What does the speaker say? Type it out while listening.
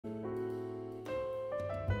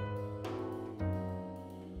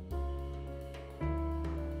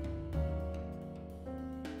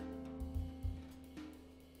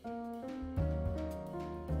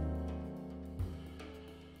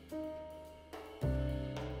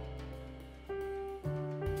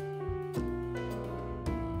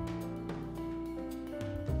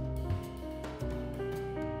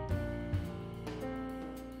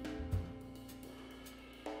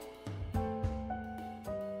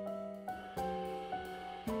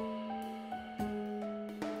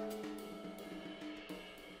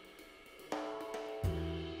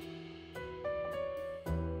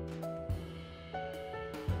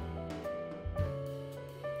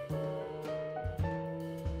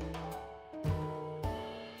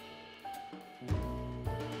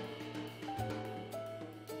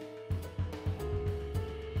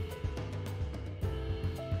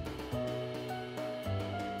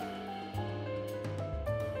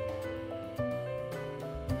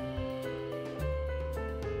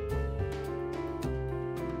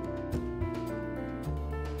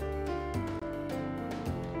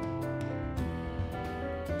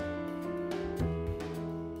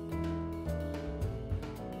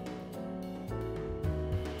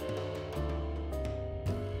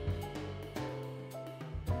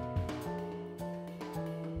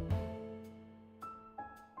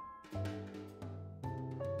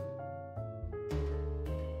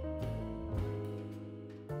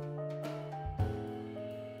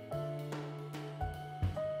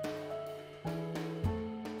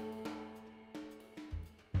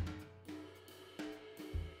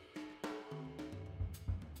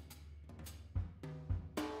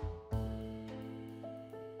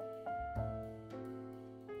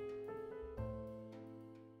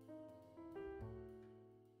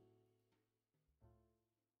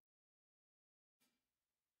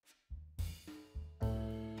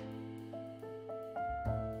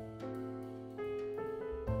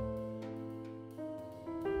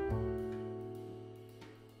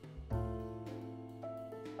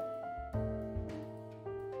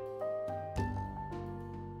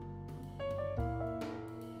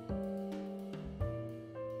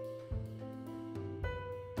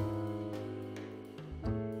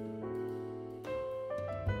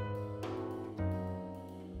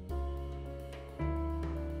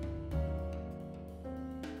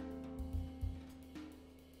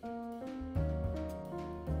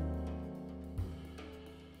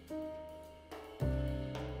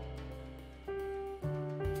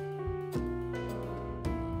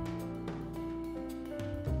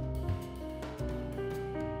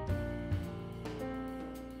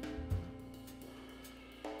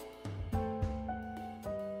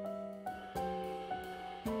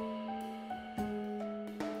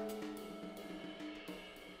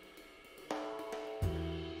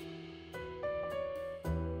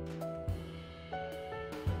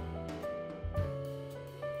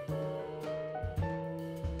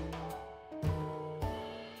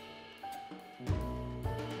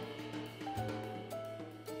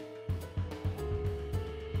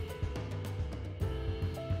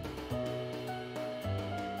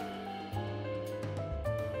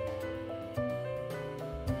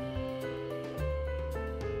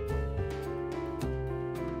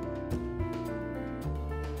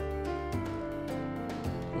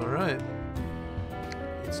Alright.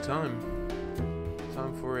 It's time.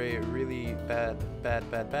 Time for a really bad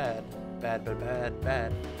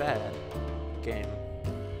game.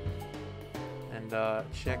 And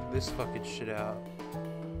check this fucking shit out.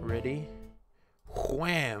 Ready?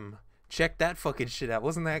 Wham! Check that fucking shit out.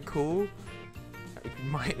 Wasn't that cool? I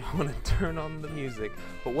might want to turn on the music.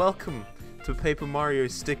 But welcome to Paper Mario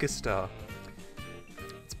Sticker Star.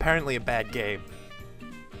 It's apparently a bad game.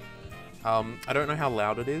 I don't know how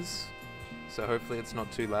loud it is, so hopefully it's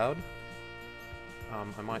not too loud.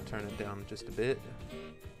 I might turn it down just a bit.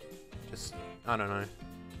 I don't know.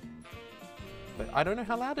 But I don't know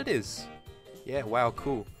how loud it is. Yeah, wow,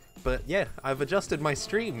 cool. But yeah, I've adjusted my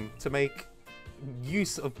stream to make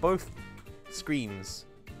use of both screens.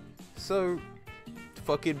 So,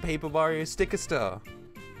 fucking Paper Mario Sticker Star.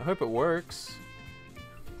 I hope it works.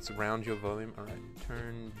 Surround your volume. Alright,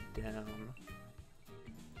 turn down.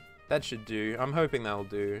 That should do. I'm hoping that'll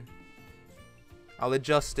do. I'll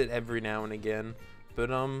adjust it every now and again. But,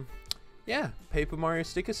 yeah, Paper Mario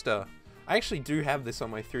Sticker Star. I actually do have this on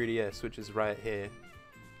my 3DS, which is right here.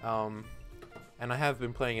 And I have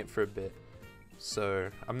been playing it for a bit. So,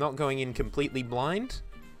 I'm not going in completely blind.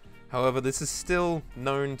 However, this is still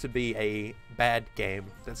known to be a bad game.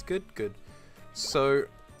 That's good? Good. So,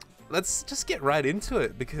 let's just get right into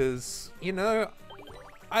it, because, you know,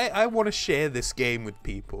 I want to share this game with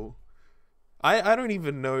people. I don't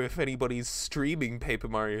even know if anybody's streaming Paper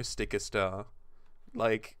Mario Sticker Star.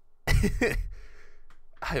 Like, I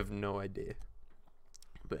have no idea.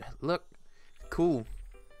 But look, cool.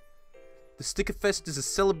 The Sticker Fest is a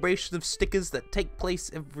celebration of stickers that take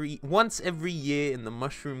place once every year in the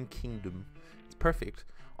Mushroom Kingdom. It's perfect.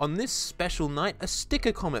 On this special night, a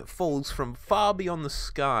sticker comet falls from far beyond the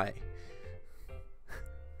sky.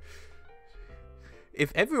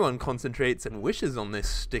 If everyone concentrates and wishes on this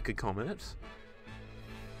sticker comet,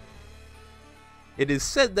 it is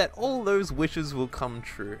said that all those wishes will come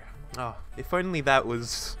true. Oh, if only that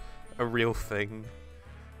was a real thing.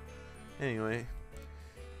 Anyway,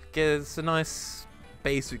 it's a nice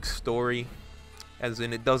basic story, as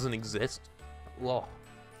in it doesn't exist. Whoa,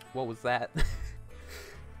 what was that?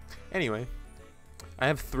 Anyway, I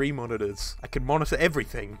have 3 monitors. I can monitor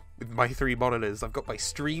everything with my 3 monitors. I've got my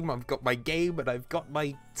stream, I've got my game, and I've got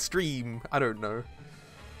my stream. I don't know.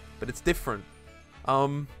 But it's different.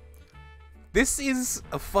 This is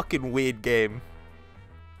a fucking weird game.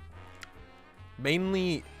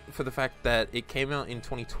 Mainly for the fact that it came out in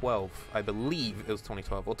 2012. I believe it was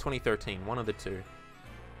 2012 or 2013, one of the two.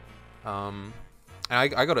 And I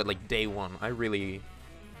got it like day one. I really,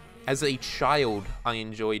 as a child, I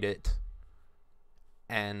enjoyed it.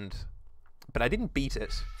 But I didn't beat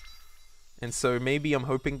it. And so maybe I'm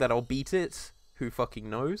hoping that I'll beat it. Who fucking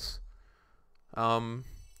knows?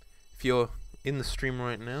 If you're in the stream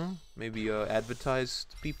right now, maybe advertise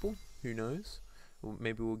to people. Who knows?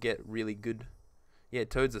 Maybe we'll get really good. Yeah,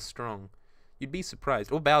 Toads are strong. You'd be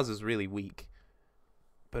surprised. Or Bowser's really weak.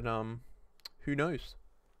 But who knows?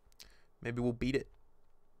 Maybe we'll beat it.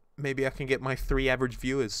 Maybe I can get my 3 average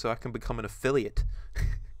viewers so I can become an affiliate.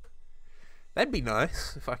 That'd be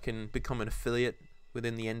nice if I can become an affiliate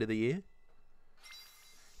within the end of the year.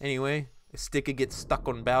 Anyway, a sticker gets stuck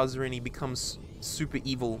on Bowser and he becomes super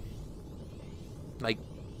evil. Like,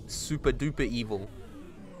 super duper evil.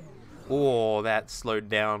 Oh, that slowed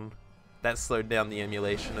down. That slowed down the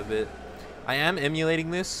emulation a bit. I am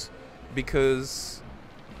emulating this because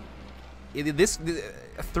this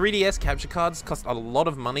 3DS capture cards cost a lot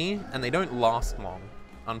of money and they don't last long,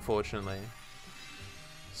 unfortunately.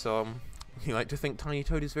 So, you like to think Tiny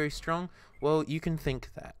Toad is very strong? Well, you can think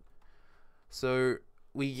that. So,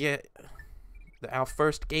 we get our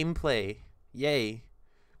first gameplay. Yay.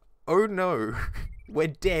 Oh no, we're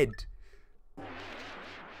dead.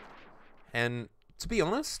 And to be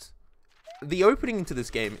honest, the opening to this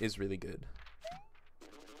game is really good.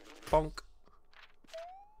 Bonk.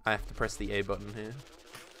 I have to press the A button here.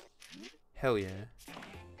 Hell yeah.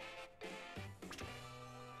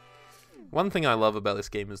 One thing I love about this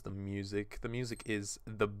game is the music. The music is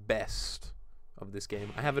the best of this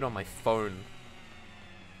game. I have it on my phone.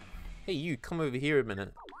 Hey you, come over here a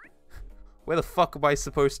minute. Where the fuck am I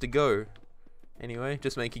supposed to go? Anyway,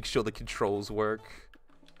 just making sure the controls work.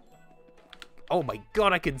 Oh my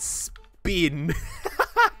god, I can spin!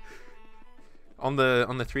 On the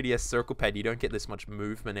 3DS circle pad, you don't get this much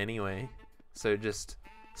movement anyway. So just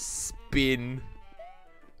spin.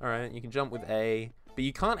 Alright, you can jump with A. But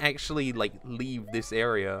you can't actually, like, leave this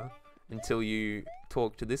area until you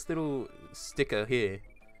talk to this little sticker here.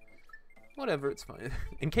 Whatever, it's fine.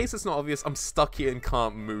 In case it's not obvious, I'm stuck here and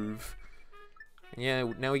can't move. And yeah,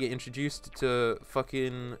 now we get introduced to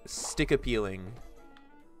fucking sticker peeling.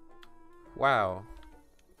 Wow.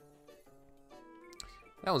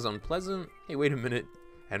 That was unpleasant. Hey, wait a minute.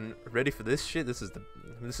 And ready for this shit? This is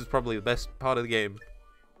probably the best part of the game.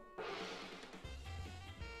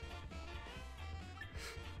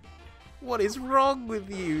 What is wrong with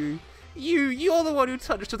you? You're the one who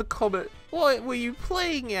touched the comet. What were you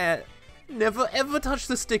playing at? Never ever touch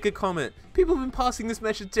the sticker comet. People have been passing this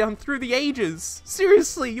message down through the ages.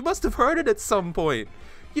 Seriously, you must have heard it at some point.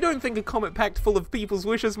 You don't think a comet packed full of people's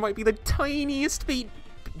wishes might be the teeniest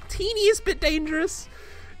bit dangerous?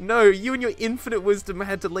 No, you and your infinite wisdom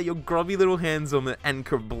had to lay your grubby little hands on it and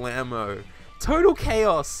kerblamo. Total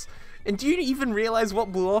chaos. And do you even realize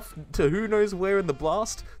what blew off to who knows where in the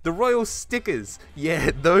blast? The royal stickers. Yeah,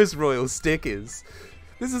 those royal stickers.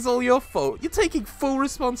 This is all your fault. You're taking full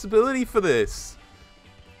responsibility for this.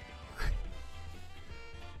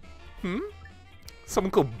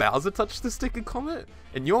 Someone called Bowser touched the sticker comet?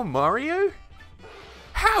 And you're Mario?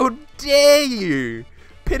 How dare you!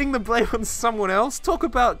 Pitting the blame on someone else? Talk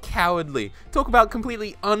about cowardly. Talk about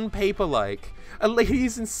completely unpaper-like. A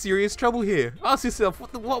lady's in serious trouble here. Ask yourself,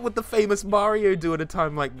 what would the famous Mario do at a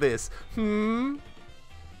time like this?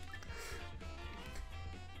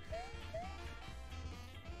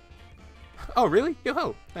 Oh, really?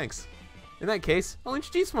 Yo-ho, thanks. In that case, I'll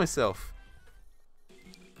introduce myself.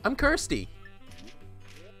 I'm Kirsty.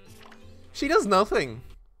 She does nothing.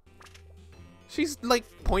 She's, like,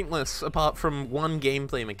 pointless apart from one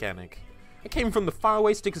gameplay mechanic. I came from the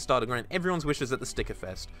faraway Sticker Star to grant everyone's wishes at the Sticker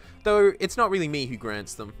Fest. Though, it's not really me who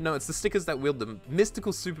grants them. No, it's the stickers that wield the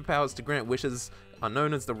mystical superpowers to grant wishes are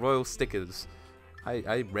known as the Royal Stickers.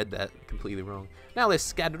 I read that completely wrong. Now they're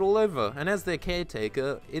scattered all over, and as their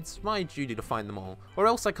caretaker, it's my duty to find them all, or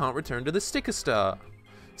else I can't return to the Sticker Star.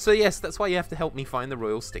 So yes, that's why you have to help me find the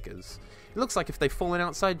Royal Stickers. It looks like if they've fallen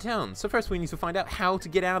outside town, so first we need to find out how to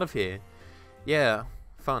get out of here. Yeah,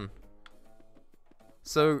 fun.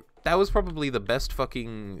 So, that was probably the best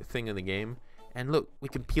fucking thing in the game. And look, we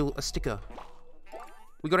can peel a sticker.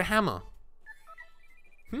 We got a hammer.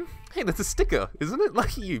 Hey, that's a sticker, isn't it?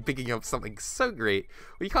 Lucky you picking up something so great.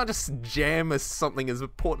 Well, you can't just jam something as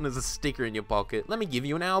important as a sticker in your pocket. Let me give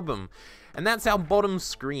you an album. And that's our bottom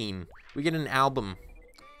screen. We get an album.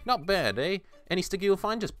 Not bad, eh? Any sticker you'll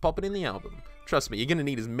find, just pop it in the album. Trust me, you're gonna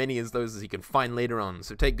need as many as those as you can find later on,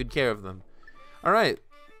 so take good care of them. Alright.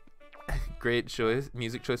 Great choice.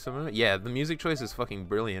 Music choice for a moment. Yeah, the music choice is fucking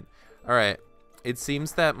brilliant. Alright. It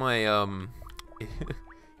seems that my,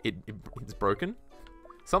 it's broken?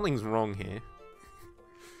 Something's wrong here.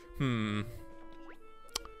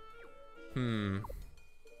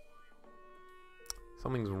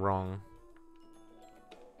 Something's wrong.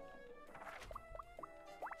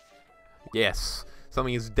 Yes,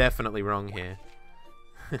 something is definitely wrong here.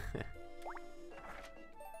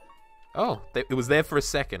 Oh, it was there for a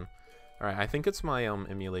second. Alright, I think it's my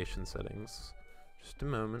emulation settings. Just a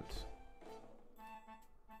moment.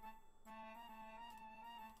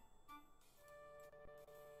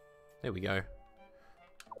 There we go.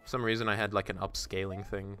 For some reason I had like an upscaling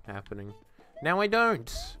thing happening. Now I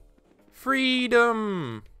don't!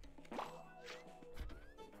 Freedom!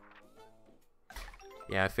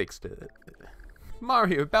 Yeah, I fixed it.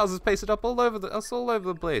 Mario, Bowser's pasted up all over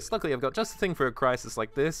the place. Luckily, I've got just the thing for a crisis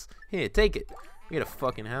like this. Here, take it. We get a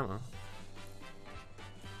fucking hammer.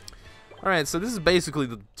 Alright, so this is basically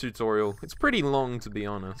the tutorial. It's pretty long, to be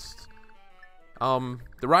honest. The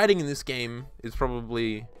writing in this game is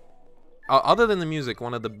probably, other than the music,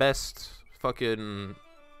 one of the best fucking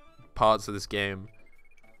parts of this game.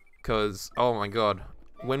 Cause, oh my god,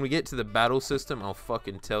 when we get to the battle system, I'll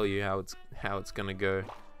fucking tell you how it's gonna go.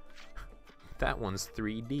 That one's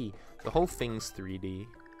 3D. The whole thing's 3D.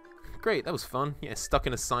 Great, that was fun. Yeah, stuck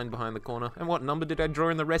in a sign behind the corner. And what number did I draw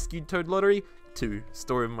in the Rescued Toad Lottery? 2.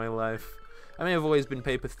 Story of my life. I may have always been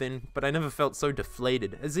paper thin, but I never felt so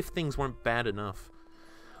deflated, as if things weren't bad enough.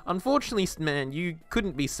 Unfortunately, man, you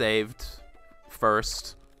couldn't be saved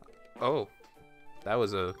first. Oh, that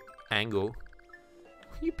was a angle.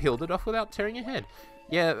 You peeled it off without tearing your head.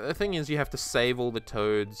 Yeah, the thing is, you have to save all the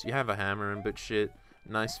toads. You have a hammer and but shit.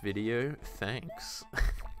 Nice video. Thanks.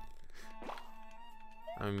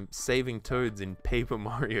 I'm saving toads in Paper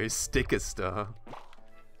Mario Sticker Star.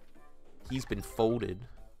 He's been folded.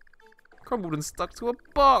 Crumbled and stuck to a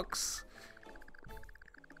box.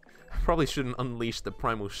 I probably shouldn't unleash the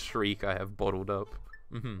primal shriek I have bottled up.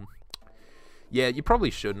 Yeah, you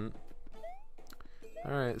probably shouldn't.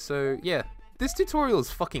 Alright, so yeah. This tutorial is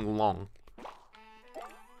fucking long.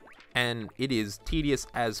 And it is tedious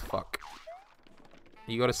as fuck.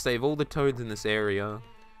 You gotta save all the toads in this area.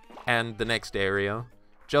 and the next area,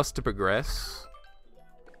 just to progress.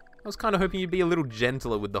 I was kind of hoping you'd be a little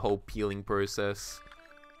gentler with the whole peeling process.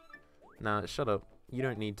 Nah, shut up. You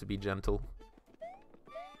don't need to be gentle.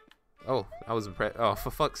 Oh, I was impressed. Oh,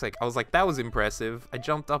 for fuck's sake. I was like, that was impressive. I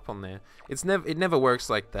jumped up on there. It never works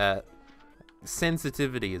like that.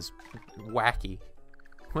 Sensitivity is wacky.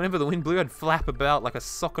 Whenever the wind blew, I'd flap about like a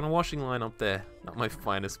sock on a washing line up there. Not my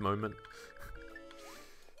finest moment.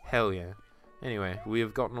 Hell yeah. Anyway, we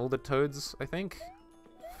have gotten all the toads, I think.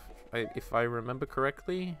 If I remember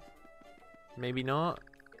correctly. Maybe not.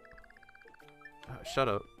 Shut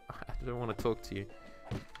up. I don't want to talk to you.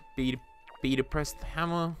 B to press the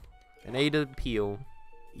hammer, and A to peel.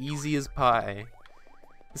 Easy as pie.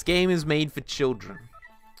 This game is made for children.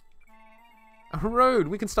 A road!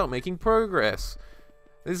 We can start making progress.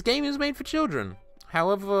 This game is made for children.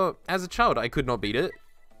 However, as a child, I could not beat it.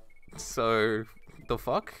 So, the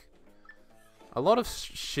fuck? A lot of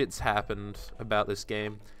shit's happened about this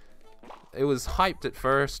game. It was hyped at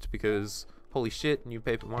first because, holy shit, new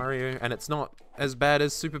Paper Mario. And it's not as bad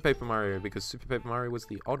as Super Paper Mario because Super Paper Mario was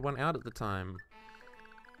the odd one out at the time.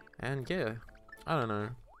 And yeah, I don't know.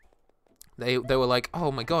 They were like,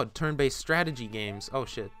 oh my god, turn-based strategy games. Oh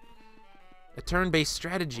shit. A turn-based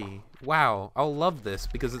strategy. Wow, I'll love this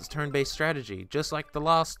because it's turn-based strategy. Just like the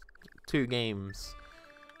last two games.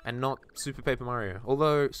 And not Super Paper Mario.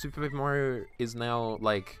 Although Super Paper Mario is now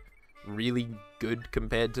like really good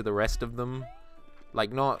compared to the rest of them.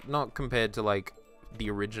 Like not compared to like the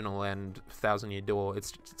original and Thousand Year Door.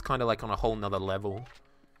 It's kind of like on a whole nother level.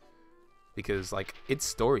 Because like its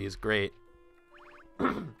story is great.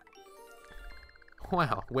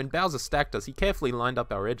 Wow, when Bowser stacked us, he carefully lined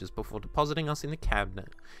up our edges before depositing us in the cabinet.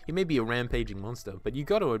 He may be a rampaging monster, but you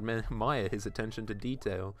gotta admire his attention to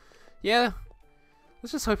detail. Yeah,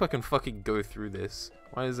 let's just hope I can fucking go through this.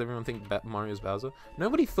 Why does everyone think Mario's Bowser?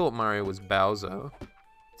 Nobody thought Mario was Bowser.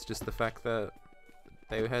 It's just the fact that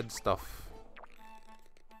they had stuff.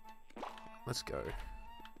 Let's go.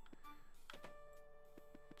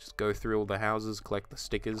 Just go through all the houses, collect the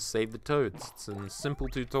stickers, save the toads. It's a simple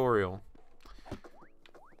tutorial.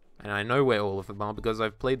 And I know where all of them are because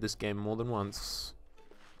I've played this game more than once.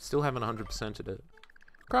 Still haven't 100%ed it.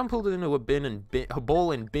 Crown pulled it into a bin and a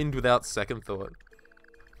ball and binned without second thought.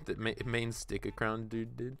 The main sticker Crown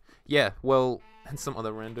dude did. Yeah, well, and some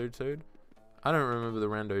other rando toad. I don't remember the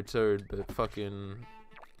rando toad, but fucking,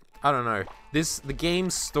 I don't know. The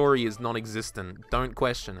game's story is non-existent. Don't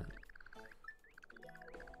question it.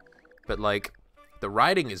 But like, the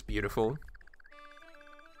writing is beautiful.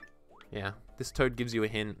 Yeah, this toad gives you a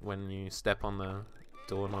hint when you step on the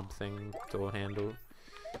doorknob thing, door handle.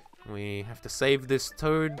 We have to save this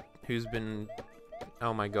toad who's been...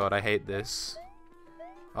 Oh my god, I hate this.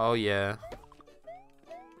 Oh yeah.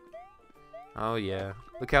 Oh yeah.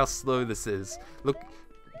 Look how slow this is. Look,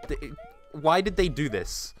 why did they do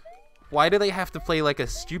this? Why do they have to play like a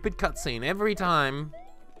stupid cutscene every time?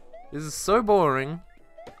 This is so boring.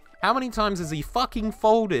 How many times has he fucking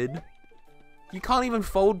folded? You can't even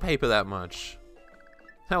fold paper that much.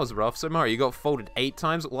 That was rough. So Mario, you got folded 8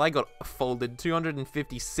 times? Well, I got folded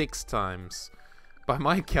 256 times. By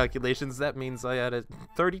my calculations, that means I had it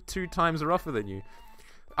 32 times rougher than you.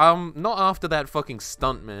 Not after that fucking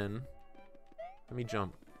stunt, man. Let me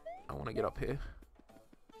jump. I want to get up here.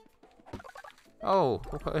 Oh,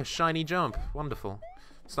 a shiny jump. Wonderful.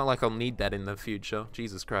 It's not like I'll need that in the future.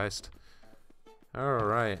 Jesus Christ.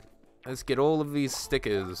 Alright. Let's get all of these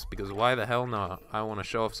stickers, because why the hell not? I want to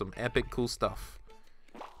show off some epic cool stuff.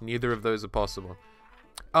 Neither of those are possible.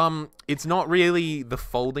 It's not really the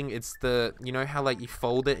folding, it's the, you know how like you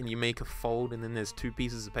fold it and you make a fold and then there's 2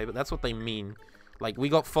 pieces of paper? That's what they mean. Like, we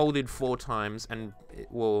got folded 4 times and,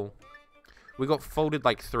 we got folded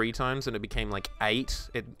like 3 times and it became like 8.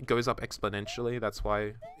 It goes up exponentially, that's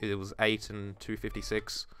why it was 8 and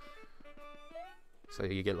 256. So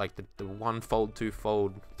you get like the 1 fold, 2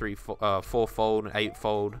 fold, 4 fold, 8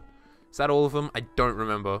 fold. Is that all of them? I don't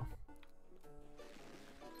remember.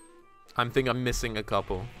 I think I'm missing a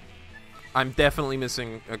couple. I'm definitely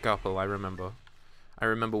missing a couple, I remember. I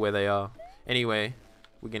remember where they are. Anyway,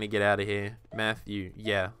 we're gonna get out of here. Matthew,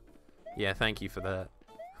 yeah. Yeah, thank you for that.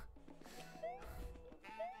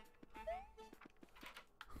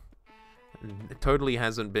 It totally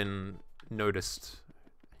hasn't been noticed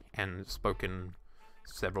and spoken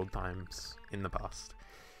several times in the past.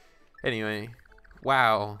 Anyway,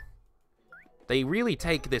 wow. They really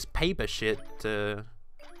take this paper shit to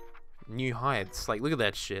new heights. Like, look at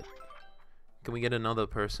that shit. Can we get another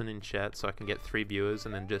person in chat so I can get 3 viewers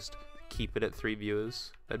and then just keep it at 3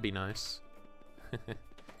 viewers? That'd be nice.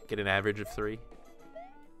 Get an average of 3.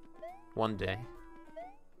 One day.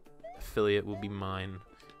 affiliate will be mine.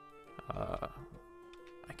 I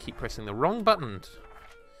keep pressing the wrong button.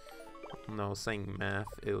 No, I was saying math.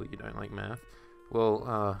 Ew, you don't like math.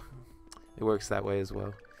 Well, it works that way as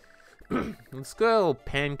well. Let's go,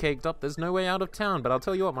 pancaked up. There's no way out of town, but I'll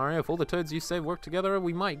tell you what, Mario, if all the toads you save work together,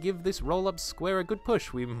 we might give this roll-up square a good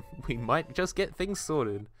push. We might just get things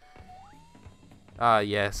sorted. Ah,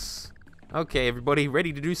 yes. Okay, everybody,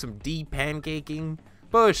 ready to do some de-pancaking?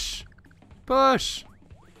 Push! Push!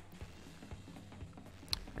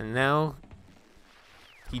 And now,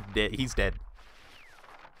 he's dead.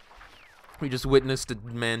 We just witnessed a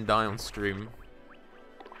man die on stream.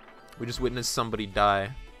 We just witnessed somebody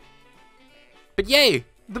die. But yay!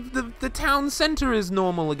 The town center is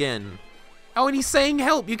normal again. Oh, and he's saying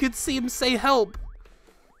help! You could see him say help!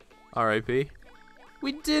 R.I.P.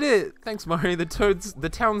 We did it! Thanks, Mario. The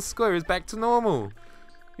town square is back to normal.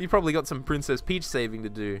 You probably got some Princess Peach saving to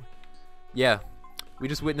do. Yeah. We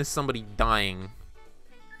just witnessed somebody dying.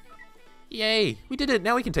 Yay! We did it!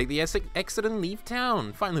 Now we can take the exit and leave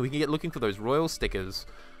town. Finally, we can get looking for those royal stickers.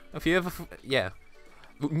 If you ever... yeah.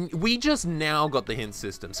 We just now got the hint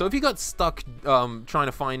system. So if you got stuck trying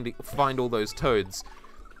to find all those toads,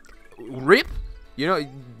 rip! You know,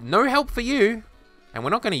 no help for you. And we're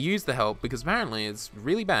not going to use the help because apparently it's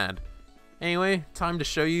really bad. Anyway, time to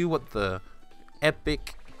show you what the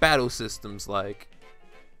epic battle system's like.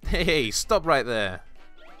 Hey, stop right there.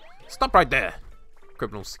 Stop right there.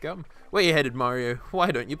 Criminal scum. Where you headed, Mario?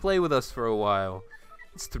 Why don't you play with us for a while?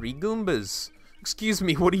 It's 3 Goombas. Excuse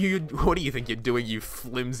me, what do you think you're doing, you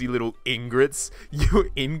flimsy little ingrates? You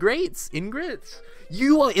ingrates? Ingrates?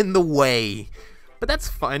 You are in the way. But that's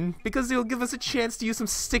fun, because it'll give us a chance to use some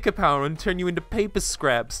sticker power and turn you into paper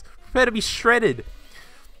scraps. Prepare to be shredded.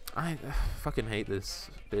 I fucking hate this,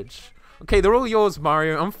 bitch. Okay, they're all yours,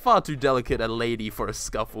 Mario. I'm far too delicate a lady for a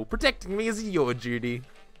scuffle. Protecting me is your duty.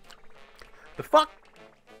 The fuck?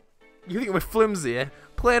 You think we're flimsy, eh?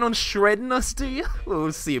 Plan on shredding us, do you?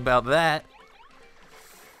 We'll see about that.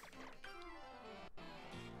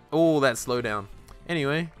 Oh, that slowdown.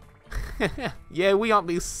 Anyway. Yeah, we aren't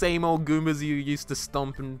these same old Goombas you used to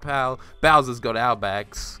stomp and pal. Bowser's got our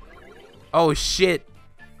backs. Oh, shit.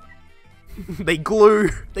 They glue.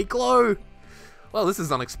 They glow. Well, this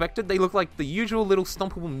is unexpected. They look like the usual little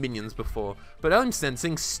stompable minions before. But I'm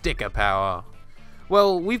sensing sticker power.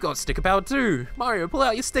 Well, we've got sticker power too. Mario, pull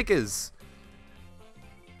out your stickers.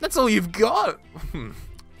 That's all you've got?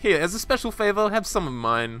 Here, as a special favor, have some of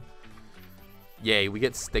mine. Yay, we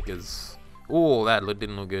get stickers. Oh, that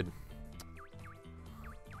didn't look good.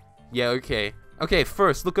 Yeah, okay. Okay,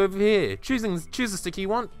 first, look over here. Choose the sticker you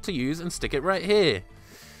want to use and stick it right here.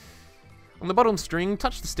 On the bottom string,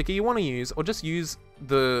 touch the sticker you want to use, or just use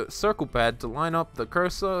the circle pad to line up the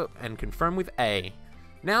cursor and confirm with A.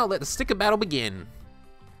 Now let the sticker battle begin.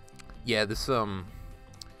 Yeah, this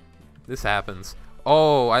happens.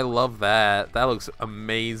 Oh, I love that. That looks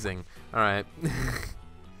amazing. Alright.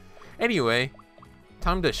 Anyway,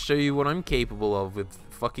 time to show you what I'm capable of with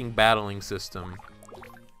fucking battling system.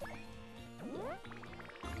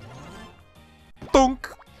 Thunk!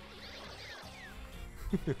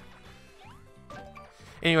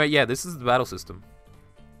 Anyway, yeah, this is the battle system.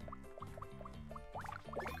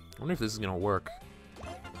 I wonder if this is gonna work.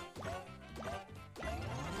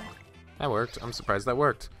 That worked. I'm surprised that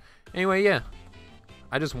worked. Anyway, yeah.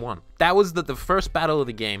 I just won. That was the first battle of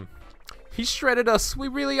the game. He shredded us. We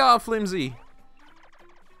really are flimsy.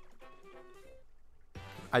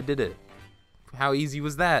 I did it. How easy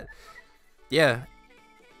was that? Yeah.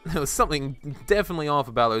 There was something definitely off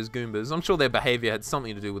about those Goombas. I'm sure their behavior had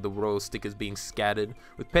something to do with the royal stickers being scattered.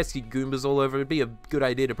 With pesky Goombas all over, it'd be a good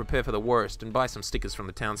idea to prepare for the worst and buy some stickers from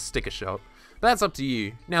the town's sticker shop. But that's up to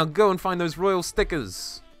you. Now go and find those royal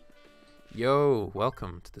stickers. Yo,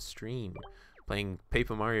 welcome to the stream. Playing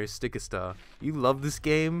Paper Mario Sticker Star. You love this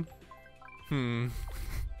game? Oh,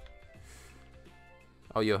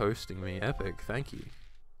 you're hosting me. Epic. Thank you.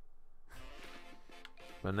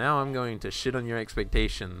 But now I'm going to shit on your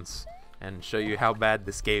expectations and show you how bad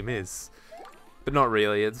this game is. But not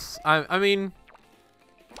really. It's I mean,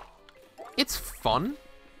 it's fun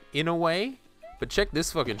in a way, but check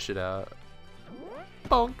this fucking shit out.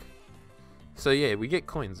 Bonk. So yeah, we get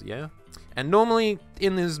coins, yeah? And normally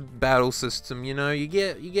in this battle system, you know, you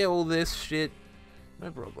get all this shit.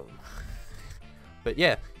 No problem. But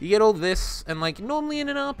yeah, you get all this, and like normally in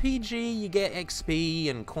an RPG, you get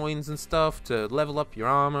XP and coins and stuff to level up your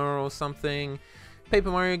armor or something.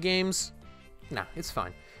 Paper Mario games, nah, it's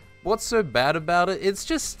fine. What's so bad about it? It's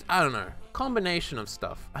just, I don't know, combination of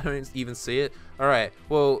stuff. I don't even see it. Alright,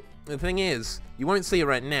 well, the thing is, you won't see it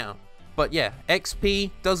right now, But yeah,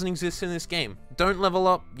 XP doesn't exist in this game. Don't level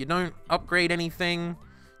up, you don't upgrade anything,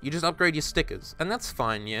 you just upgrade your stickers. And that's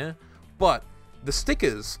fine, yeah? But the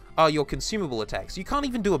stickers are your consumable attacks. You can't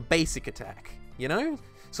even do a basic attack, you know?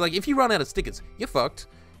 So like, if you run out of stickers, you're fucked.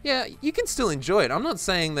 Yeah, you can still enjoy it. I'm not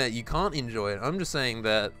saying that you can't enjoy it. I'm just saying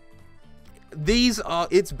that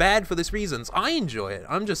it's bad for this reasons. I enjoy it.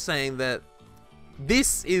 I'm just saying that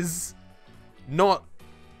this is not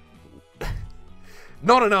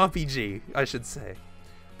not an RPG, I should say.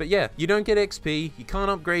 But yeah, you don't get XP, you can't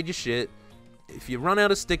upgrade your shit. If you run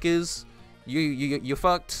out of stickers, you're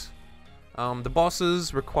fucked. The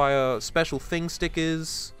bosses require special thing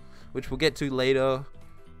stickers, which we'll get to later,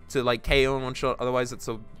 to like KO in one shot, otherwise it's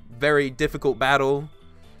a very difficult battle.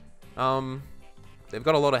 They've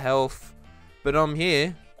got a lot of health, but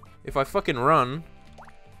here, if I fucking run,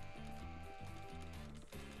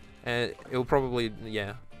 and it'll probably,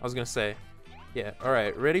 yeah, I was gonna say, yeah,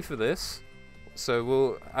 alright, ready for this?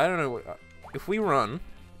 So I don't know, if we run,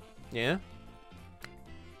 yeah,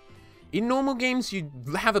 in normal games you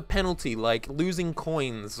have a penalty like losing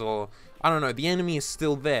coins, or I don't know, the enemy is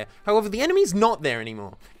still there. However, the enemy's not there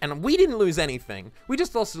anymore, and we didn't lose anything. We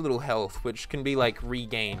just lost a little health, which can be like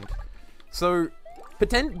regained. So,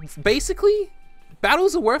 basically,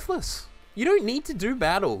 battles are worthless. You don't need to do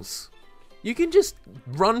battles. You can just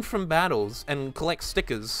run from battles and collect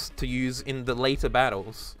stickers to use in the later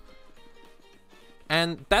battles.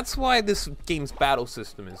 And that's why this game's battle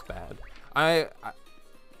system is bad. I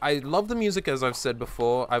love the music, as I've said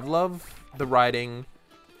before. I love the writing.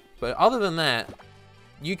 But other than that,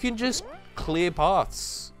 you can just clear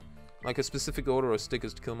paths. Like a specific order of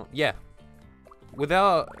stickers to kill them. Yeah.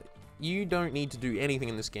 You don't need to do anything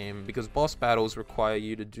in this game, because boss battles require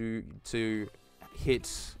you to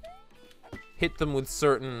hit them with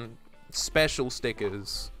certain special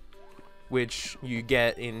stickers, which you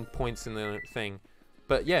get in points in the thing.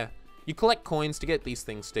 But yeah, you collect coins to get these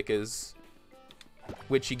stickers,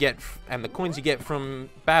 which you get, and the coins you get from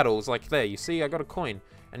battles, like there, you see I got a coin.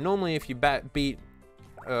 And normally if you beat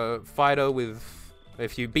a fighter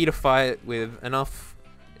if you beat a fight with enough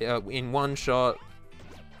in one shot,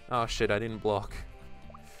 oh shit, I didn't block.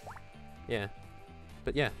 Yeah,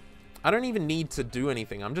 but yeah, I don't even need to do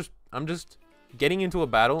anything. I'm just getting into a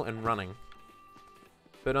battle and running.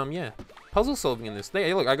 But yeah, puzzle solving in this.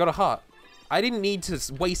 There, look, I got a heart. I didn't need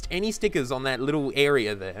to waste any stickers on that little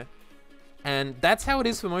area there. And that's how it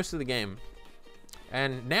is for most of the game.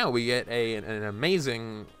 And now we get an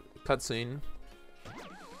amazing cutscene.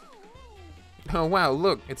 Oh wow,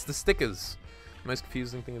 look, it's the stickers. The most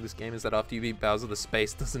confusing thing of this game is that after you beat Bowser, the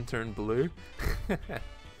space doesn't turn blue.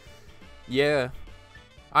 Yeah.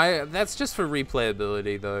 That's just for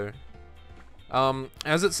replayability though.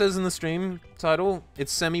 As it says in the stream title,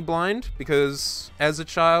 it's semi-blind, because as a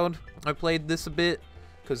child, I played this a bit,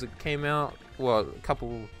 because it came out, what,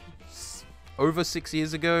 over 6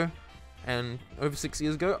 years ago, and over 6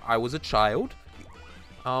 years ago, I was a child.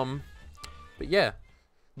 But yeah,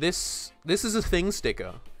 this is a thing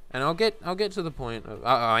sticker, and I'll get to the point of,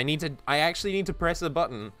 I actually need to press a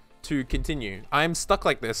button to continue. I'm stuck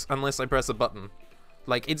like this unless I press a button.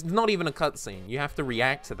 Like, it's not even a cutscene, you have to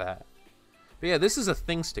react to that. But yeah, this is a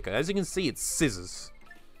thing sticker. As you can see, it's scissors.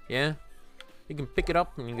 Yeah? You can pick it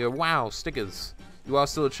up and you go, wow, stickers. You are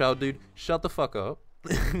still a child, dude. Shut the fuck up.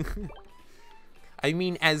 I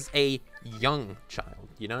mean, as a young child,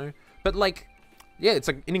 you know? But like, yeah, it's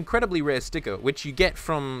an incredibly rare sticker, which you get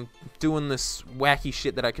from doing this wacky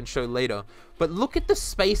shit that I can show later. But look at the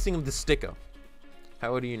spacing of the sticker.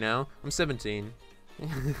 How old are you now? I'm 17.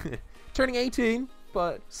 Turning 18,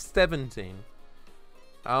 but 17.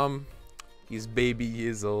 He's baby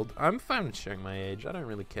years old. I'm fine with sharing my age. I don't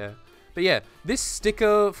really care. But yeah, this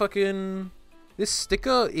sticker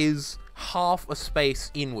is half a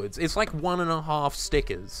space inwards. It's like 1.5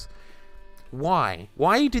 stickers. Why?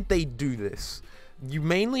 Why did they do this? You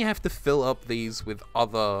mainly have to fill up these with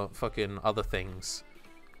other things.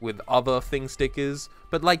 With other thing stickers.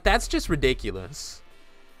 But like, that's just ridiculous.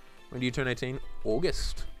 When do you turn 18?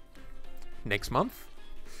 August. Next month?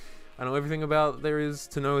 I know everything there is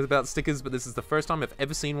to know about stickers, but this is the first time I've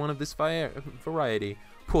ever seen one of this variety.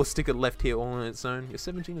 Poor sticker left here all on its own. You're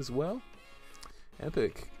 17 as well?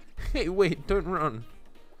 Epic. Hey, wait, don't run.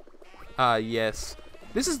 Ah, yes.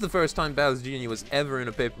 This is the first time Bowser Jr. was ever in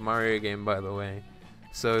a Paper Mario game, by the way.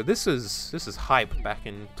 So this is hype back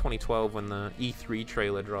in 2012 when the E3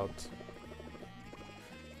 trailer dropped.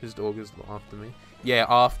 His dog is after me. Yeah,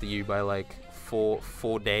 after you by like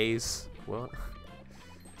four days. What?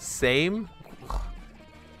 Same?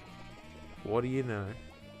 What do you know?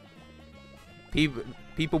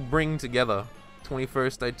 People bring together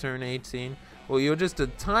 21st I turn 18. Well, you're just a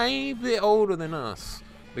tiny bit older than us,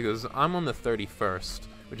 because I'm on the 31st,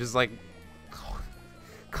 which is like,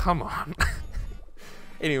 come on.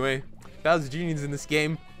 Anyway, Bowser Jr.'s in this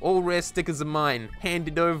game. All rare stickers are mine.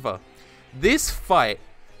 Handed over. This fight,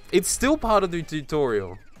 it's still part of the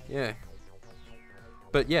tutorial. Yeah.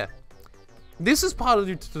 But yeah. This is part of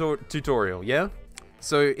the tutorial, yeah?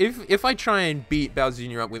 So if I try and beat Bowser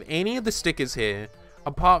Jr. up with any of the stickers here,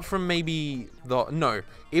 apart from maybe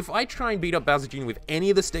if I try and beat up Bowser Jr. with any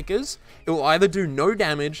of the stickers, it will either do no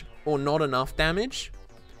damage or not enough damage.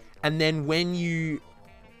 And then when you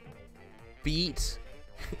beat,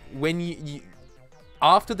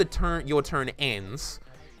 after your turn ends,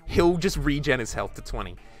 he'll just regen his health to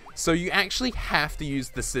 20. So you actually have to use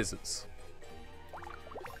the scissors.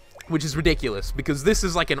 Which is ridiculous, because this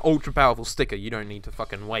is like an ultra powerful sticker you don't need to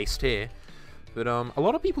fucking waste here. But a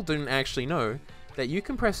lot of people didn't actually know that you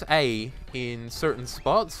can press A in certain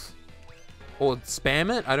spots, or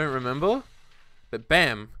spam it, I don't remember. But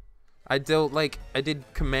bam, I did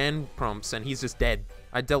command prompts and he's just dead.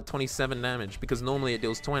 I dealt 27 damage, because normally it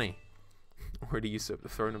deals 20. Already usurped the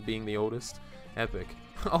throne of being the oldest. Epic.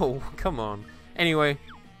 Oh, come on. Anyway,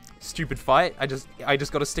 stupid fight. I just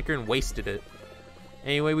got a sticker and wasted it.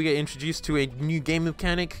 Anyway, we get introduced to a new game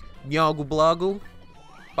mechanic, Nyargle Bloggle.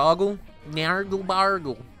 Boggle? Nyargle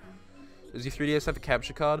Bargle. Does your 3DS have a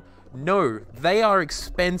capture card? No, they are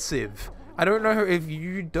expensive. I don't know if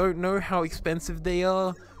you don't know how expensive they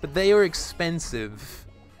are, but they are expensive.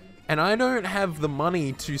 And I don't have the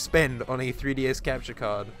money to spend on a 3DS capture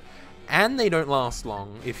card. And they don't last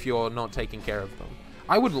long if you're not taking care of them.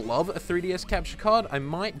 I would love a 3DS capture card. I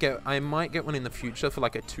might get one in the future for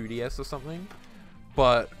like a 2DS or something.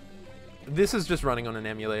 But this is just running on an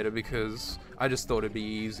emulator because I just thought it'd be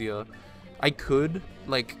easier. I could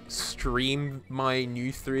like stream my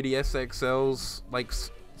new 3DS XL's like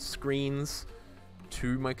screens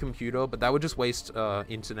to my computer, but that would just waste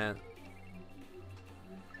internet.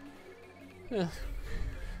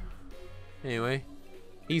 Anyway,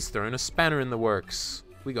 he's thrown a spanner in the works.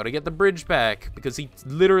 We gotta get the bridge back because he's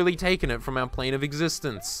literally taken it from our plane of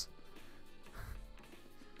existence.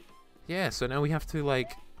 Yeah, so now we have to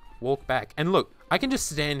like walk back. And look, I can just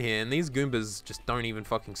stand here and these Goombas just don't even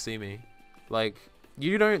fucking see me. Like,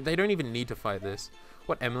 they don't even need to fight this.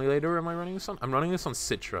 What emulator am I running this on? I'm running this on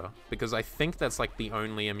Citra because I think that's like the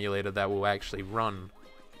only emulator that will actually run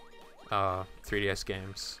 3DS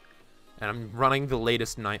games. And I'm running the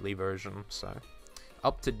latest nightly version, so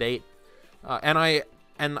up to date. And I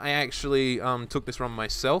actually took this ROM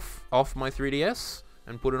myself off my 3DS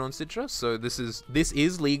and put it on Citra, so this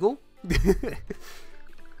is legal.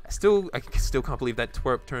 I still can't believe that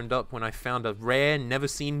twerp turned up when I found a rare, never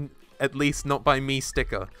seen, at least not by me,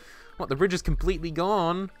 sticker. What, the bridge is completely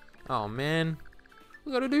gone? Oh man,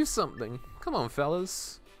 we gotta do something. Come on,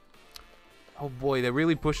 fellas. Oh boy, they're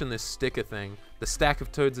really pushing this sticker thing. The stack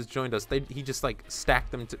of toads has joined us. He just like stacked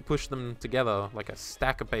them, pushed them together like a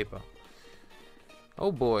stack of paper.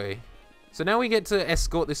 Oh boy. So now we get to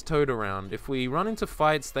escort this toad around. If we run into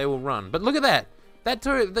fights, they will run. But look at that! That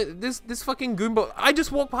toad, this fucking Goomba, I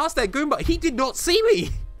just walked past that Goomba. He did not see me!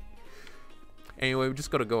 Anyway, we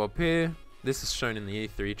just gotta go up here. This is shown in the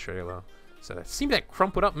E3 trailer. So, see that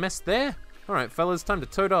crumpled up mess there? Alright, fellas, time to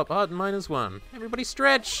toad up. Art -1. Everybody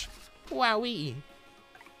stretch! Wowee!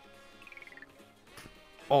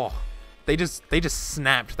 Oh, they just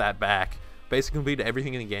snapped that back. Basically completed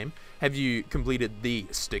everything in the game. Have you completed the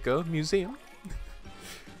sticker museum?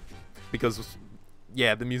 Because,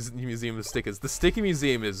 yeah, the museum of stickers. The sticker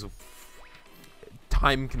museum is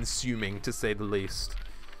time-consuming, to say the least.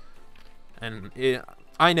 And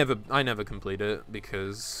I never complete it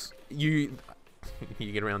because you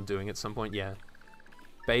get around doing it at some point. Yeah.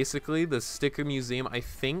 Basically, the sticker museum, I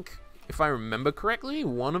think, if I remember correctly,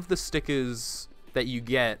 one of the stickers that you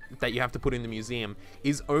get, that you have to put in the museum,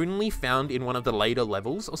 is only found in one of the later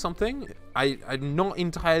levels or something. I'm not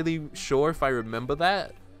entirely sure if I remember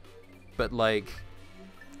that, but like,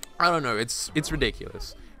 I don't know, it's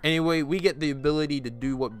ridiculous. Anyway, we get the ability to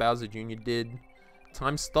do what Bowser Jr. did.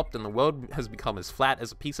 Time stopped and the world has become as flat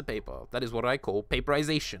as a piece of paper. That is what I call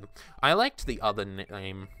paperization. I liked the other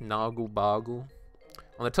name, Nyargle Bargle.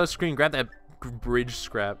 On the touchscreen, grab that bridge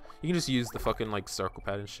scrap. You can just use the fucking like circle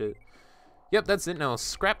pad and shit. Yep, that's it now.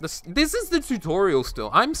 Scrap this. This is the tutorial still.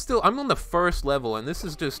 I'm on the first level, and this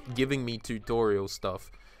is just giving me tutorial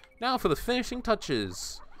stuff. Now for the finishing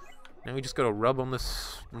touches. Now we just gotta rub on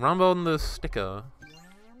the sticker,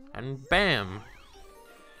 and bam.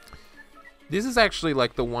 This is actually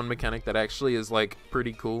like the one mechanic that actually is like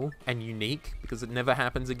pretty cool and unique because it never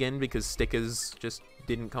happens again because stickers just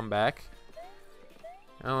didn't come back.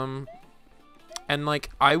 And like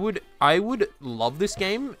I would love this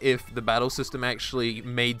game if the battle system actually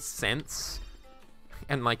made sense,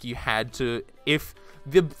 and like you had to, if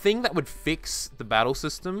the thing that would fix the battle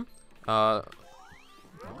system, I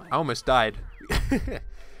almost died.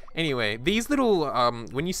 Anyway, these little,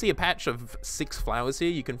 when you see a patch of 6 flowers here,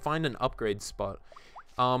 you can find an upgrade spot.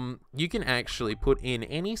 You can actually put in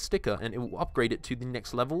any sticker and it will upgrade it to the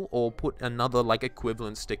next level, or put another like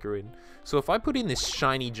equivalent sticker in. So if I put in this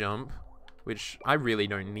shiny jump, which I really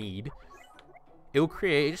don't need, it'll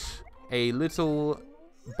create a little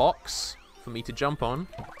box for me to jump on,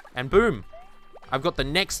 and boom, I've got the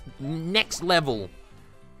next level.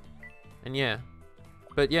 And yeah,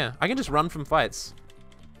 but yeah, I can just run from fights.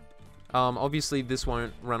 Obviously this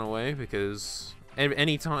won't run away because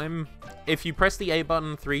anytime, if you press the A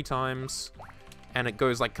button 3 times and it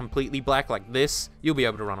goes like completely black like this, you'll be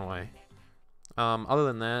able to run away. Other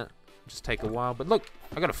than that, just take a while. But look,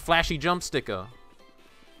 I got a flashy jump sticker.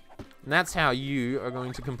 And that's how you are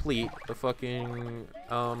going to complete the fucking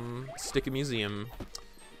sticker museum.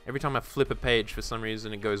 Every time I flip a page, for some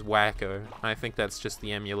reason, it goes wacko. I think that's just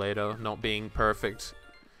the emulator not being perfect.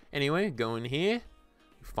 Anyway, go in here.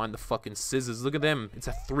 Find the fucking scissors. Look at them. It's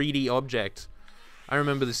a 3D object. I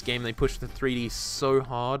remember this game, they pushed the 3D so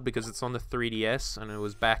hard because it's on the 3DS, and it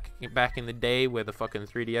was back in the day where the fucking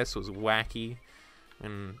 3DS was wacky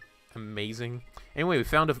and amazing. Anyway,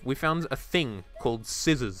 we found a thing called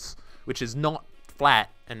scissors, which is not flat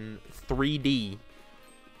and 3D.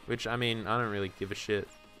 Which, I mean, I don't really give a shit.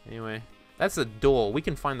 Anyway, that's a door. We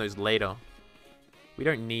can find those later. We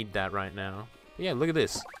don't need that right now. But yeah, look at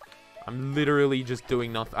this. I'm literally just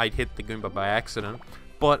doing nothing. I hit the Goomba by accident.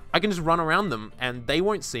 But I can just run around them, and they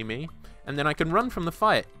won't see me. And then I can run from the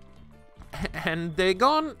fight. And they're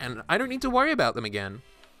gone, and I don't need to worry about them again.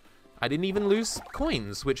 I didn't even lose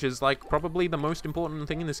coins, which is like probably the most important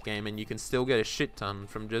thing in this game, and you can still get a shit ton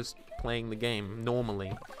from just playing the game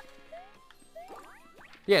normally.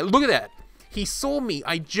 Yeah, look at that. He saw me,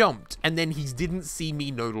 I jumped, and then he didn't see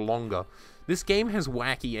me no longer. This game has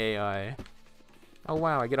wacky AI. Oh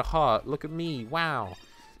wow, I get a heart. Look at me. Wow.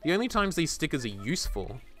 The only times these stickers are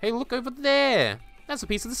useful. Hey, look over there. That's a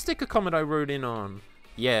piece of the sticker comet I wrote in on.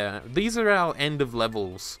 Yeah, these are our end of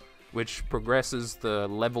levels, which progresses the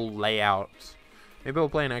level layout. Maybe I'll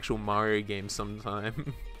play an actual Mario game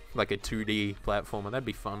sometime. Like a 2D platformer. That'd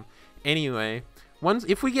be fun. Anyway,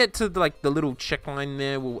 if we get to like the little checkline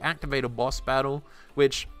there, we'll activate a boss battle,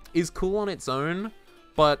 which is cool on its own,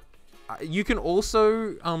 but you can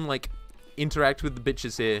also like interact with the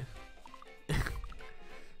bitches here.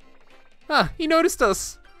 Ah, he noticed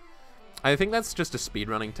us. I think that's just a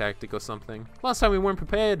speedrunning tactic or something. Last time we weren't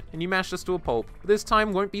prepared, and you mashed us to a pulp. This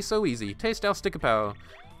time won't be so easy. Taste our sticker power.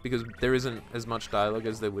 Because there isn't as much dialogue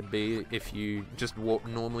as there would be if you just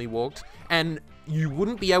normally walked. And you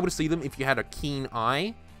wouldn't be able to see them if you had a keen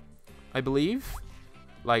eye, I believe.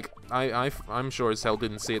 Like, I'm sure as hell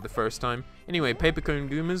didn't see it the first time. Anyway, Paper Cone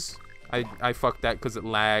Goombas. I fucked that because it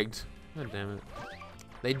lagged. God damn it.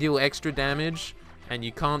 They deal extra damage, and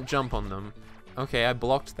you can't jump on them. Okay, I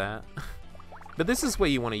blocked that. But this is where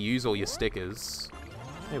you want to use all your stickers.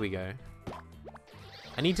 There we go.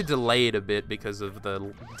 I need to delay it a bit because of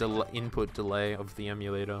the input delay of the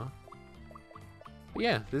emulator. But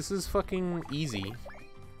yeah, this is fucking easy.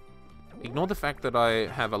 Ignore the fact that I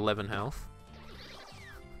have 11 health.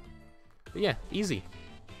 But yeah, easy.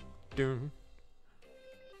 Doom.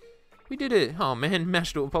 We did it! Oh man,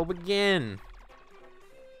 mashed to a pulp again!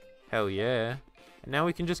 Hell yeah. And now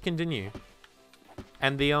we can just continue.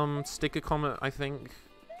 And the sticker comet, I think...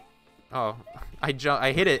 Oh,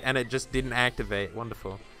 I hit it and it just didn't activate.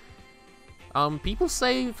 Wonderful. People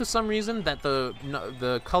say for some reason that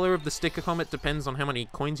the color of the sticker comet depends on how many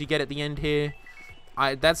coins you get at the end here.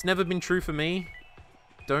 That's never been true for me.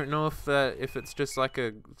 Don't know if it's just like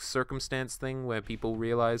a circumstance thing where people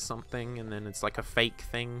realize something and then it's like a fake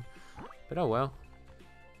thing. But oh well.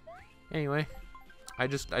 Anyway, I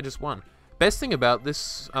just won. Best thing about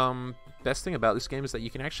this game is that you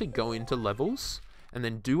can actually go into levels and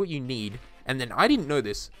then do what you need, and then I didn't know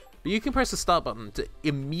this, but you can press the start button to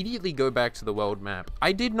immediately go back to the world map.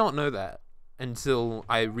 I did not know that until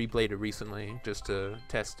I replayed it recently, just to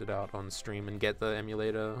test it out on stream and get the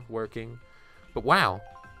emulator working. But wow,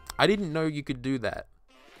 I didn't know you could do that.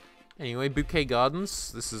 Anyway, Bouquet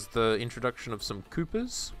Gardens, this is the introduction of some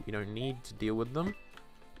Koopas. We don't need to deal with them.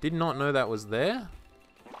 Did not know that was there.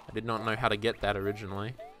 I did not know how to get that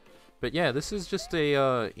originally. But yeah, this is just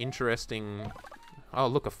a interesting... Oh,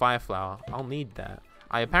 look, a fire flower. I'll need that.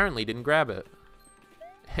 I apparently didn't grab it.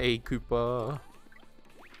 Hey, Koopa.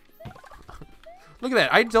 Look at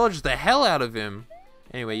that. I dodged the hell out of him.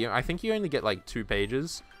 Anyway, I think you only get like 2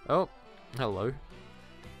 pages. Oh, hello.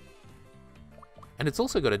 And it's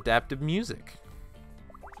also got adaptive music.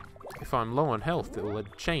 If I'm low on health, it will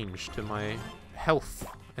change to my health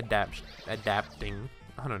adapting.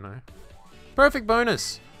 I don't know. Perfect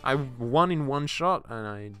bonus! I won in 1 shot, and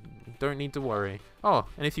I don't need to worry. Oh,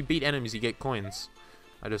 and if you beat enemies, you get coins.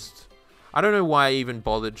 I don't know why I even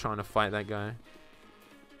bothered trying to fight that guy.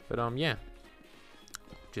 But, yeah.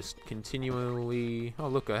 Just continually... Oh,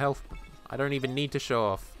 look, a health... I don't even need to show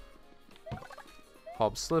off.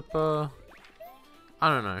 Hob slipper. I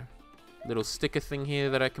don't know. Little sticker thing here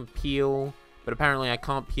that I can peel. But apparently I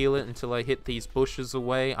can't peel it until I hit these bushes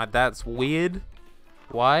away. That's weird.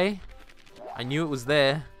 Why? I knew it was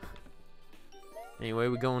there. Anyway,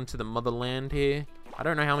 we're going to the motherland here. I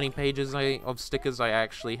don't know how many pages of stickers I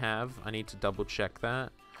actually have. I need to double check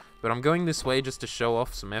that. But I'm going this way just to show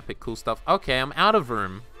off some epic cool stuff. Okay, I'm out of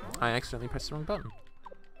room. I accidentally pressed the wrong button.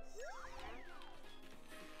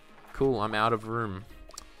 Cool, I'm out of room.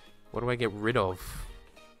 What do I get rid of?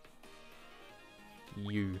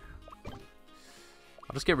 You.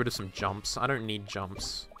 I'll just get rid of some jumps. I don't need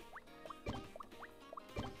jumps.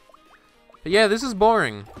 But yeah, this is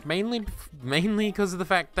boring. Mainly because of the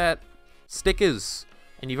fact that stickers.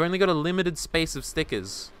 And you've only got a limited space of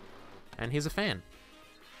stickers. And here's a fan.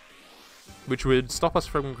 Which would stop us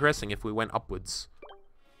from progressing if we went upwards.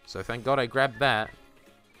 So thank God I grabbed that.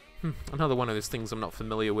 Another one of those things I'm not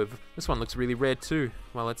familiar with. This one looks really rare too.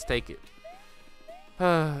 Well, let's take it.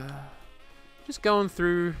 Just going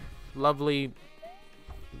through lovely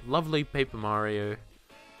Paper Mario.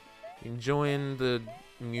 Enjoying the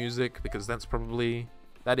music because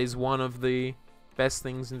that is one of the best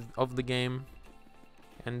things of the game.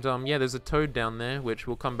 And yeah, there's a toad down there, which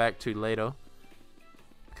we'll come back to later.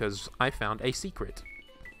 Because I found a secret.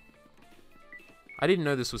 I didn't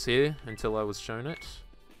know this was here until I was shown it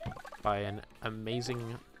by an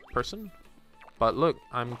amazing person. But look,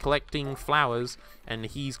 I'm collecting flowers, and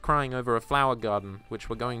he's crying over a flower garden, which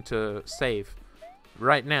we're going to save.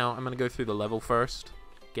 Right now, I'm going to go through the level first,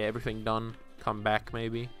 get everything done, come back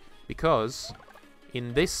maybe. Because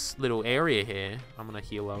in this little area here, I'm going to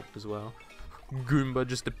heal up as well. Goomba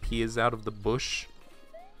just appears out of the bush.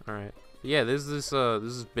 Alright. Yeah, there's this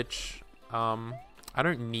bitch. I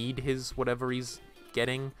don't need his whatever he's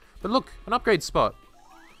getting. But look, an upgrade spot.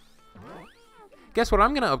 Guess what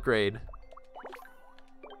I'm gonna upgrade?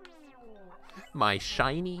 My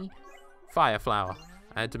shiny fire flower.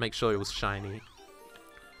 I had to make sure it was shiny.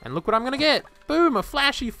 And look what I'm gonna get! Boom! A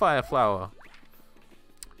flashy fire flower.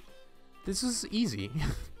 This is easy.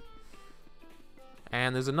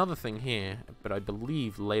 And there's another thing here, but I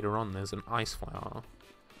believe later on there's an ice flower.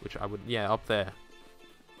 Which I would, yeah, up there.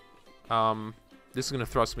 This is gonna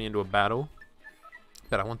thrust me into a battle.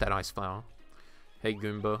 But I want that ice flower. Hey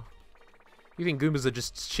Goomba. You think Goombas are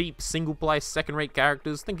just cheap, single-place, second-rate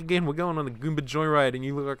characters? Think again, we're going on a Goomba joyride and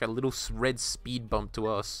you look like a little red speed bump to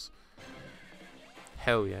us.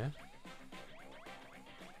 Hell yeah.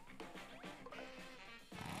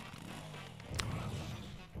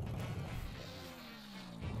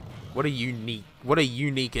 What a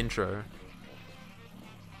unique intro.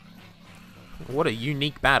 What a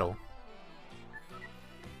unique battle.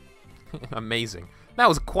 Amazing. That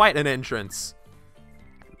was quite an entrance.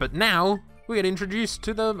 But now, we get introduced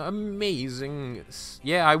to the amazing...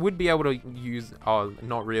 Yeah, I would be able to use... Oh,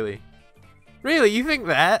 not really. Really? You think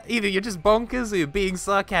that? Either you're just bonkers or you're being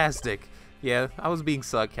sarcastic. Yeah, I was being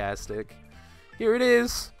sarcastic. Here it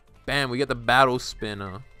is. Bam, we get the battle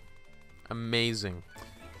spinner. Amazing.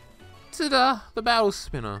 Ta-da! The battle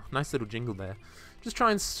spinner. Nice little jingle there. Just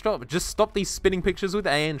try and stop these spinning pictures with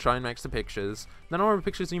A and try and match the pictures. The number of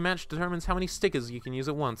pictures you match determines how many stickers you can use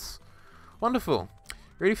at once. Wonderful.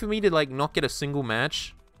 Ready for me to, like, not get a single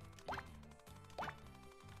match?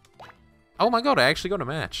 Oh my god, I actually got a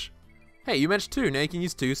match. Hey, you matched 2, now you can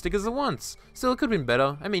use 2 stickers at once. Still, it could have been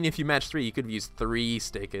better. I mean, if you matched 3, you could have used 3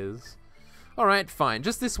 stickers. Alright, fine.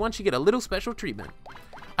 Just this once you get a little special treatment.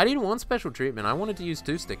 I didn't want special treatment, I wanted to use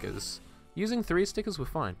 2 stickers. Using 3 stickers were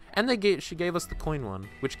fine. And she gave us the coin one,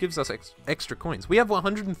 which gives us extra coins. We have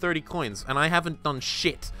 130 coins, and I haven't done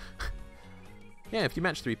shit. Yeah, if you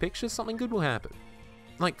match 3 pictures, something good will happen.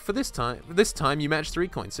 Like, for this time you match 3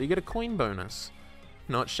 coins, so you get a coin bonus.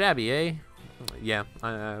 Not shabby, eh? Yeah,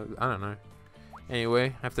 I don't know.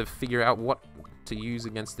 Anyway, I have to figure out what to use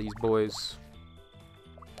against these boys.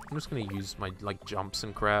 I'm just gonna use my, like, jumps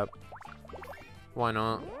and crap. Why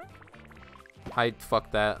not?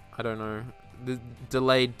 Fuck that. I don't know. The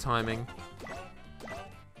delayed timing.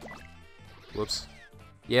 Whoops.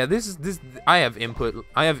 Yeah, I have input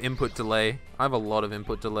delay. I have a lot of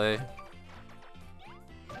input delay.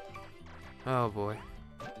 Oh boy.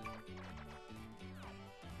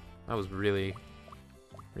 That was really,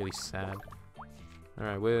 really sad.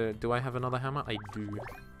 Alright, where do I have another hammer? I do.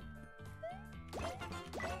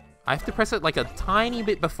 I have to press it like a tiny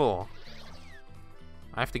bit before.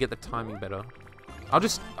 I have to get the timing better. I'll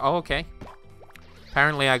just... Oh, okay.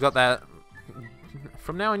 Apparently I got that...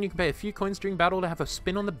 From now on, you can pay a few coins during battle to have a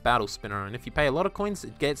spin on the battle spinner. And if you pay a lot of coins,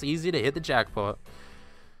 it gets easier to hit the jackpot.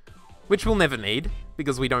 Which we'll never need,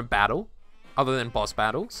 because we don't battle. Other than boss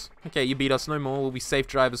battles. Okay, you beat us no more. We'll be safe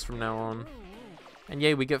drivers from now on. And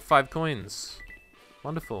yay, we get 5 coins.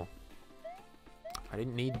 Wonderful. I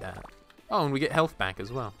didn't need that. Oh, and we get health back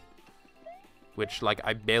as well. Which, like,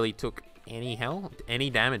 I barely took any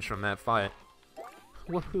damage from that fight.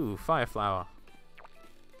 Woohoo, fire flower.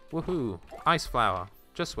 Woohoo, ice flower.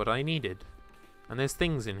 Just what I needed. And there's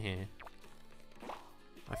things in here.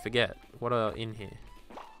 I forget. What are in here?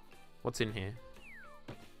 What's in here?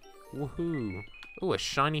 Woohoo. Ooh, a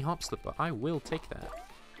shiny hop slipper. I will take that.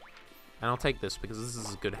 And I'll take this because this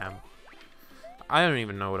is a good hammer. I don't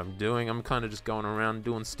even know what I'm doing. I'm kind of just going around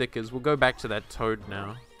doing stickers. We'll go back to that toad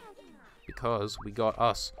now. Because we got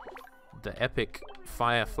us the epic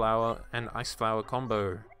fire flower and ice flower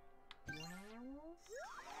combo.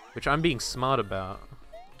 Which I'm being smart about.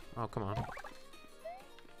 Oh, come on.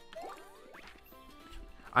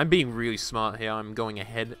 I'm being really smart here. I'm going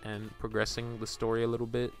ahead and progressing the story a little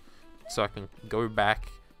bit. So I can go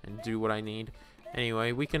back and do what I need.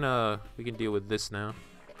 Anyway, we can deal with this now.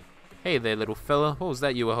 Hey there, little fella. What was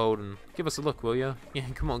that you were holding? Give us a look, will ya? Yeah,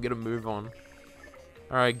 come on, get a move on.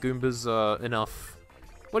 Alright, Goombas, enough.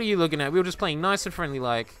 What are you looking at? We were just playing nice and friendly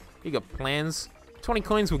like. You got plans? 20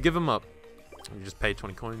 coins, we'll give them up. You just paid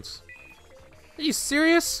 20 coins. Are you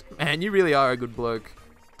serious? Man, you really are a good bloke.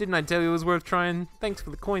 Didn't I tell you it was worth trying? Thanks for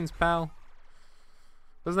the coins, pal.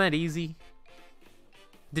 Wasn't that easy?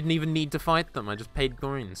 Didn't even need to fight them, I just paid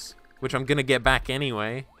coins. Which I'm gonna get back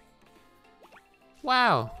anyway.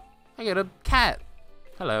 Wow, I got a cat.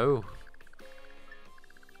 Hello.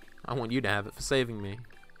 I want you to have it for saving me.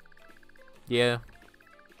 Yeah.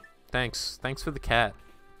 Thanks. Thanks for the cat.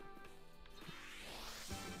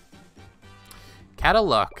 Cat of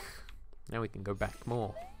luck. Now we can go back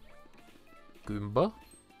more. Goomba?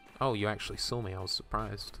 Oh, you actually saw me. I was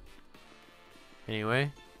surprised.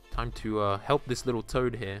 Anyway, time to help this little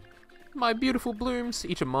toad here. My beautiful blooms,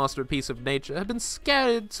 each a masterpiece of nature, have been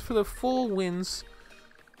scattered for the 4 winds.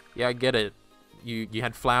 Yeah, I get it. You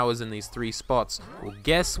had flowers in these 3 spots. Well,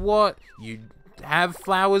 guess what? You have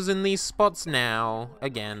flowers in these spots now.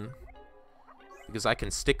 Again. Because I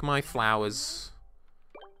can stick my flowers.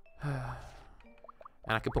 And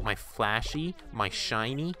I can put my flashy, my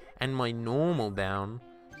shiny, and my normal down.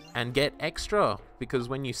 And get extra. Because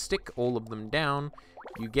when you stick all of them down,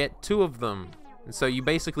 you get 2 of them. And so you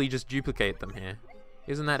basically just duplicate them here.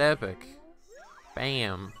 Isn't that epic?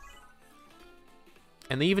 Bam.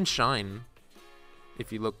 And they even shine.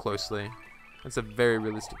 If you look closely. That's a very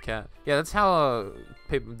realistic cat. Yeah, that's how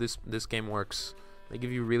this game works. They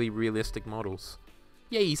give you really realistic models.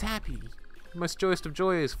 Yay, he's happy. Most joyous of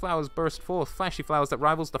joys, flowers burst forth, flashy flowers that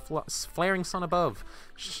rivals the flaring sun above.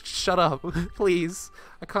 Shut up, please.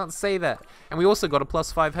 I can't say that. And we also got a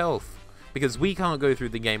 +5 health. Because we can't go through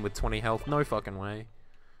the game with 20 health. No fucking way.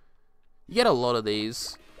 You get a lot of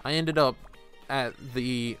these. I ended up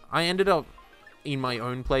in my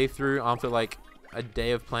own playthrough after like a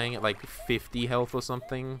day of playing at like 50 health or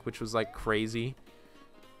something, which was like crazy.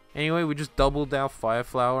 Anyway, we just doubled our fire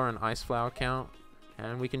flower and ice flower count,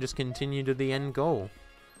 and we can just continue to the end goal.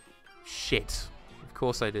 Shit. Of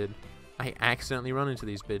course I did. I accidentally run into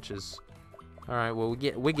these bitches. Alright, well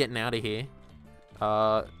we're getting out of here.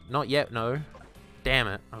 Not yet, no. Damn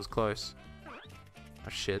it, I was close. Oh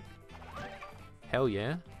shit. Hell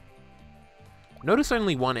yeah. Notice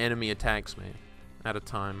only 1 enemy attacks me at a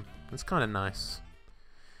time. It's kind of nice.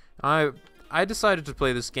 I decided to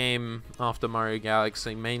play this game after Mario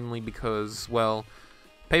Galaxy mainly because, well,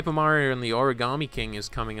 Paper Mario and the Origami King is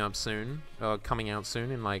coming out soon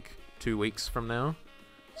in like 2 weeks from now.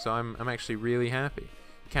 So I'm actually really happy.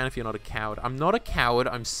 You can if you're not a coward. I'm not a coward.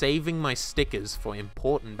 I'm saving my stickers for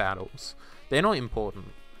important battles. They're not important.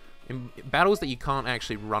 Battles that you can't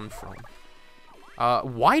actually run from.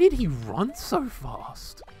 Why did he run so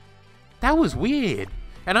fast? That was weird.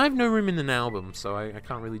 And I have no room in an album, so I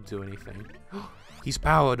can't really do anything. He's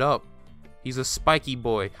powered up. He's a spiky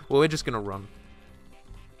boy. Well, we're just gonna run.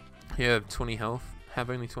 You have 20 health. Have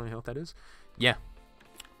only 20 health, that is. Yeah.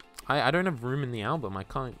 I don't have room in the album. I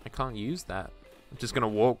can't use that. I'm just gonna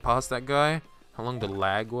walk past that guy. How long the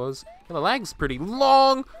lag was? Yeah, the lag's pretty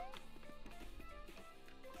long.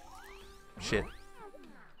 Shit.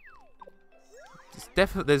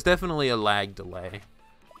 There's definitely a lag delay.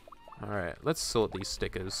 Alright, let's sort these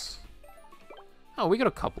stickers. Oh, we got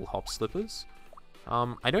a couple hop slippers.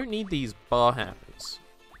 I don't need these bar hammers.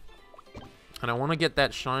 And I want to get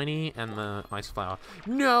that shiny and the ice flower.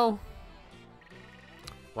 No!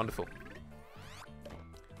 Wonderful.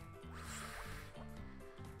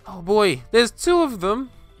 Oh boy, there's 2 of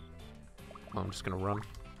them! Oh, I'm just gonna run.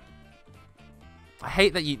 I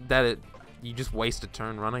hate that you just waste a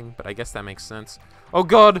turn running, but I guess that makes sense. Oh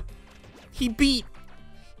god! He bite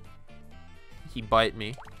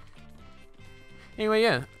me. Anyway,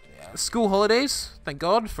 yeah. School holidays, thank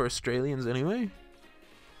god, for Australians anyway.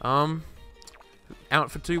 Out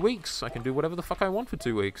for 2 weeks. I can do whatever the fuck I want for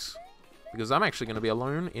 2 weeks. Because I'm actually going to be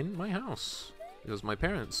alone in my house. Because my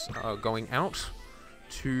parents are going out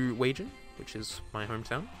to Wagin, which is my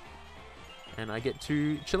hometown. And I get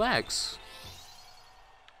to chillax.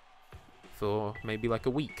 For maybe like a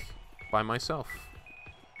week by myself.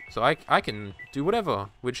 So I can do whatever,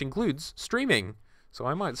 which includes streaming. So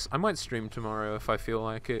I might stream tomorrow if I feel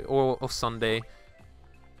like it, or Sunday.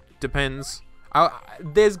 Depends.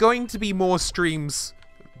 There's going to be more streams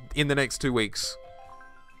in the next 2 weeks.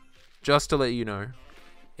 Just to let you know,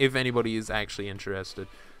 if anybody is actually interested.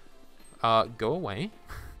 Go away.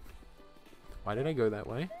 Why did I go that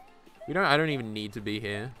way? I don't even need to be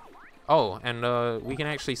here. Oh, and we can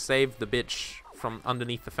actually save the bitch from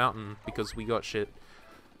underneath the fountain because we got shit.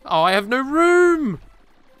 Oh, I have no room!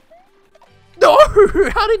 No!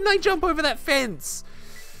 How didn't I jump over that fence?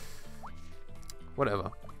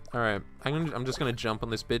 Whatever. Alright, I'm just gonna jump on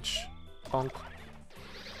this bitch. Bonk.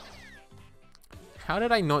 How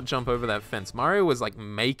did I not jump over that fence? Mario was like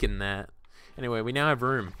making that. Anyway, we now have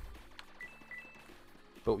room.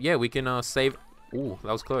 But yeah, we can save... Ooh,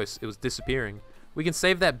 that was close. It was disappearing. We can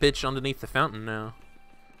save that bitch underneath the fountain now.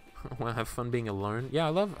 Wanna have fun being alone? Yeah, I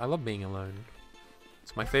love being alone.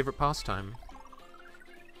 It's my favorite pastime.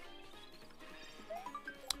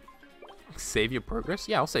 Save your progress?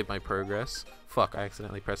 Yeah, I'll save my progress. Fuck, I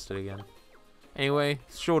accidentally pressed it again. Anyway,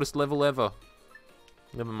 shortest level ever.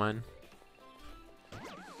 Never mind.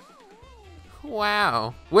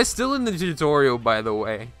 Wow. We're still in the tutorial, by the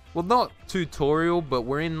way. Well, not tutorial, but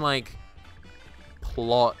we're in, like,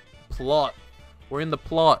 plot. We're in the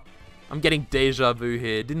plot. I'm getting deja vu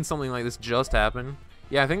here. Didn't something like this just happen?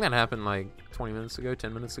 Yeah, I think that happened, like, 20 minutes ago,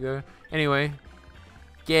 10 minutes ago. Anyway,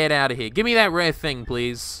 get out of here. Give me that rare thing,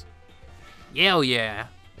 please. Hell yeah.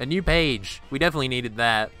 A new page. We definitely needed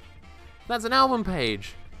that. That's an album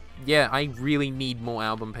page. Yeah, I really need more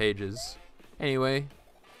album pages. Anyway,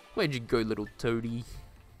 where'd you go, little toady?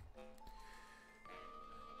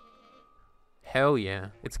 Hell yeah.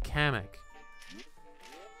 It's Kamek.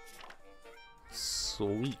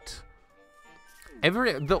 Sweet.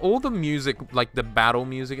 All the music, like the battle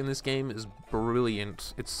music in this game is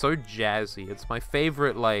brilliant. It's so jazzy. It's my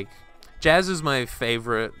favorite, like... Jazz is my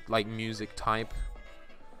favorite, like, music type.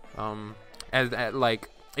 Like,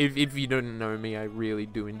 if you don't know me, I really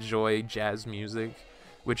do enjoy jazz music,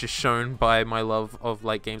 which is shown by my love of,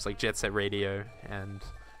 like, games like Jet Set Radio and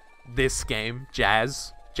this game,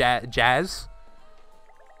 Jazz. Jazz.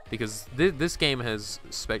 Because this game has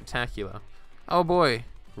spectacular. Oh boy,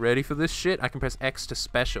 ready for this shit? I can press X to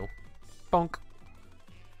special. Bonk.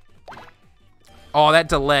 Oh, that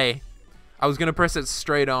delay. I was gonna press it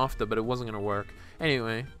straight after, but it wasn't gonna work.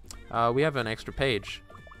 Anyway, we have an extra page.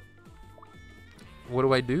 What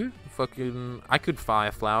do I do? Fucking... I could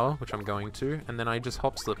Fire Flower, which I'm going to, and then I just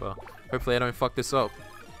Hop Slipper. Hopefully I don't fuck this up.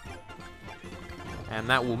 And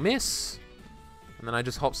that will miss. And then I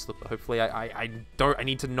just Hop Slipper. Hopefully I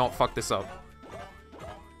need to not fuck this up.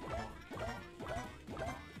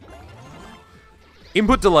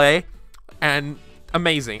 Input delay, and...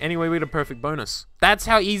 Amazing. Anyway, we had a perfect bonus. That's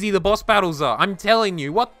how easy the boss battles are. I'm telling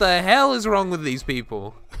you, what the hell is wrong with these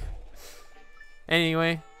people?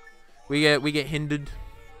 Anyway, we get hindered.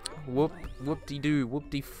 Whoop-de-doo,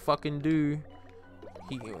 whoop-de-fucking-doo.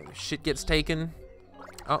 Shit gets taken.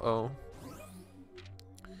 Uh-oh.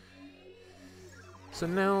 So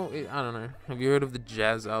now, I don't know. Have you heard of the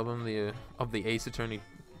Jazz album, of the Ace Attorney?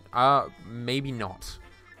 Maybe not.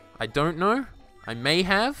 I don't know. I may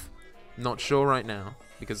have. Not sure right now,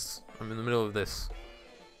 because I'm in the middle of this.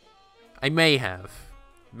 I may have.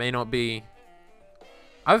 May not be.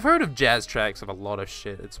 I've heard of jazz tracks of a lot of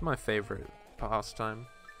shit. It's my favorite pastime.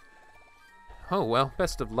 Oh well,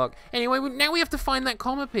 best of luck. Anyway, now we have to find that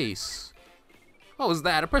comma piece. What was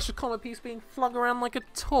that? A precious comma piece being flung around like a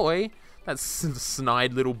toy? That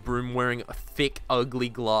snide little broom wearing thick, ugly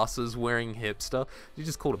glasses wearing hipster. You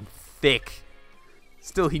just called him thick.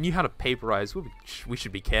 Still, he knew how to paperize. We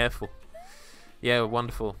should be careful. Yeah,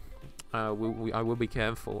 wonderful. I will be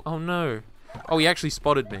careful. Oh no. Oh, he actually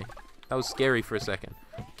spotted me. That was scary for a second.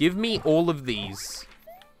 Give me all of these.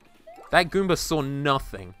 That Goomba saw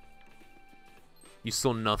nothing. You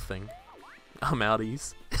saw nothing. I'm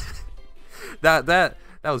outies. that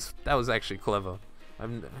was actually clever.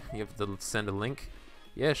 You have to send a link.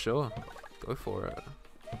 Yeah, sure. Go for it.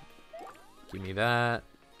 Give me that.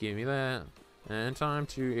 Give me that. And time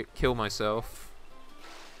to kill myself.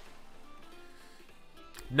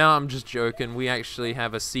 No, I'm just joking. We actually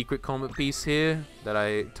have a secret comet piece here that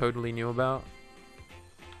I totally knew about.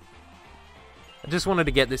 I just wanted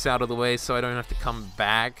to get this out of the way so I don't have to come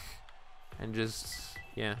back and just,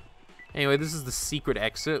 yeah. Anyway, this is the secret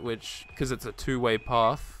exit, which, because it's a two-way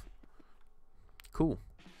path. Cool.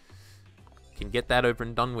 Can get that over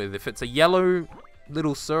and done with. If it's a yellow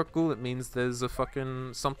little circle, it means there's a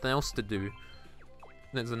fucking something else to do.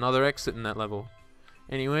 There's another exit in that level.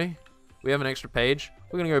 Anyway, we have an extra page.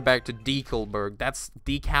 We're gonna go back to Decalburg. That's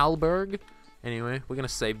Decalburg. Anyway, we're gonna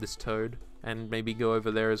save this Toad and maybe go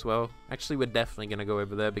over there as well. Actually, we're definitely gonna go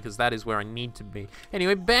over there because that is where I need to be.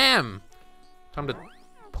 Anyway, bam! Time to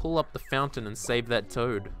pull up the fountain and save that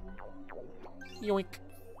Toad. Yoink.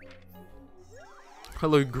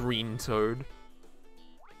 Hello, green Toad.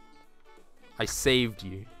 I saved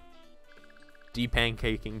you.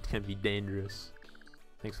 Depancaking can be dangerous.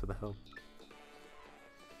 Thanks for the help.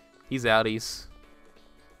 He's outies.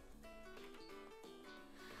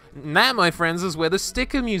 And that, my friends, is where the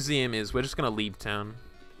sticker museum is. We're just gonna leave town.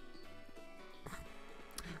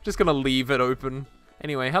 Just gonna leave it open.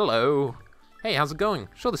 Anyway, hello. Hey, how's it going?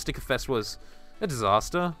 Sure, the Sticker Fest was a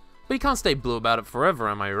disaster, but you can't stay blue about it forever,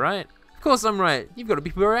 am I right? Of course I'm right. You've got to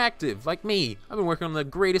be proactive, like me. I've been working on the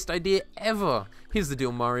greatest idea ever. Here's the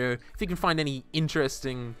deal, Mario. If you can find any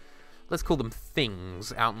interesting, let's call them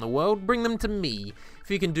things, out in the world, bring them to me.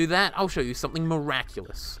 If you can do that, I'll show you something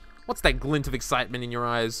miraculous. What's that glint of excitement in your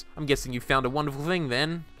eyes? I'm guessing you found a wonderful thing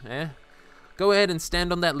then, eh? Go ahead and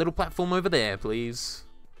stand on that little platform over there, please.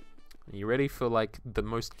 Are you ready for, like, the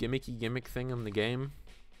most gimmicky gimmick thing in the game?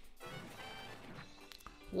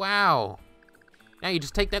 Wow. Now you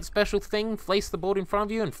just take that special thing, place the board in front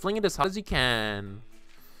of you, and fling it as hard as you can.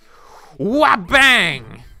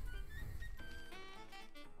 Wha-bang!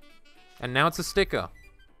 And now it's a sticker.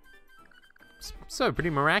 So, pretty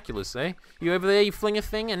miraculous, eh? You over there, you fling a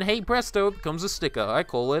thing, and hey presto, it becomes a sticker. I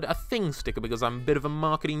call it a thing sticker because I'm a bit of a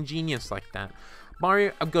marketing genius like that.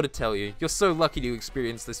 Mario, I've got to tell you, you're so lucky to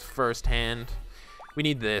experience this firsthand. We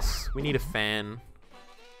need this. We need a fan.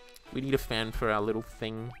 We need a fan for our little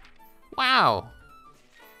thing. Wow!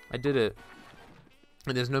 I did it.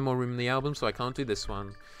 And there's no more room in the album, so I can't do this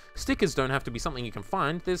one. Stickers don't have to be something you can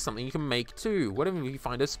find. There's something you can make too. Whatever you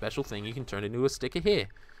find a special thing, you can turn into a sticker here.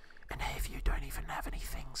 And hey, if you don't even have any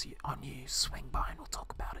things on you, swing by and we'll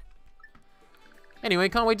talk about it. Anyway,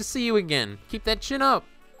 can't wait to see you again. Keep that chin up.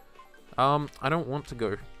 I don't want to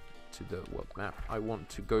go to the world map. I want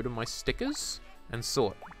to go to my stickers and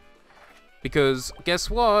sort. Because, guess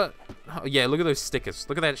what? Oh, yeah, look at those stickers.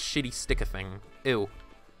 Look at that shitty sticker thing. Ew.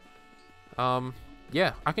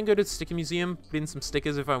 Yeah, I can go to the sticker museum, put in some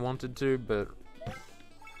stickers if I wanted to, but,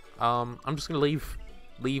 I'm just gonna leave.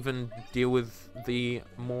 Leave and deal with the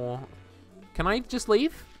more... Can I just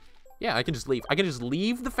leave? Yeah, I can just leave. I can just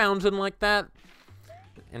leave the fountain like that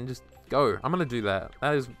and just go. I'm gonna do that.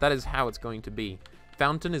 That is how it's going to be.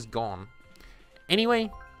 Fountain is gone.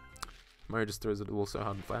 Anyway, Mario just throws it all so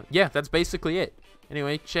hard and flat. Yeah, that's basically it.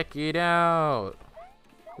 Anyway, check it out.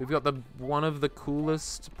 We've got one of the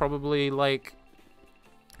coolest, probably like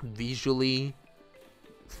visually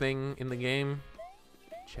thing in the game.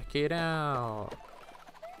 Check it out.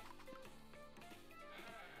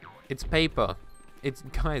 It's paper.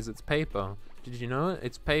 Guys, it's paper. Did you know it?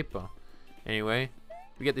 It's paper. Anyway,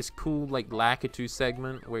 we get this cool like Lakitu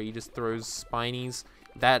segment where he just throws spinies.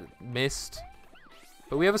 That missed.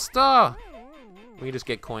 But we have a star. We can just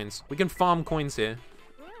get coins. We can farm coins here.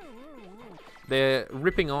 They're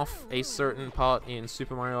ripping off a certain part in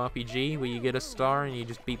Super Mario RPG where you get a star and you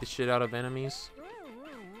just beat the shit out of enemies.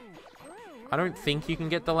 I don't think you can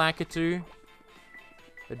get the Lakitu.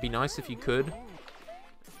 It'd be nice if you could.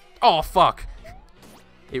 Oh, fuck.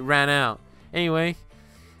 It ran out. Anyway,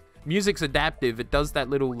 music's adaptive. It does that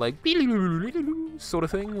little, like, sort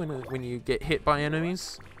of thing when you get hit by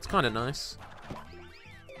enemies. It's kind of nice.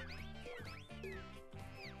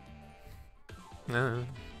 The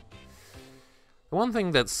one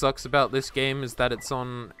thing that sucks about this game is that it's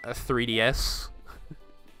on a 3DS.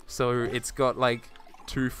 So it's got, like,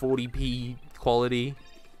 240p quality.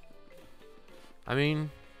 I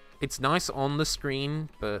mean... It's nice on the screen,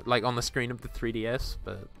 but like on the screen of the 3DS,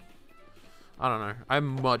 but I don't know. I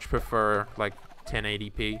much prefer like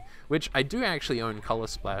 1080p, which I do actually own Color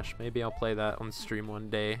Splash. Maybe I'll play that on stream one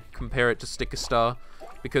day. Compare it to Sticker Star,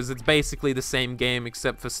 because it's basically the same game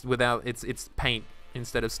except for without it's paint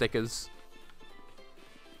instead of stickers.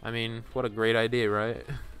 I mean, what a great idea, right?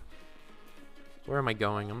 Where am I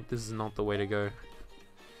going? This is not the way to go.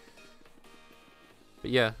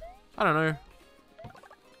 But yeah, I don't know.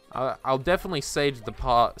 I'll definitely say the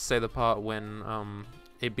part when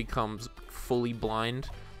it becomes fully blind,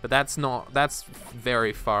 but that's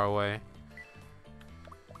very far away.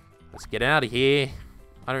 Let's get out of here.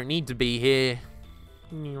 I don't need to be here.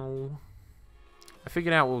 No. I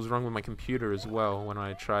figured out what was wrong with my computer as well when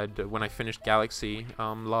I finished Galaxy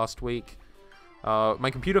last week.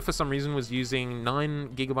 My computer for some reason was using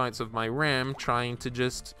 9 GB of my RAM, trying to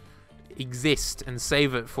just exist and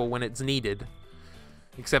save it for when it's needed.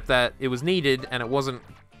 Except that it was needed and it wasn't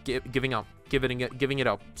giving it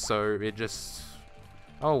up. So it just...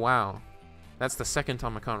 Oh wow, that's the second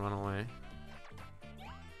time I can't run away.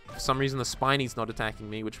 For some reason the Spiney's not attacking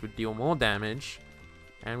me, which would deal more damage,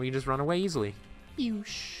 and we just run away easily.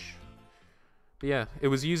 Eesh. But yeah, it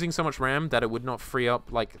was using so much RAM that it would not free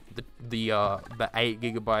up like the 8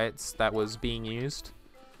 GB that was being used.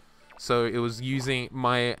 So it was using,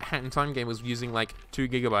 my Hat in Time game was using like 2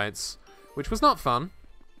 GB, which was not fun.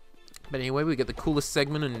 But anyway, we get the coolest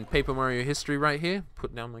segment in Paper Mario history right here.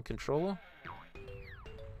 Put down my controller.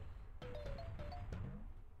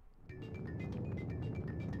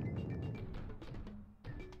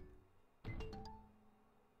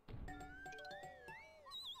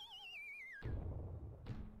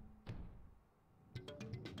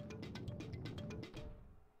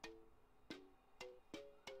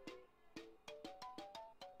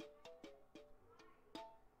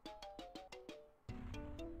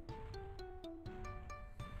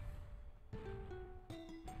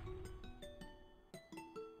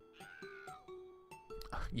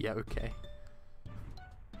 Yeah, okay.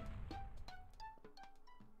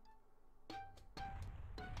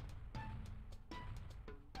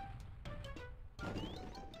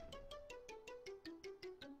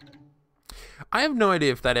 I have no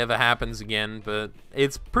idea if that ever happens again, but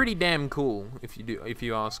it's pretty damn cool if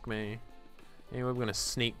you ask me. Anyway, we're gonna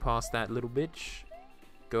sneak past that little bitch,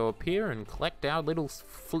 go up here and collect our little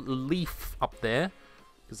leaf up there,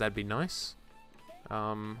 because that'd be nice.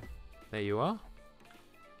 There you are.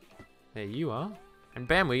 There you are. And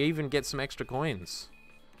bam, we even get some extra coins.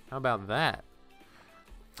 How about that?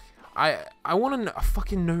 I want a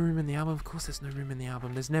fucking no room in the album. Of course there's no room in the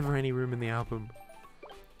album. There's never any room in the album.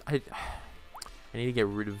 I need to get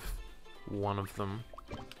rid of one of them.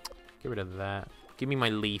 Get rid of that. Give me my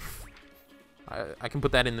leaf. I can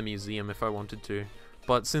put that in the museum if I wanted to.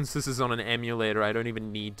 But since this is on an emulator, I don't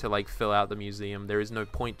even need to like fill out the museum. There is no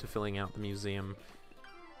point to filling out the museum.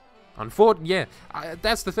 Yeah,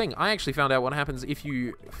 that's the thing. I actually found out what happens if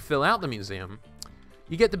you fill out the museum.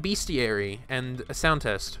 You get the bestiary and a sound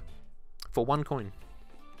test for 1 coin.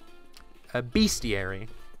 A bestiary.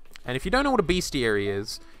 And if you don't know what a bestiary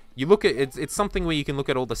is, you look at it's something where you can look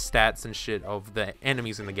at all the stats and shit of the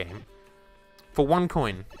enemies in the game for 1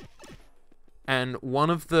 coin. And one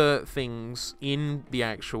of the things in the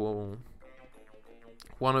actual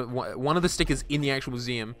one of the stickers in the actual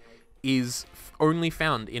museum is only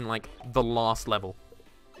found in like the last level.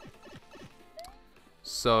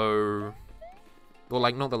 So, or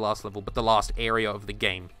like not the last level, but the last area of the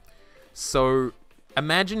game. So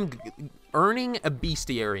imagine earning a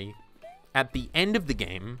bestiary at the end of the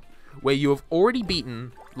game where you have already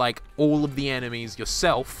beaten like all of the enemies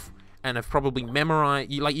yourself and have probably memorized,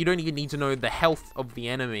 you don't even need to know the health of the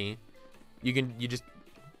enemy. You just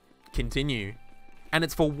continue. And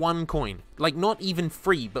it's for 1 coin. Like, not even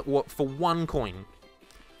free, but for 1 coin.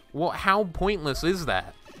 How pointless is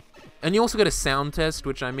that? And you also get a sound test,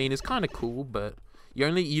 which I mean is kind of cool, but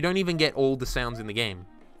you don't even get all the sounds in the game.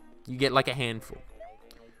 You get like a handful.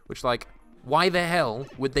 Which, like, why the hell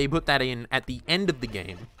would they put that in at the end of the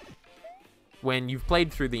game when you've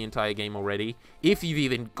played through the entire game already, if you've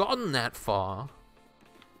even gotten that far?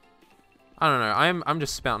 I don't know, I'm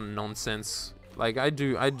just spouting nonsense. Like, I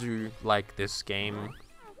do like this game.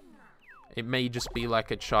 It may just be like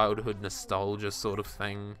a childhood nostalgia sort of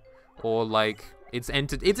thing. Or like, it's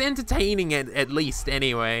entertaining at least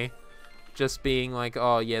anyway. Just being like,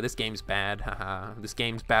 oh yeah, this game's bad, haha. This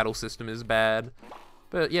game's battle system is bad.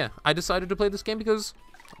 But yeah, I decided to play this game because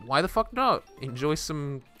why the fuck not? Enjoy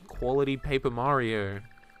some quality Paper Mario.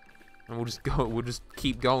 And we'll just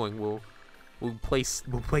keep going. We'll play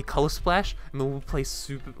Color Splash, and then we'll play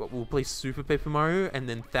Super Paper Mario, and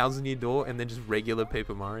then Thousand Year Door, and then just regular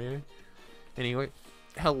Paper Mario. Anyway,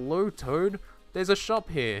 hello Toad. There's a shop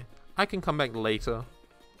here. I can come back later.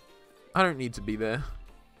 I don't need to be there.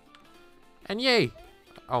 And yay!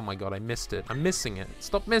 Oh my god, I missed it. I'm missing it.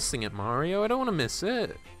 Stop missing it, Mario. I don't want to miss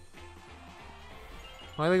it.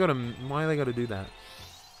 Why they gotta do that?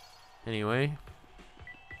 Anyway.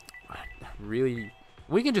 Really,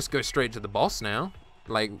 we can just go straight to the boss now.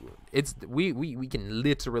 Like, we can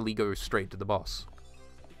literally go straight to the boss.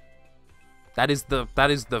 That is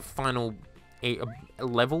the final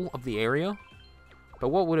level of the area. But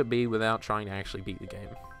what would it be without trying to actually beat the game?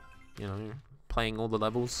 You know, playing all the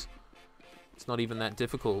levels. It's not even that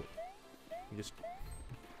difficult. You just,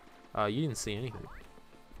 you didn't see anything.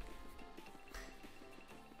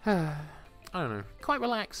 I don't know. Quite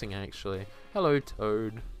relaxing, actually. Hello,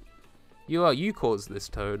 Toad. You caused this,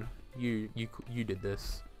 Toad. You did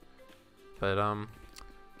this. But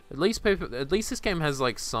at least this game has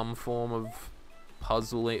like some form of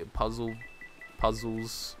puzzles.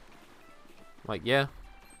 Like, yeah.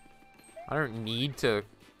 I don't need to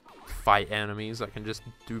fight enemies. I can just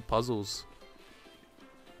do puzzles.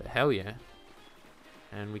 But hell yeah.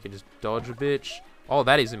 And we can just dodge a bitch. Oh,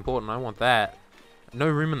 that is important. I want that. No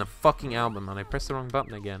room in the fucking album, and I pressed the wrong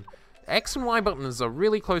button again. X and Y buttons are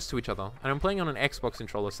really close to each other, and I'm playing on an Xbox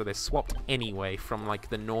controller, so they're swapped anyway from like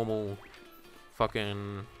the normal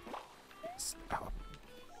fucking... Oh,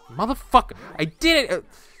 motherfucker! I did it!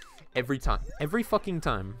 Every time. Every fucking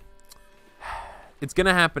time. It's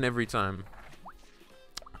gonna happen every time.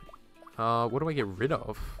 What do I get rid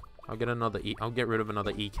of? I'll get rid of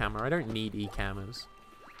another E-camera. I don't need E-cameras.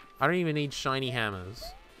 I don't even need shiny hammers.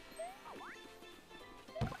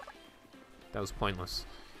 That was pointless.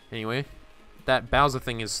 Anyway, that Bowser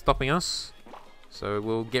thing is stopping us, so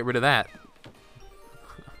we'll get rid of that.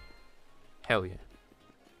 Hell yeah.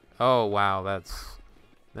 Oh wow, that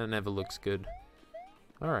never looks good.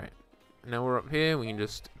 Alright. Now we're up here, we can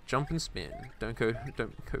just jump and spin. Don't go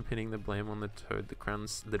pinning the blame on the Toad. The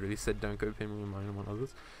crown's literally said don't go pinning the blame on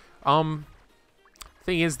others.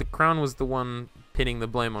 Thing is, the crown was the one pinning the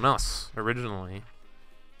blame on us originally.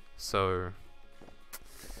 So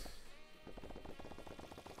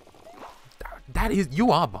that is,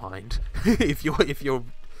 you are behind. if you're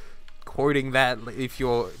quoting that, if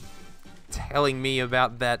you're telling me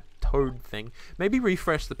about that Toad thing, maybe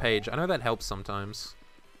refresh the page. I know that helps sometimes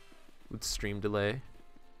with stream delay.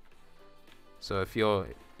 So if you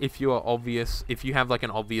have like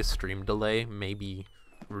an obvious stream delay, maybe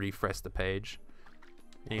refresh the page.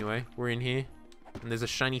 Anyway, we're in here, and there's a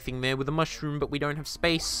shiny thing there with a mushroom, but we don't have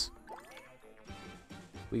space.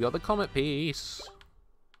 We got the comet piece.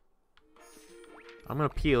 I'm gonna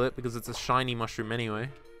peel it because it's a shiny mushroom anyway,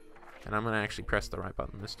 and I'm gonna actually press the right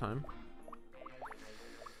button this time.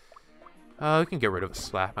 We can get rid of a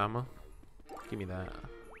slap hammer. Give me that.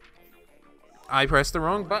 I pressed the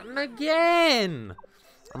wrong button again!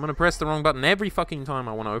 I'm gonna press the wrong button every fucking time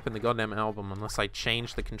I want to open the goddamn album, unless I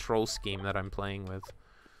change the control scheme that I'm playing with.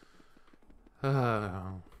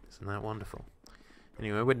 Isn't that wonderful?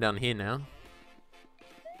 Anyway, we're down here now.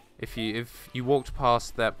 If you walked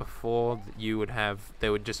past that before,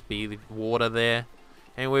 there would just be water there.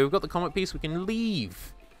 Anyway, we've got the comet piece, we can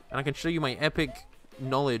leave! And I can show you my epic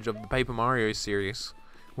knowledge of the Paper Mario series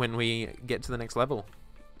when we get to the next level.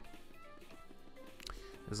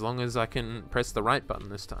 As long as I can press the right button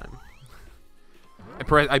this time.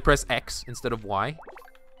 I press X instead of Y.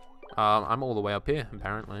 I'm all the way up here,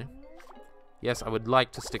 apparently. Yes, I would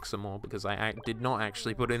like to stick some more because I did not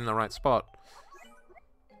actually put it in the right spot.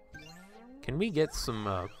 Can we get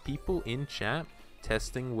some people in chat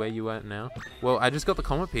testing where you at now? Well, I just got the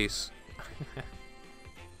comet piece.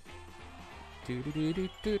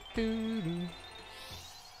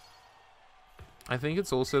 I think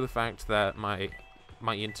it's also the fact that my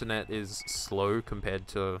internet is slow compared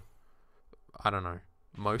to, I don't know,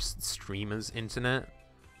 most streamers' internet.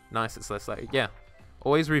 Nice, it's less lag. Yeah.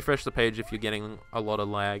 Always refresh the page if you're getting a lot of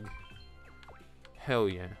lag. Hell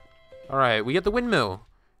yeah. Alright, we get the windmill.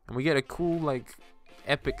 And we get a cool, like,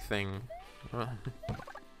 epic thing.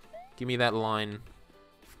 Give me that line.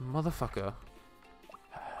 Motherfucker.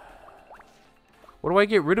 What do I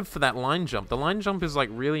get rid of for that line jump? The line jump is, like,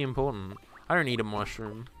 really important. I don't need a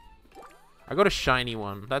mushroom. I got a shiny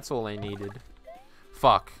one. That's all I needed.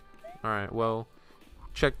 Fuck. Alright, well,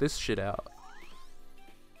 check this shit out.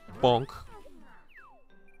 Bonk.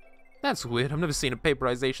 That's weird. I've never seen a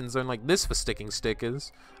paperization zone like this for sticking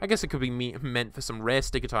stickers. I guess it could be meant for some rare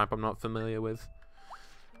sticker type I'm not familiar with.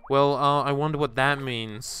 Well, I wonder what that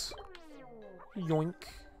means. Yoink.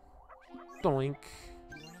 Doink.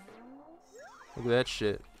 Look at that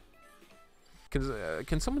shit.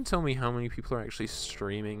 Can someone tell me how many people are actually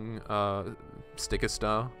streaming Sticker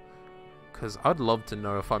Star? Because I'd love to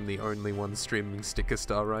know if I'm the only one streaming Sticker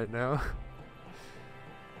Star right now.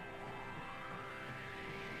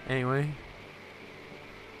 Anyway.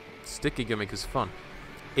 Sticker gimmick is fun.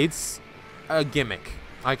 It's a gimmick.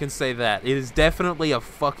 I can say that. It is definitely a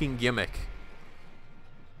fucking gimmick.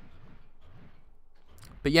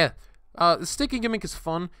 But yeah. The sticker gimmick is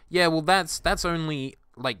fun. Yeah, well that's only,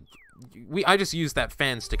 like... I just used that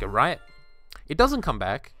fan sticker, right? It doesn't come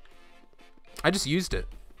back. I just used it.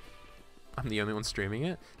 I'm the only one streaming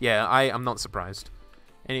it. Yeah, I'm not surprised.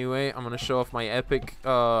 Anyway, I'm gonna show off my epic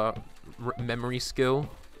memory skill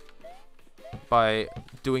by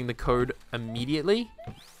doing the code immediately,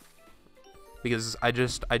 because I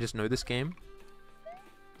just know this game,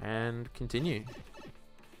 and continue.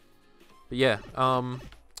 But yeah,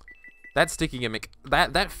 that sticker gimmick,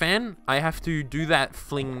 that fan, I have to do that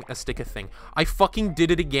fling a sticker thing. I fucking did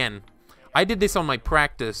it again. I did this on my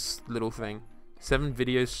practice little thing. 7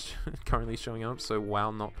 videos currently showing up, so wow,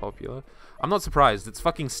 not popular. I'm not surprised, it's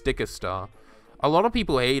fucking Sticker Star. A lot of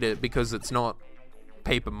people hate it because it's not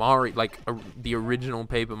Paper Mario, like the original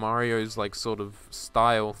Paper Mario's like sort of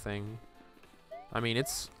style thing. I mean,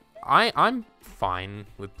 I'm fine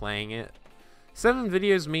with playing it. 7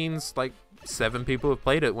 videos means like 7 people have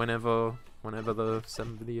played it whenever the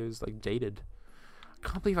 7 videos like dated. I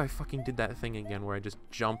can't believe I fucking did that thing again where I just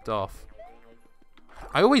jumped off.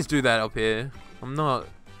 I always do that up here. I'm not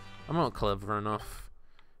clever enough.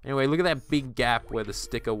 Anyway, look at that big gap where the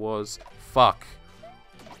sticker was. Fuck.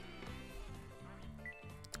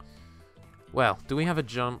 Well, do we have a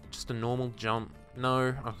jump? Just a normal jump?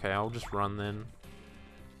 No? Okay, I'll just run then.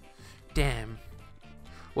 Damn.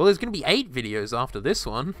 Well, there's gonna be 8 videos after this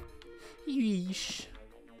one. Yeesh.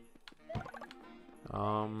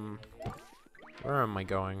 Where am I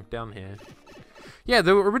going? Down here. Yeah,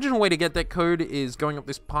 the original way to get that code is going up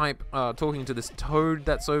this pipe, talking to this toad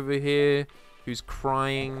that's over here, who's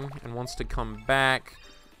crying and wants to come back.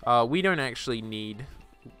 We don't actually need,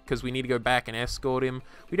 because we need to go back and escort him.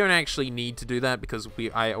 We don't actually need to do that because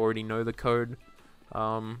I already know the code.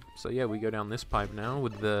 So yeah, we go down this pipe now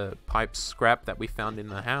with the pipe scrap that we found in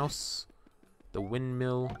the house. The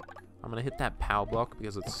windmill. I'm gonna hit that power block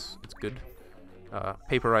because it's good.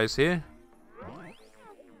 Paper eyes here.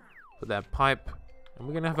 With that pipe. And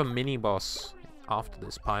we're gonna have a mini boss after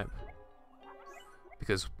this pipe.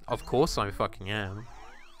 Because of course I fucking am.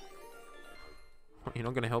 You're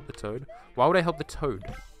not gonna help the toad? Why would I help the toad?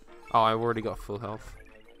 Oh, I've already got full health.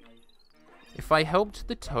 If I helped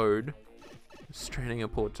the toad, straining a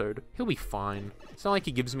poor toad, he'll be fine. It's not like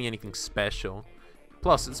he gives me anything special.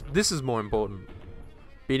 Plus, this is more important.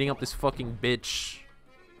 Beating up this fucking bitch.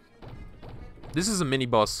 This is a mini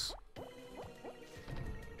boss.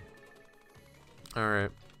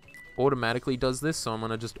 Alright. Automatically does this, so I'm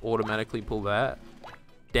gonna just automatically pull that.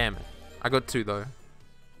 Damn it. I got 2 though.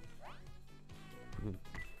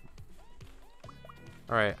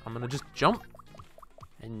 Alright, I'm gonna just jump.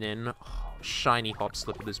 And then, oh, shiny hop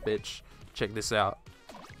slip of this bitch. Check this out.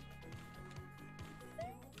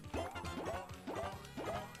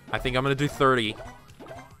 I think I'm gonna do 30.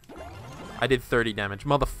 I did 30 damage.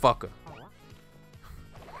 Motherfucker.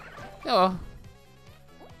 Oh.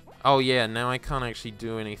 Oh yeah, now I can't actually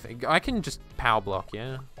do anything. I can just power block,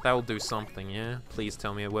 yeah? That will do something, yeah? Please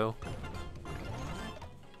tell me it will.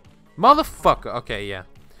 Motherfucker! Okay, yeah.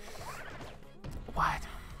 What?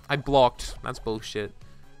 I blocked. That's bullshit.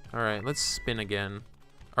 Alright, let's spin again.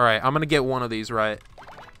 Alright, I'm gonna get one of these right.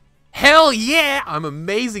 Hell yeah! I'm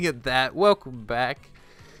amazing at that. Welcome back.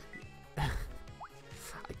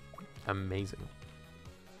 Amazing.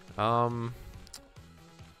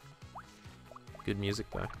 Good music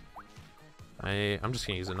though. I'm just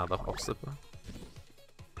gonna use another hop slipper.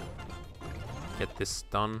 Get this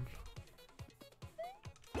done.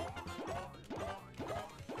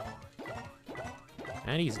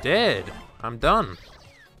 And he's dead. I'm done.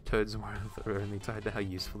 Toads are only tied to how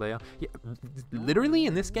useful they are. Yeah, literally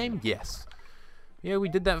in this game, yes. Yeah, we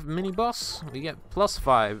did that mini boss. We get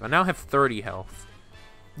 +5. I now have 30 health.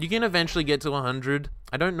 You can eventually get to 100.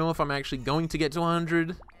 I don't know if I'm actually going to get to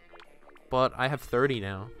 100, but I have 30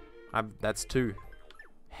 now. That's 2.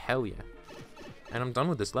 Hell yeah. And I'm done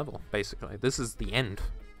with this level, basically. This is the end.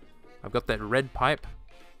 I've got that red pipe.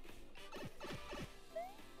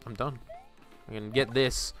 I'm done. I can get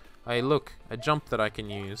this. Hey, look, a jump that I can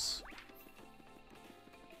use.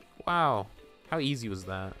 Wow. How easy was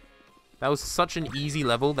that? That was such an easy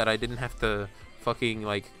level that I didn't have to fucking,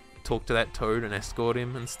 like, talk to that toad and escort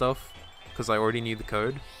him and stuff. Because I already knew the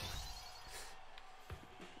code.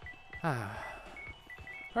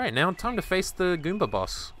 Alright, now time to face the Goomba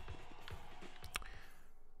boss.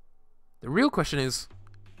 The real question is,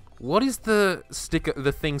 What is the sticker,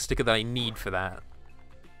 the thing sticker that I need for that?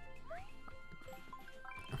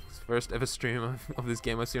 First ever stream of this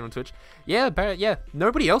game I've seen on Twitch. Yeah, yeah.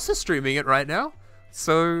 Nobody else is streaming it right now,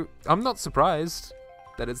 so I'm not surprised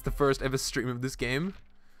that it's the first ever stream of this game.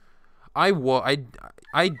 I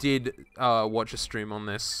did watch a stream on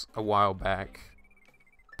this a while back,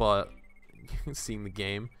 but seeing the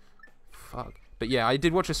game, fuck. But yeah, I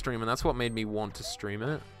did watch a stream, and that's what made me want to stream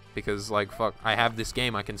it. Because, like, fuck, I have this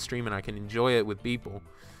game, I can stream it, I can enjoy it with people.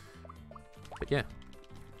 But yeah.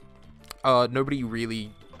 Nobody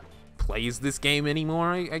really plays this game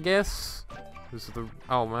anymore, I guess. This is the...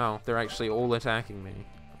 Oh, wow, they're actually all attacking me.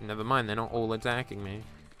 Never mind, they're not all attacking me.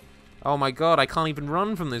 Oh my god, I can't even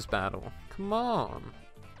run from this battle. Come on.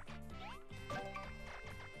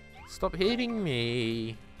 Stop hitting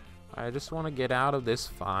me. I just want to get out of this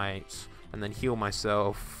fight. And then heal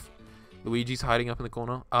myself. Luigi's hiding up in the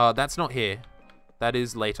corner. That's not here. That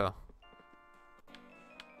is later.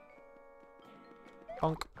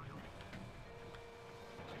 Bonk.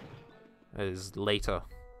 That is later.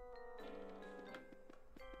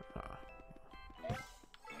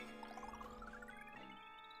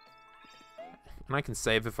 And I can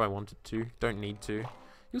save if I wanted to. Don't need to.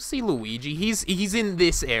 You'll see Luigi. He's in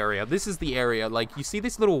this area. This is the area. Like, you see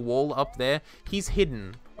this little wall up there? He's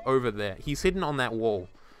hidden over there. He's hidden on that wall.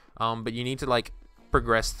 But you need to, like,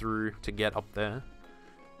 progress through to get up there.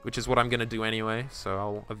 Which is what I'm gonna do anyway. So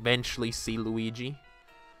I'll eventually see Luigi.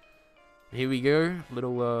 Here we go.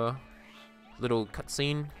 Little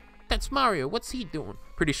cutscene. That's Mario. What's he doing?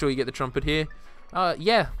 Pretty sure you get the trumpet here.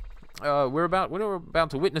 Yeah. We're about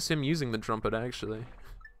to witness him using the trumpet, actually.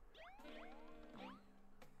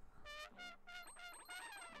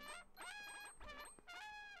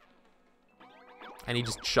 And he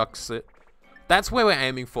just chucks it. That's where we're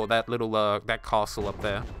aiming for, that little that castle up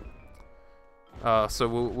there.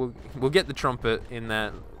 So we'll get the trumpet in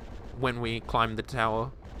that when we climb the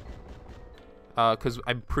tower. Because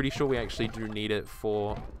I'm pretty sure we actually do need it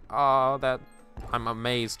for that. I'm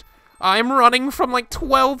amazed. I'm running from like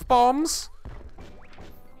 12 bombs.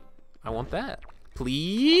 I want that.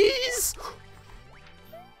 Please?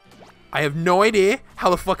 I have no idea how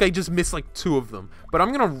the fuck I just missed like 2 of them. But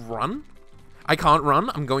I'm gonna run. I can't run.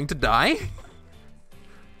 I'm going to die.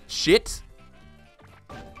 Shit.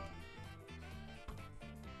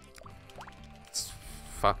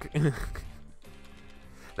 Fuck.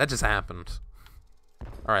 That just happened.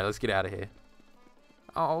 Alright, let's get out of here.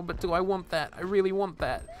 Oh, but do I want that? I really want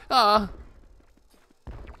that.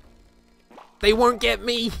 They won't get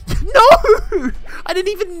me. No! I didn't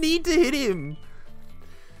even need to hit him.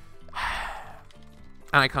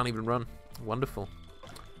 And I can't even run. Wonderful.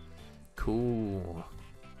 Cool.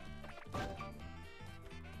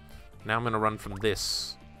 Now I'm gonna run from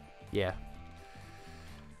this. Yeah.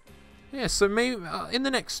 Yeah, so maybe in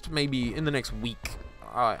the next week,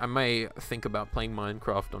 I may think about playing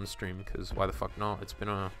Minecraft on stream, because why the fuck not? It's been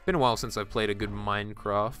a while since I've played a good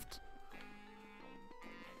Minecraft.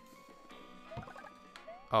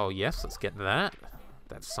 Oh yes, let's get that.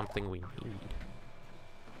 That's something we need.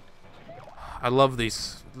 I love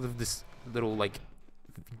this little like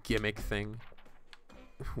gimmick thing.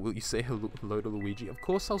 Will you say hello to Luigi? Of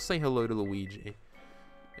course I'll say hello to Luigi.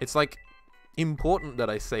 It's like important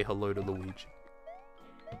that I say hello to Luigi.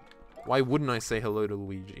 Why wouldn't I say hello to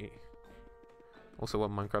Luigi? Also,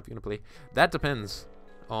 what Minecraft you gonna play? That depends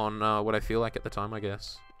on what I feel like at the time, I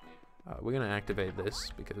guess. We're gonna activate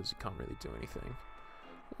this because you can't really do anything.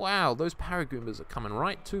 Wow, those Paragoombas are coming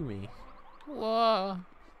right to me. Whoa.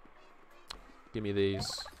 Give me these.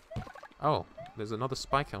 Oh, there's another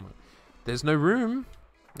spike helmet. There's no room.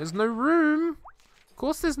 There's no room. Of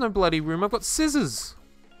course there's no bloody room. I've got scissors.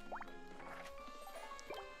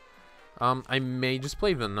 I may just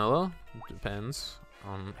play vanilla. Depends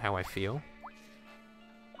on how I feel.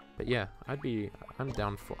 But yeah, I'm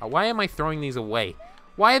down for... Why am I throwing these away?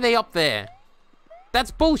 Why are they up there?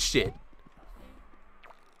 That's bullshit.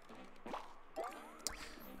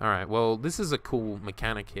 Alright, well, this is a cool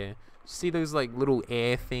mechanic here. See those, like, little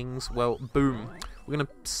air things? Well, boom. We're gonna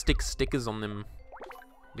stick stickers on them.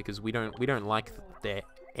 Because we don't like their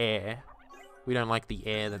air. We don't like the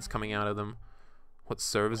air that's coming out of them. What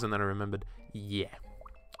servers? And then I remembered. Yeah.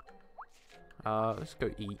 Let's go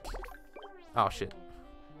eek. Oh, shit.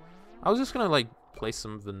 I was just gonna, like, play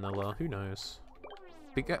some vanilla. Who knows?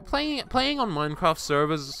 Because playing on Minecraft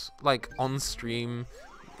servers, like, on stream,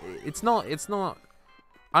 it's not...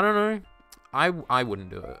 I don't know. I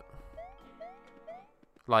wouldn't do it.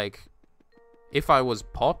 Like, if I was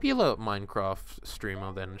popular Minecraft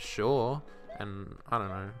streamer, then sure. And, I don't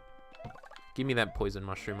know. Give me that poison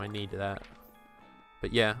mushroom. I need that.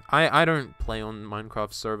 But yeah, I don't play on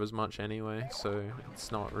Minecraft servers much anyway, so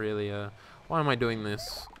it's not really a... Why am I doing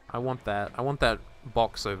this? I want that. I want that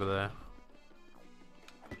box over there.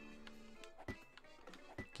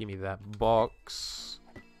 Give me that box.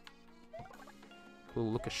 Ooh,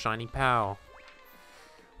 look, a shiny POW.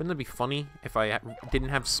 Wouldn't it be funny if I didn't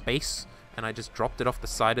have space and I just dropped it off the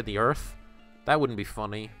side of the earth? That wouldn't be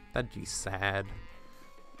funny. That'd be sad.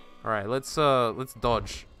 Alright, let's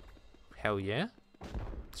dodge. Hell yeah.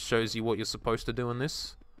 Shows you what you're supposed to do in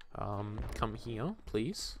this. Come here,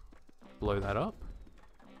 please. Blow that up.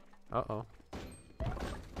 Uh-oh.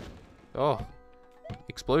 Oh.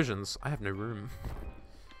 Explosions. I have no room.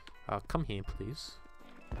 Come here, please.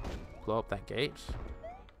 Blow up that gate.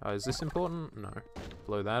 Is this important? No.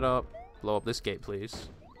 Blow that up. Blow up this gate, please.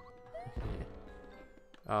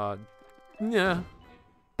 Yeah. Yeah.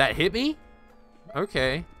 That hit me?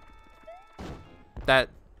 Okay. That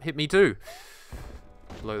hit me too.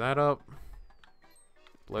 Blow that up.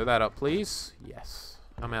 Blow that up, please. Yes.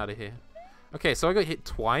 I'm out of here. Okay, so I got hit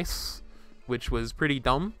twice, which was pretty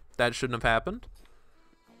dumb. That shouldn't have happened.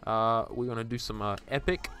 We're gonna do some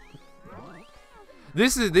epic.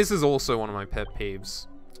 This is also one of my pet peeves,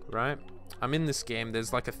 right? I'm in this game.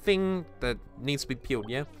 There's like a thing that needs to be peeled.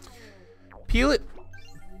 Yeah. Peel it.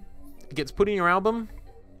 It gets put in your album,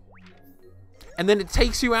 and then it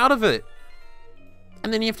takes you out of it,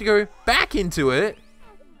 and then you have to go back into it,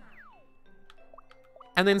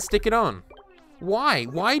 and then stick it on. Why?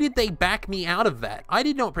 Why did they back me out of that? I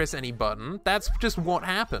did not press any button. That's just what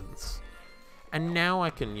happens. And now I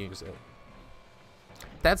can use it.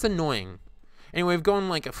 That's annoying. Anyway, we've gone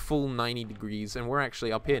like a full 90 degrees, and we're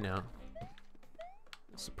actually up here now.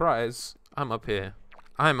 Surprise, I'm up here.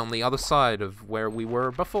 I'm on the other side of where we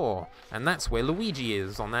were before, and that's where Luigi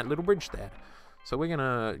is, on that little bridge there. So we're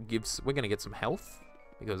gonna get some health,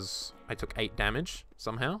 because I took 8 damage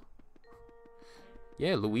somehow.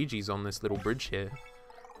 Yeah, Luigi's on this little bridge here.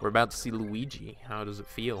 We're about to see Luigi. How does it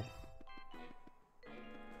feel?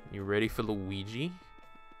 You ready for Luigi?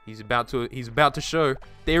 He's about to show.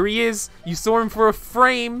 There he is. You saw him for a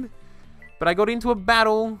frame, but I got into a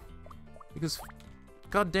battle because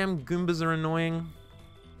goddamn Goombas are annoying.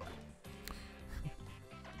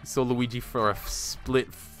 You saw Luigi for a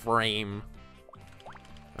split frame.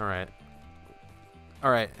 All right,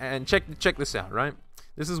 and check this out, right?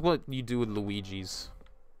 This is what you do with Luigi's.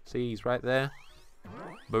 See, he's right there.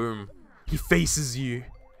 Boom. He faces you,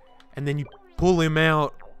 and then you pull him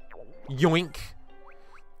out. Yoink.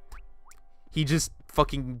 He just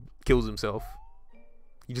fucking kills himself.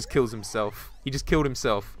 He just kills himself. He just killed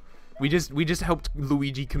himself. We just helped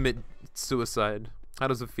Luigi commit suicide. How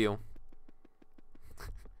does it feel?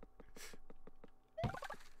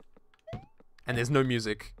 And there's no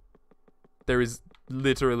music. There is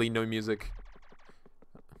literally no music.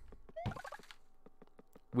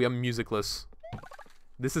 We are musicless.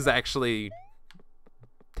 This is actually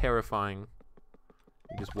terrifying.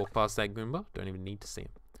 You just walk past that Goomba. Don't even need to see him.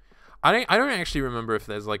 I don't actually remember if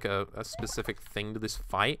there's like a specific thing to this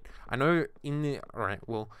fight. I know in the... Alright,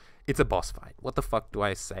 well, it's a boss fight. What the fuck do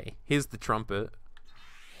I say? Here's the trumpet.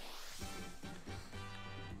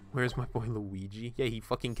 Where's my boy Luigi? Yeah, he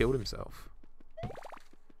fucking killed himself.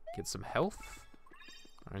 Get some health.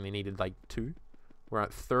 I only needed like 2. We're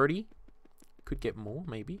at 30. Could get more,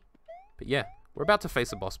 maybe. But yeah, we're about to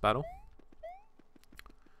face a boss battle.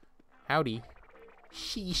 Howdy.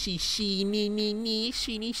 She, nee, nee, nee,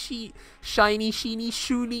 sheeny, she, shiny, sheeny,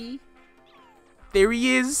 shoony. There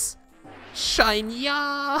he is.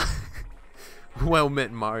 Shiny-ya. Well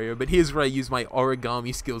met, Mario, but here's where I use my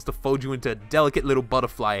origami skills to fold you into a delicate little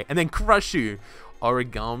butterfly and then crush you.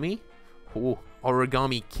 Origami? Ooh,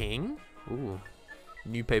 Origami King? Ooh,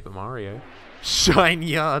 new Paper Mario.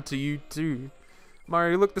 Shiny-ya to you too.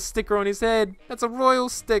 Mario, look, the sticker on his head. That's a royal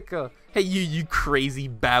sticker. Hey, you crazy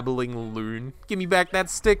babbling loon. Give me back that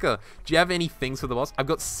sticker. Do you have any things for the boss? I've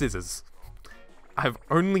got scissors. I've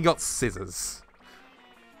only got scissors.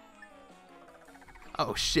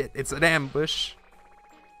 Oh shit, it's an ambush.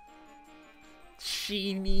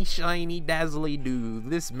 Sheeny, shiny, dazzly doo.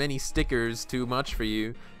 This many stickers too much for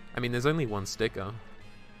you. I mean, there's only one sticker.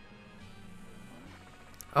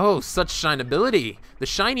 Oh, such shinability. The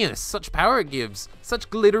shininess, such power it gives. Such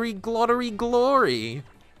glittery, glottery glory.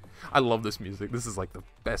 I love this music. This is like the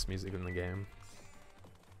best music in the game.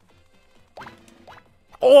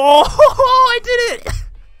 Oh, I did it!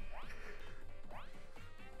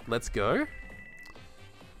 Let's go.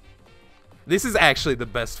 This is actually the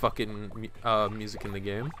best fucking music in the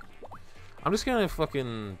game. I'm just gonna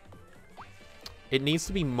fucking... It needs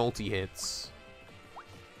to be multi-hits.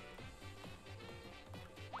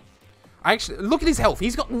 Actually, look at his health.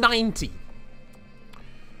 He's got 90.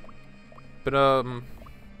 But, I'm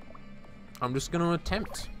just gonna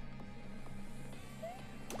attempt.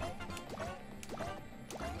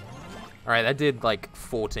 Alright, that did, like,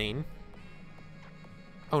 14.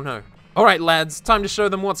 Oh, no. Alright, lads. Time to show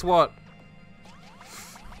them what's what.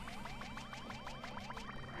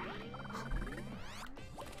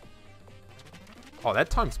 Oh,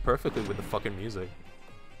 that times perfectly with the fucking music.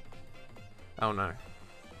 Oh, no.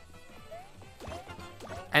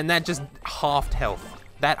 And that just halved health.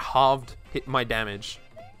 That halved hit my damage.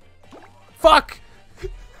 Fuck!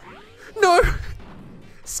 No!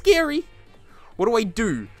 Scary! What do I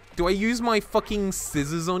do? Do I use my fucking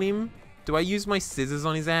scissors on him? Do I use my scissors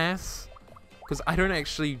on his ass? Because I don't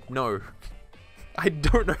actually know. I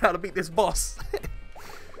don't know how to beat this boss.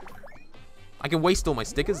 I can waste all my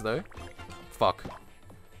stickers though. Fuck.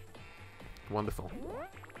 Wonderful.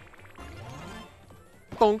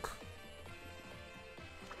 Bonk.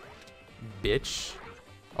 Bitch.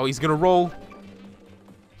 Oh, he's gonna roll.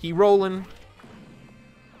 He rolling.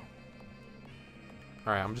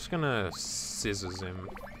 Alright, I'm just gonna scissors him.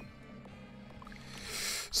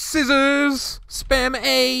 Scissors! Spam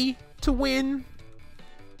A to win.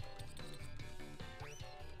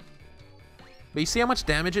 But you see how much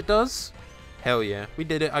damage it does? Hell yeah. We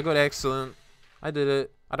did it. I got excellent. I did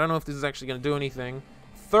it. I don't know if this is actually going to do anything.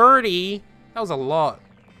 30? That was a lot.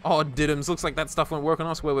 Oh, diddums. Looks like that stuff won't work on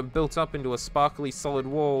us where we're built up into a sparkly solid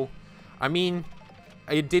wall. I mean,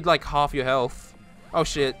 it did like half your health. Oh,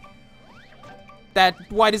 shit.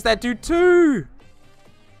 Why does that do 2?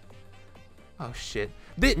 Oh, shit.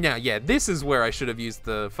 Now, yeah, this is where I should have used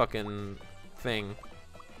the fucking thing.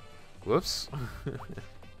 Whoops.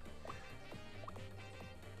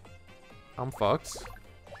 I'm fucked.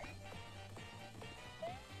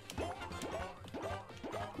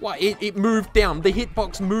 What? It moved down. The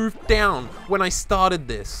hitbox moved down when I started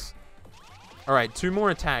this. Alright, 2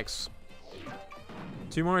 more attacks.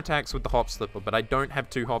 2 more attacks with the hop slipper, but I don't have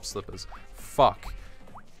 2 hop slippers. Fuck.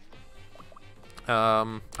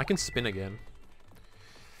 I can spin again.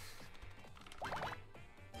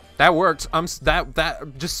 That worked.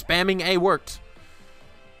 That just spamming A worked.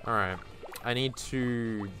 Alright. I need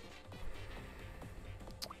to...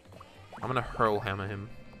 I'm gonna hurl hammer him.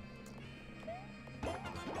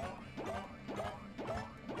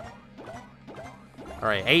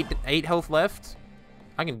 Alright, 8 health left.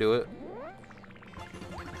 I can do it.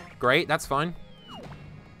 Great, that's fine.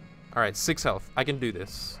 Alright, 6 health. I can do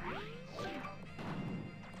this.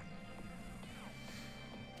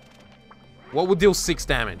 What will deal 6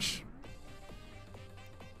 damage?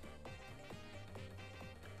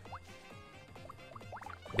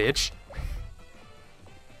 Bitch.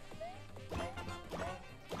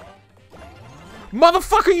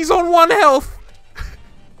 Motherfucker, he's on 1 health!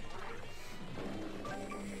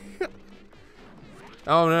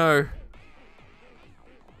 Oh no.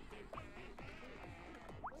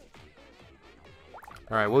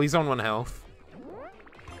 Alright, well he's on 1 health.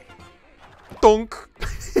 Donk!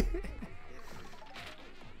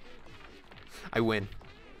 I win.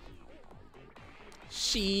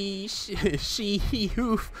 She,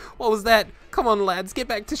 hoof. What was that? Come on lads, get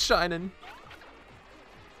back to shining.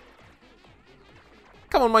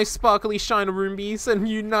 Come on, my sparkly shine-a-roombies, and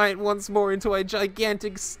unite once more into a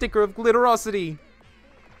gigantic sticker of glitterosity.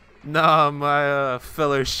 Nah, my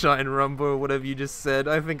fellow shine rumble, or whatever you just said.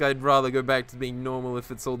 I think I'd rather go back to being normal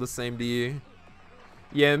if it's all the same to you.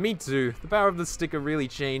 Yeah, me too. The power of the sticker really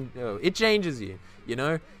it changes you, you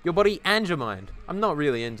know? Your body and your mind. I'm not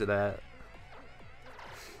really into that.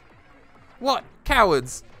 What?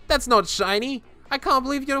 Cowards! That's not shiny! I can't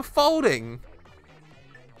believe you're folding!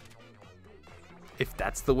 If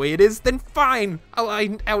that's the way it is, then fine! I'll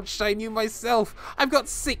outshine you myself! I've got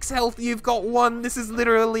 6 health, you've got 1, this is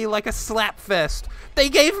literally like a slap fest! They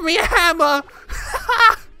gave me a hammer!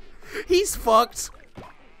 He's fucked!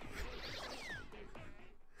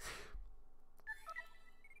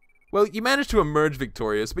 Well, you managed to emerge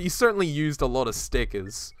victorious, but you certainly used a lot of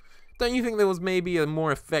stickers. Don't you think there was maybe a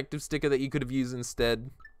more effective sticker that you could have used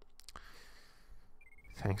instead?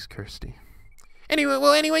 Thanks, Kirsty.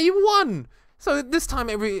 Anyway, you won! So this time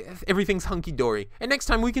everything's hunky-dory, and next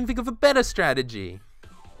time we can think of a better strategy.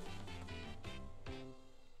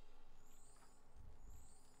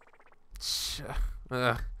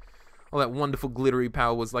 All that wonderful glittery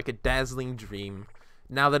power was like a dazzling dream.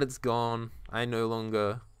 Now that it's gone, I no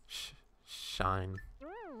longer shine.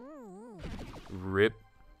 Rip.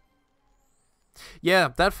 Yeah,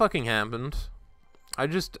 that fucking happened. I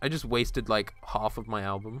just wasted like half of my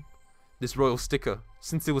album. This royal sticker.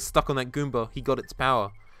 Since it was stuck on that Goomba, he got its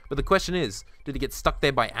power. But the question is, did it get stuck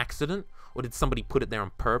there by accident, or did somebody put it there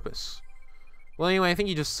on purpose? Well, anyway, I think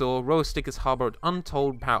you just saw row of stickers harbor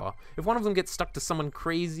untold power. If one of them gets stuck to someone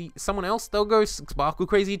else, they'll go sparkle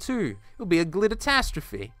crazy too. It'll be a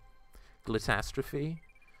glittertastrophe. Glittertastrophe?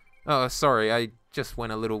 Oh, sorry, I just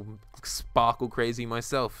went a little sparkle crazy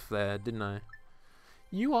myself there, didn't I?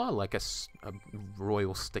 You are like a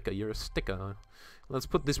royal sticker. You're a sticker. Let's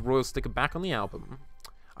put this royal sticker back on the album.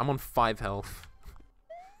 I'm on 5 health.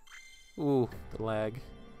 Ooh, the lag.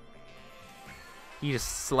 He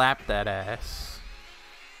just slapped that ass.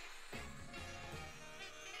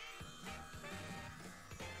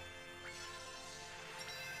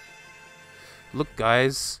 Look,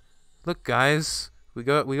 guys. Look, guys. We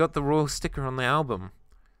got the royal sticker on the album.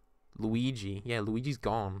 Luigi. Yeah, Luigi's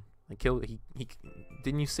gone. I killed. He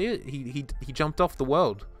didn't you see it? He jumped off the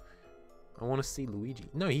world. I want to see Luigi.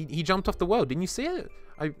 No, he jumped off the world. Didn't you see it?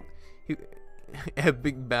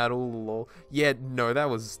 Epic battle, lol. Yeah, no,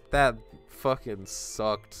 that fucking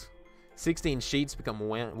sucked. 16 sheets become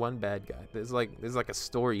one bad guy. There's like a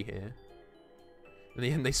story here. In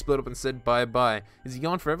the end, they split up and said bye-bye. Is he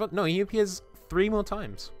gone forever? No, he appears 3 more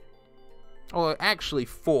times. Oh, actually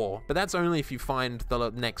 4, but that's only if you find the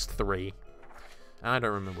next 3. I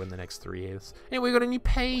don't remember when the next 3 is. Anyway, we got a new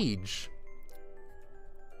page.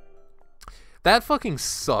 That fucking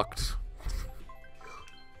sucked.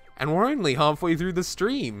 And we're only halfway through the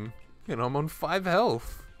stream. And I'm on 5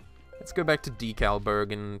 health. Let's go back to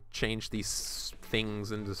Decalburg and change these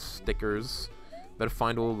things into stickers. Better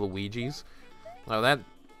find all the Luigis. Oh,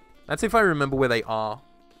 that's if I remember where they are.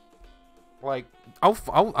 Like, I'll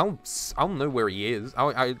know where he is.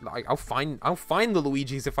 I'll find the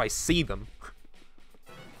Luigis if I see them.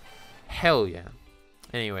 Hell yeah.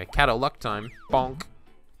 Anyway, cat o' luck time. Bonk.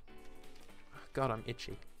 God, I'm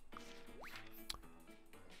itchy.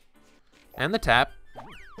 And the tap.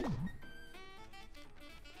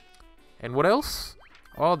 And what else?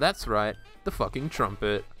 Oh, that's right. The fucking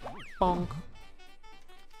trumpet. Bonk.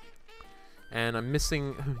 And I'm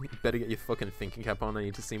missing... You better get your fucking thinking cap on. I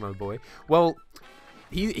need to see my boy. Well,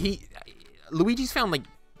 Luigi's found, like,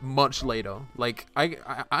 much later. Like, I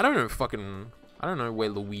don't know fucking... I don't know where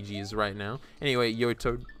Luigi is right now. Anyway, yo,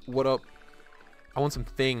 Toad, what up? I want some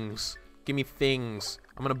things. Give me things.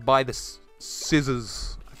 I'm gonna buy the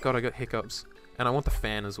scissors. God, I got hiccups. And I want the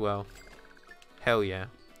fan as well. Hell yeah.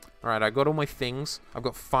 Alright, I got all my things. I've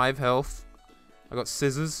got 5 health. I got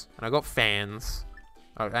scissors. And I got fans.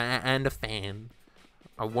 And a fan.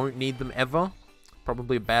 I won't need them ever.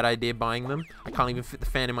 Probably a bad idea buying them. I can't even fit the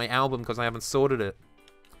fan in my album because I haven't sorted it.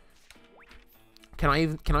 Can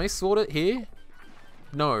I sort it here?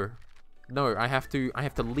 No. No, I have to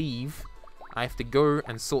leave. I have to go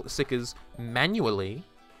and sort the stickers manually.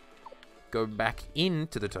 Go back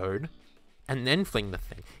into the Toad. And then fling the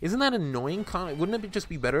thing. Isn't that annoying? Wouldn't it just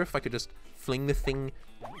be better if I could just fling the thing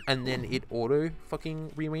and then it auto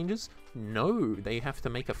fucking rearranges? No, they have to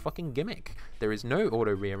make a fucking gimmick. There is no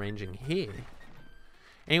auto rearranging here.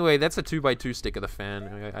 Anyway, that's a 2x2 sticker, the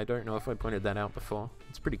fan. I don't know if I pointed that out before.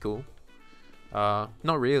 It's pretty cool.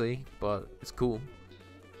 Not really, but it's cool.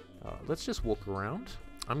 Let's just walk around.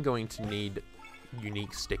 I'm going to need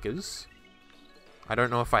unique stickers. I don't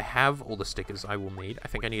know if I have all the stickers I will need. I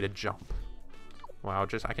think I need a jump. Well,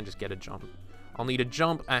 I can just get a jump. I'll need a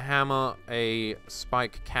jump, a hammer, a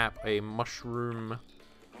spike cap, a mushroom,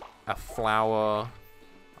 a flower.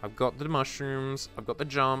 I've got the mushrooms. I've got the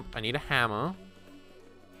jump. I need a hammer.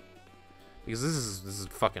 Because this is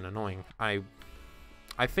fucking annoying. I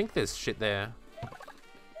think there's shit there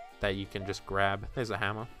that you can just grab. There's a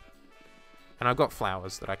hammer. And I've got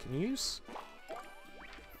flowers that I can use.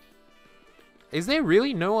 Is there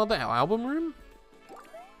really no other album room?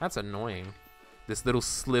 That's annoying. This little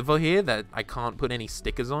sliver here that I can't put any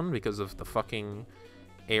stickers on because of the fucking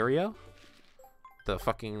area. The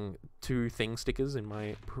fucking 2 thing stickers in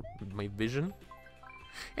my vision.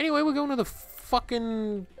 Anyway, we're going to the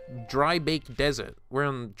fucking dry baked desert. We're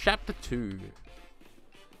on chapter 2.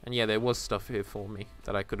 And yeah, there was stuff here for me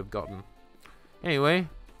that I could have gotten. Anyway,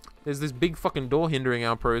 there's this big fucking door hindering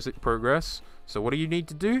our progress. So what do you need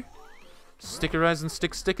to do? Stickerize and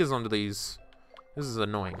stick stickers onto these. This is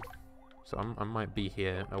annoying. So I might be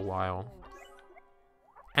here a while.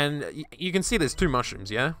 And you can see there's 2 mushrooms,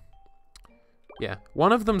 yeah? Yeah.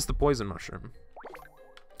 One of them's the poison mushroom.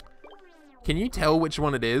 Can you tell which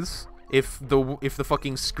one it is? If the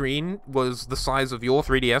fucking screen was the size of your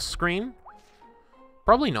 3DS screen?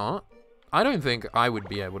 Probably not. I don't think I would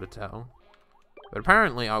be able to tell. But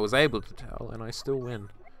apparently I was able to tell, and I still win.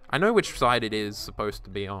 I know which side it is supposed to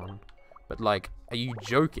be on. But like, are you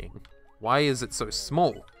joking? Why is it so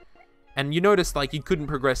small? And you notice, like, you couldn't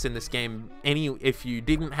progress in this game if you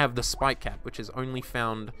didn't have the spike cap, which is only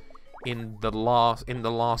found in the last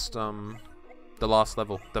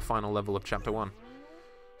level, the final level of Chapter 1.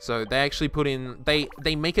 So they actually put in,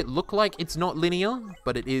 they make it look like it's not linear,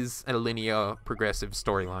 but it is a linear progressive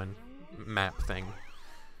storyline map thing.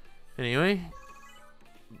 Anyway,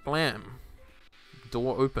 blam.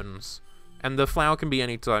 Door opens. And the flower can be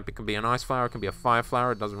any type. It can be an ice flower, it can be a fire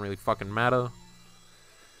flower, it doesn't really fucking matter.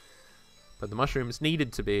 But the mushrooms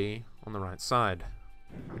needed to be on the right side,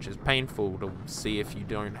 which is painful to see if you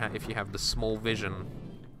if you have the small vision.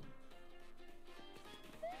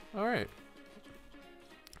 All right,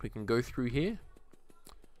 we can go through here.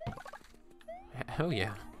 Hell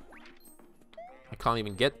yeah! I can't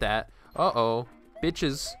even get that. Uh-oh,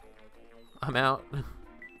 bitches! I'm out.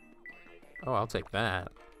 Oh, I'll take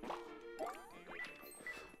that.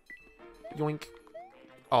 Yoink!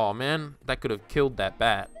 Oh man, that could have killed that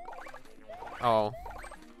bat. Oh,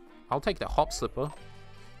 I'll take the hop slipper.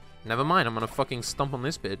 Never mind, I'm gonna fucking stomp on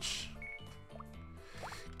this bitch.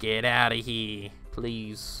 Get out of here,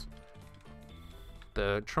 please.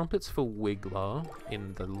 The trumpets for Wiggler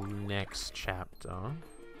in the next chapter.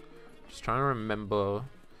 Just trying to remember.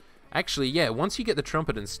 Actually, yeah, once you get the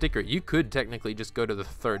trumpet and sticker, you could technically just go to the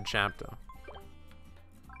 3rd chapter.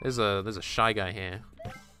 There's a shy guy here.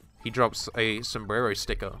 He drops a sombrero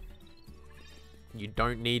sticker. You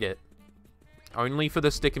don't need it. Only for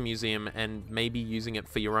the sticker museum and maybe using it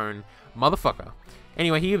for your own motherfucker.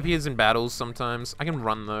 Anyway, he appears in battles sometimes. I can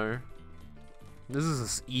run though. This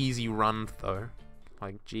is an easy run though.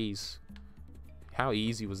 Like, jeez. How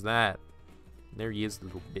easy was that? There he is, the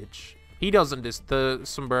little bitch. He doesn't the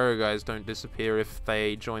sombrero guys don't disappear if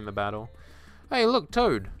they join the battle. Hey, look,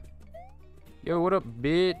 Toad. Yo, what up,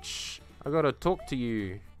 bitch? I gotta talk to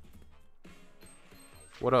you.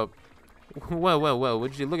 What up? Well,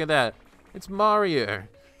 would you look at that? It's Mario.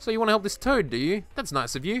 So you want to help this Toad, do you? That's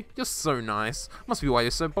nice of you. You're so nice. Must be why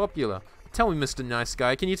you're so popular. Tell me, Mr. Nice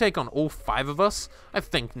Guy, can you take on all 5 of us? I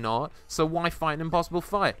think not. So why fight an impossible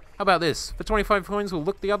fight? How about this? For 25 coins, we'll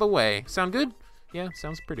look the other way. Sound good? Yeah,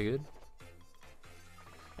 sounds pretty good.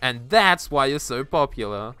 And that's why you're so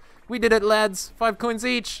popular. We did it, lads. 5 coins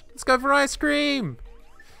each. Let's go for ice cream.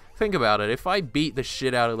 Think about it. If I beat the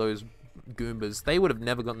shit out of those Goombas, they would have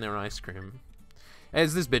never gotten their ice cream. Hey,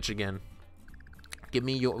 it's this bitch again. Give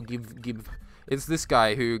me your give. It's this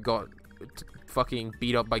guy who got fucking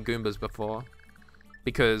beat up by Goombas before,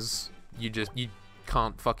 because you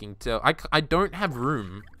can't fucking tell. I don't have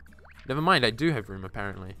room. Never mind, I do have room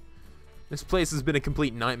apparently. This place has been a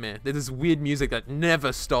complete nightmare. There's this weird music that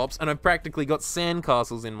never stops, and I've practically got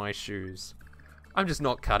sandcastles in my shoes. I'm just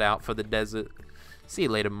not cut out for the desert. See you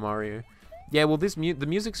later, Mario. Yeah, well, the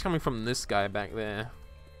music's coming from this guy back there.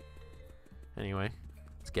 Anyway,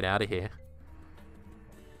 let's get out of here.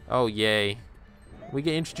 Oh, yay. We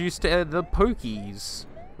get introduced to the Pokies,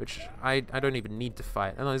 which I don't even need to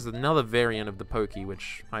fight. And there's another variant of the Pokey,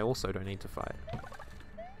 which I also don't need to fight.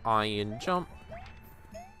 Iron Jump.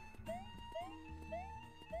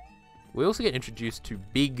 We also get introduced to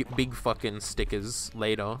big fucking stickers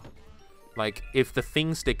later. Like, if the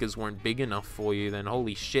thing stickers weren't big enough for you, then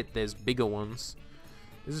holy shit, there's bigger ones.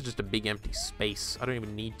 This is just a big empty space. I don't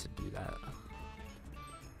even need to do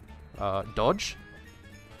that. Dodge?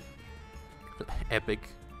 Epic.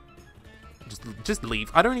 Just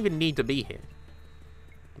leave. I don't even need to be here.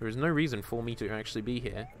 There is no reason for me to actually be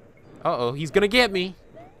here. Uh-oh, he's gonna get me!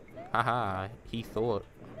 Haha, he thought.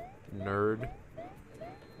 Nerd.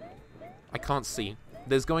 I can't see.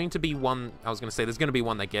 There's going to be one... I was gonna say, there's gonna be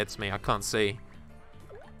one that gets me. I can't see.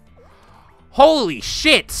 Holy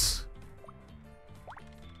shit!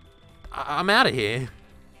 I'm out of here.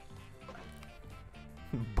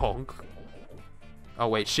 Bonk. Oh,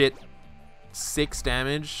 wait, shit. 6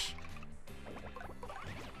 damage.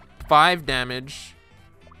 5 damage.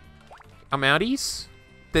 I'm outies.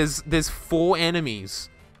 There's 4 enemies.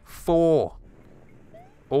 4.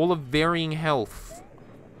 All of varying health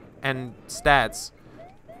and stats.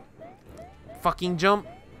 Fucking jump,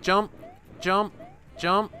 jump, jump,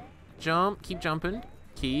 jump, jump. Keep jumping.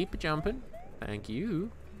 Keep jumping. Thank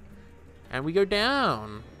you. And we go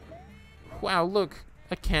down. Wow, look.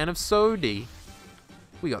 A can of soda.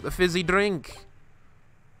 We got the fizzy drink.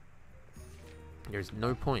 There's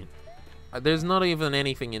no point. There's not even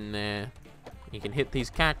anything in there. You can hit these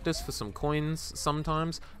cactus for some coins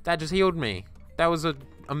sometimes. That just healed me. That was an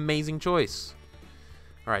amazing choice.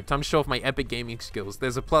 Alright, time to show off my epic gaming skills.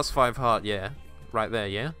 There's a +5 heart, yeah. Right there,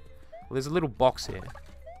 yeah? Well, there's a little box here.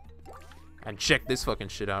 And check this fucking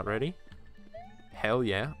shit out, ready? Hell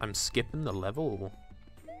yeah, I'm skipping the level.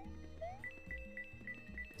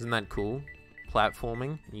 Isn't that cool?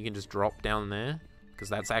 Platforming. You can just drop down there. Because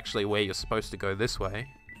that's actually where you're supposed to go this way.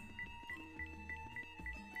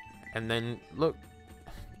 And then, look.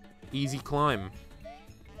 Easy climb.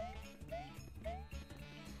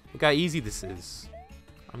 Look how easy this is.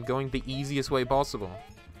 I'm going the easiest way possible.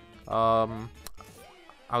 I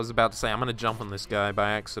was about to say, I'm gonna jump on this guy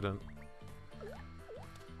by accident.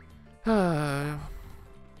 Oh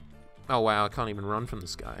wow, I can't even run from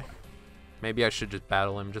this guy. Maybe I should just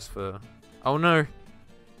battle him just for... Oh no!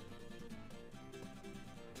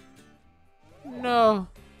 No!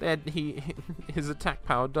 His attack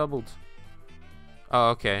power doubled. Oh,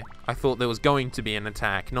 okay. I thought there was going to be an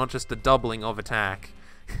attack, not just a doubling of attack.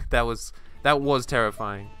 That was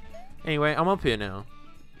terrifying. Anyway, I'm up here now.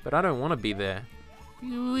 But I don't want to be there.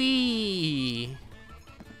 Whee!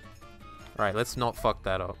 Alright, let's not fuck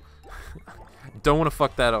that up. Don't want to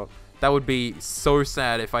fuck that up. That would be so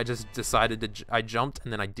sad if I just decided to... I jumped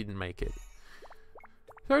and then I didn't make it.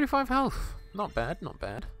 35 health. Not bad, not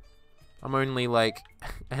bad. I'm only like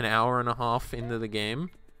an hour and a half into the game.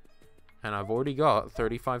 And I've already got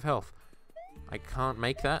 35 health. I can't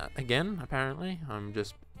make that again, apparently. I'm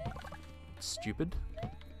just stupid.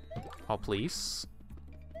 Oh, please.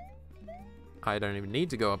 I don't even need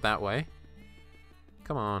to go up that way.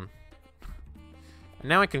 Come on. And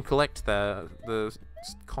now I can collect the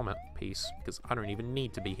comet piece, because I don't even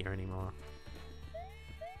need to be here anymore.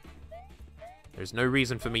 There's no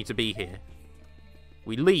reason for me to be here.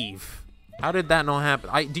 We leave. How did that not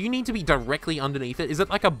happen? Do you need to be directly underneath it? Is it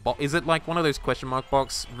like is it like one of those question mark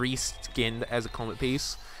box reskinned as a comet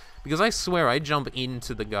piece? Because I swear I jump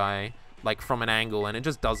into the guy like from an angle and it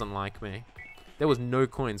just doesn't like me. There was no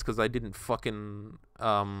coins because I didn't fucking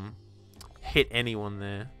hit anyone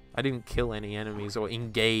there. I didn't kill any enemies or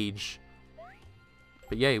engage.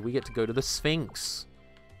 But yeah, we get to go to the Sphinx.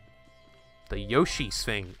 The Yoshi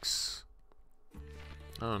Sphinx.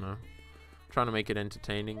 I don't know. Trying to make it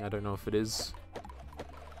entertaining. I don't know if it is.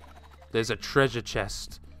 There's a treasure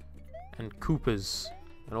chest. And Koopas.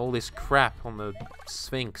 And all this crap on the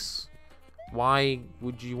Sphinx. Why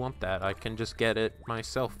would you want that? I can just get it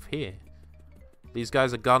myself here. These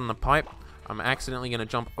guys are guarding the pipe. I'm accidentally going to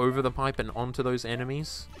jump over the pipe and onto those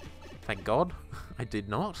enemies. Thank God. I did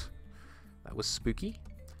not. That was spooky.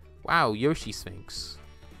 Wow, Yoshi Sphinx.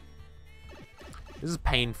 This is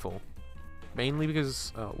painful. Mainly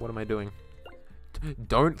because... Oh, what am I doing?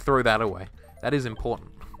 Don't throw that away. That is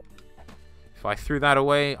important. If I threw that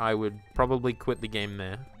away, I would probably quit the game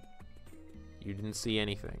there. You didn't see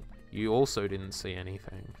anything. You also didn't see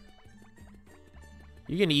anything.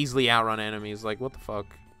 You can easily outrun enemies. Like, what the fuck?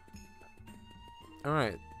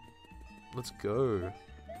 Alright. Let's go.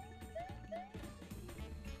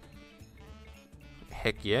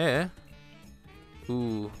 Heck yeah.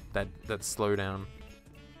 Ooh, that slowdown.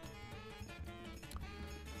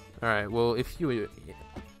 Alright, well, if you...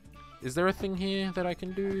 Is there a thing here that I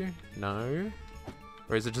can do? No?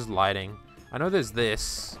 Or is it just lighting? I know there's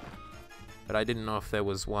this, but I didn't know if there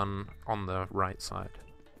was one on the right side.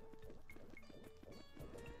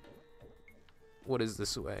 What is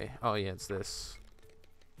this way? Oh yeah, it's this.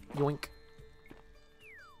 Yoink.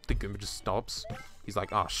 The Goomba just stops. He's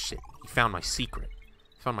like, oh shit, he found my secret.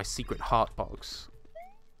 He found my secret heart box.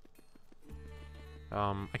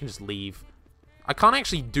 I can just leave. I can't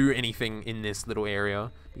actually do anything in this little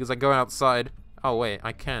area because I go outside. Oh wait,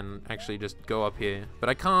 I can actually just go up here, but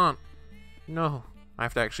I can't. No, I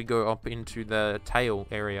have to actually go up into the tail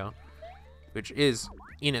area, which is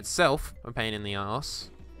in itself a pain in the ass.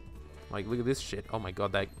 Like, look at this shit. Oh my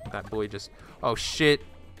god, that boy just... Oh shit.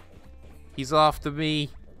 He's after me.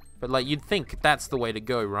 But like, you'd think that's the way to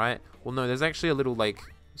go, right? Well no, there's actually a little like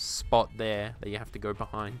spot there that you have to go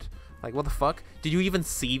behind. Like, what the fuck? Did you even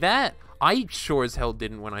see that? I sure as hell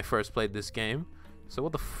didn't when I first played this game. So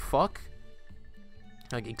what the fuck?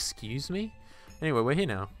 Like, excuse me? Anyway, we're here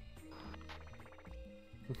now.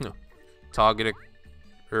 No. Target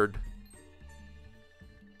Erd.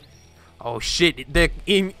 Oh shit, they're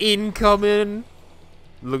incoming!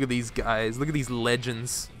 Look at these guys, look at these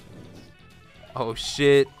legends. Oh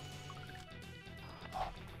shit.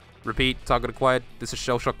 Repeat, target acquired. This is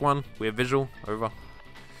Shell Shock 1, we have visual, over.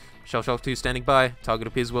 Shell Shock 2 standing by, target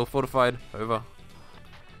appears well fortified, over.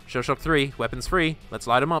 Shell Shock 3, weapons free, let's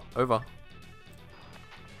light him up, over.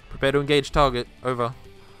 Prepare to engage target, over.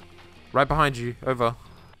 Right behind you, over.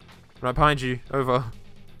 Right behind you, over.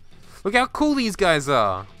 Look how cool these guys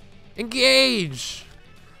are! Engage!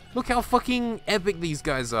 Look how fucking epic these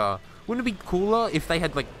guys are. Wouldn't it be cooler if they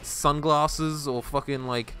had like sunglasses or fucking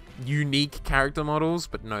like unique character models?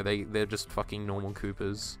 But no, they're just fucking normal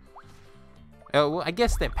Koopas. Well, I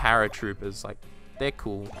guess they're paratroopers. Like, They're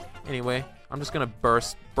cool. Anyway, I'm just gonna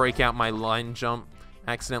break out my line jump,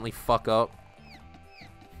 accidentally fuck up.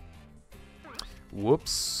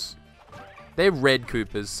 Whoops. They're red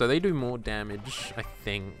Koopas, so they do more damage, I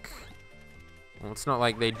think. Well, it's not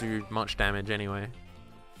like they do much damage anyway.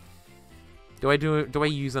 Do I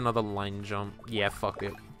use another line jump? Yeah, fuck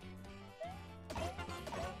it.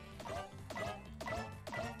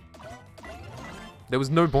 There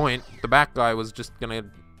was no point. The back guy was just gonna...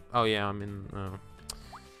 Oh yeah, I'm in...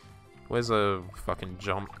 Where's a fucking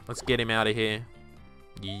jump? Let's get him out of here.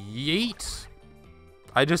 Yeet!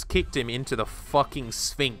 I just kicked him into the fucking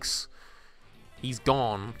Sphinx. He's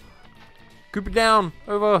gone. Cooper down!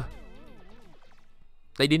 Over!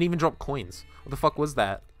 They didn't even drop coins. What the fuck was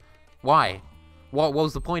that? Why? What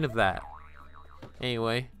was the point of that?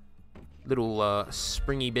 Anyway. Little,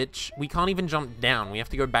 springy bitch. We can't even jump down. We have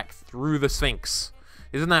to go back through the Sphinx.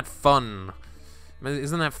 Isn't that fun?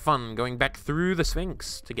 Isn't that fun, going back through the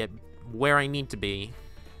Sphinx to get where I need to be?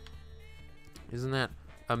 Isn't that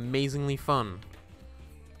amazingly fun?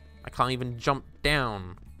 I can't even jump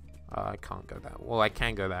down. I can't go that way. Well, I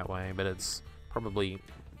can go that way, but it's probably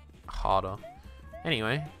harder.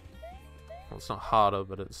 Anyway. Well, it's not harder,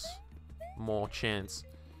 but it's more chance.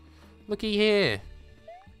 Looky here.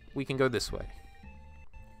 We can go this way.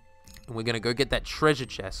 And we're gonna go get that treasure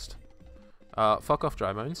chest. Fuck off,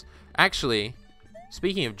 dry bones. Actually,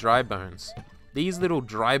 speaking of dry bones, these little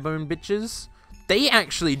dry bone bitches, they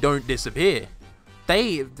actually don't disappear.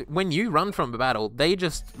 When you run from a battle, they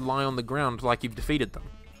just lie on the ground like you've defeated them.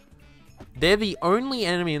 They're the only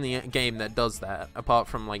enemy in the game that does that, apart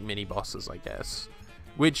from like mini bosses, I guess.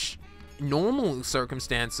 Which, normal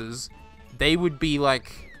circumstances, they would be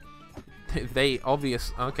like,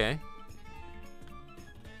 okay.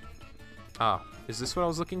 Ah, is this what I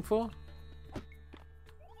was looking for?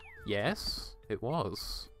 Yes, it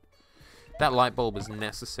was. That light bulb is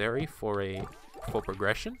necessary for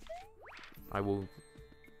progression. I will...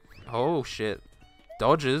 Oh, shit.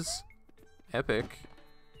 Dodges. Epic.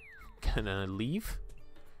 Gonna leave.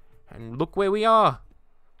 And look where we are.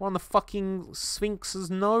 We're on the fucking Sphinx's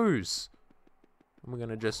nose. And we're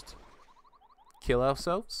gonna just kill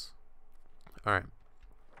ourselves. Alright.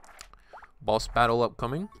 Boss battle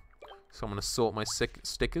upcoming. So I'm gonna sort my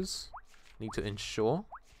stickers. Need to ensure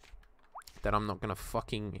that I'm not gonna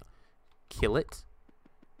fucking kill it.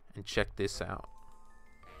 And check this out.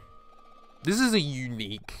 This is a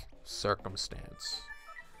unique circumstance.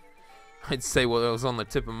 I'd say what was on the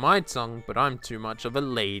tip of my tongue, but I'm too much of a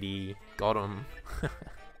lady. Got him.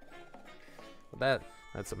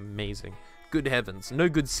 That's amazing. Good heavens, no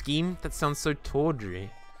good scheme? That sounds so tawdry.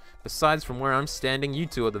 Besides, from where I'm standing, you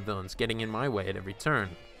two are the villains, getting in my way at every turn.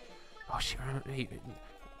 Oh, shit.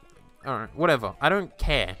 Alright, whatever. I don't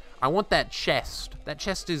care. I want that chest. That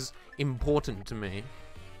chest is important to me.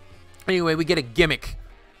 Anyway, we get a gimmick.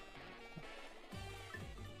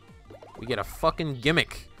 We get a fucking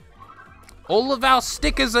gimmick. All of our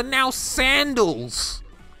stickers are now sandals.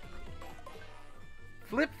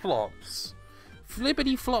 Flip-flops.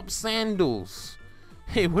 Flippity-flop sandals.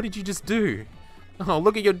 Hey, what did you just do? Oh,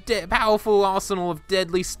 look at your powerful arsenal of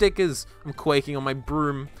deadly stickers. I'm quaking on my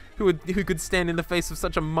broom. Who could stand in the face of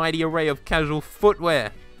such a mighty array of casual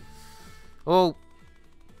footwear? Oh.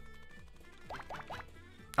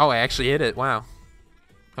 Oh, I actually hit it. Wow.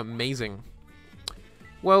 Amazing.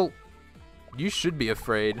 Well, you should be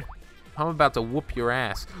afraid. I'm about to whoop your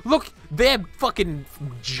ass. Look, they're fucking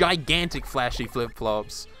gigantic flashy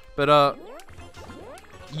flip-flops. But,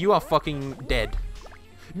 you are fucking dead.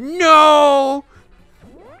 No!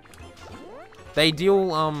 They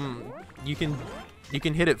deal, you can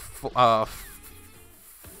hit it 5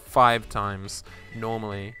 times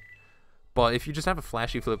normally. But if you just have a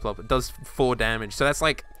flashy flip-flop, it does 4 damage. So that's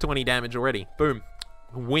like 20 damage already. Boom.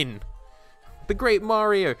 Win. The Great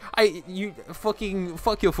Mario. You fucking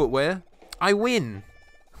fuck your footwear. I win.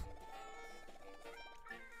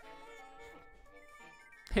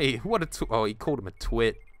 Hey, what a oh, he called him a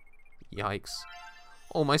twit. Yikes.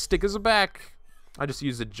 All my stickers are back. I just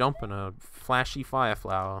used a jump and a flashy fire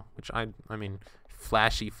flower, which I mean,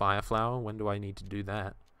 flashy fire flower. When do I need to do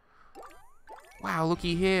that? Wow,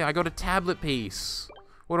 looky here. I got a tablet piece.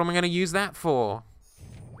 What am I going to use that for?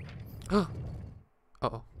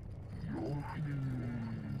 Uh-oh.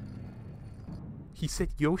 He said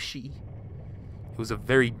Yoshi. It was a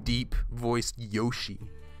very deep-voiced Yoshi,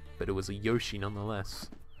 but it was a Yoshi nonetheless.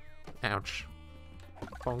 Ouch.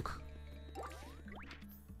 Bonk.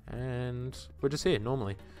 And we're just here,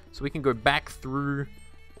 normally. So we can go back through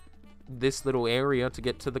this little area to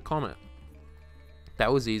get to the comet.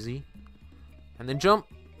 That was easy. And then jump.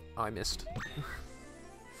 Oh, I missed.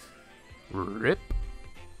 Rip.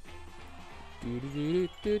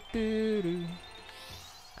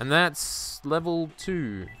 And that's level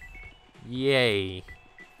 2. Yay.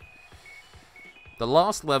 The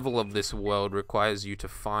last level of this world requires you to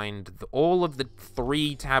find all of the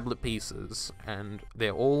 3 tablet pieces, and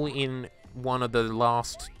they're all in one of the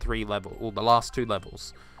last 3 levels, or the last 2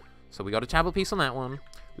 levels. So we got a tablet piece on that one,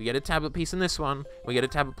 we get a tablet piece in this one, we get a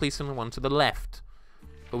tablet piece in the one to the left.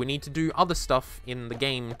 But we need to do other stuff in the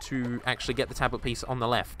game to actually get the tablet piece on the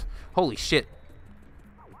left. Holy shit.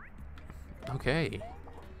 Okay.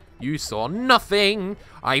 You saw nothing!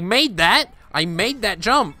 I made that! I made that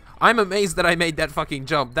jump! I'm amazed that I made that fucking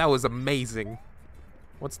jump. That was amazing.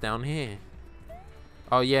 What's down here?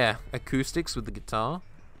 Oh yeah, acoustics with the guitar.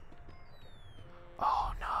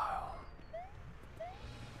 Oh no.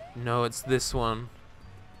 No, it's this one.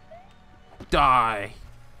 Die!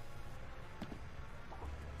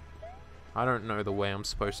 I don't know the way I'm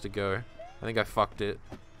supposed to go. I think I fucked it.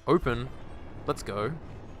 Open. Let's go.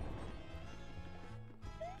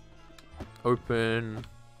 Open.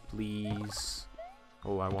 Please.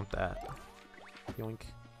 Oh, I want that. Yoink.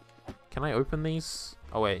 Can I open these?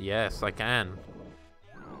 Oh wait, yes, I can.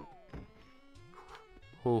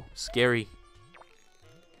 Oh, scary.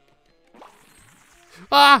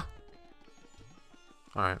 Ah!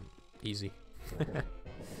 Alright, easy.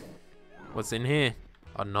 What's in here?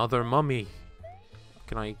 Another mummy.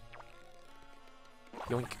 Can I...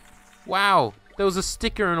 Yoink. Wow! There was a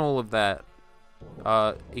sticker and all of that.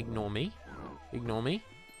 Ignore me. Ignore me.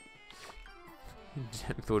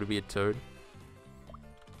 Thought it'd be a toad.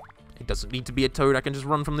 It doesn't need to be a toad. I can just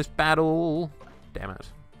run from this battle. Damn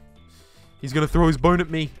it. He's gonna throw his bone at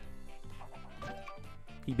me.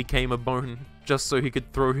 He became a bone just so he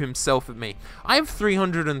could throw himself at me. I have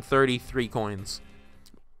 333 coins.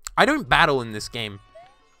 I don't battle in this game.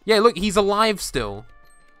 Yeah, look, he's alive still.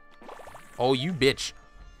 Oh, you bitch.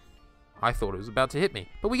 I thought it was about to hit me.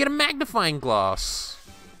 But we get a magnifying glass.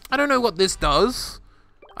 I don't know what this does.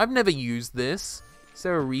 I've never used this. Is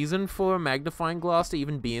there a reason for a magnifying glass to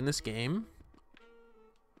even be in this game?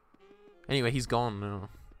 Anyway, he's gone now.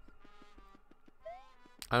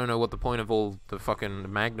 I don't know what the point of all the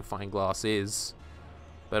fucking magnifying glass is.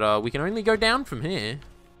 But we can only go down from here.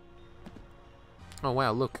 Oh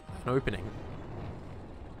wow, look, an opening.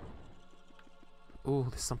 Oh,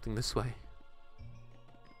 there's something this way.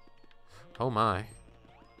 Oh my.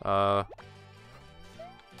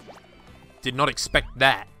 Did not expect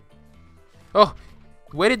that. Oh,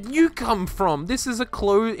 where did you come from? This is a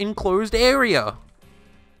enclosed area.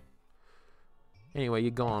 Anyway,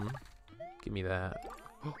 you're gone. Give me that.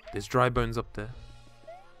 Oh, there's dry bones up there.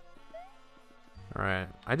 Alright,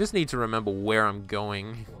 I just need to remember where I'm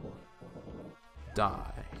going.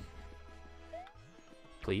 Die.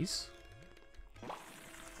 Please?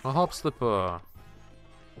 A hop slipper.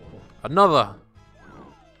 Another.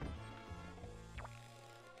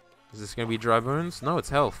 Is this gonna be dry bones? No, it's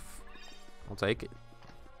health. I'll take it.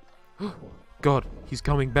 God, he's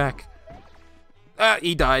coming back. Ah,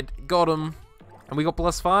 he died. Got him. And we got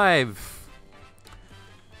 +5.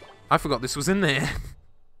 I forgot this was in there.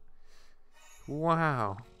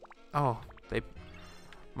 Wow. Oh,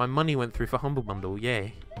 my money went through for Humble Bundle.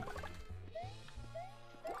 Yay.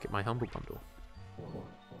 Get my Humble Bundle.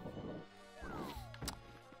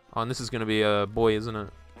 Oh, and this is gonna be a boy, isn't it?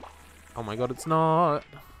 Oh my god, it's not.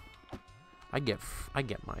 I get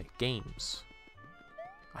my games.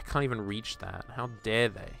 I can't even reach that. How dare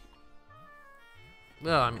they?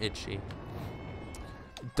 Oh, I'm itchy.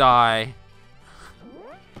 Die.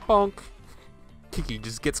 Bonk. Kiki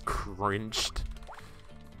just gets crunched.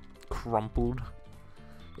 Crumpled.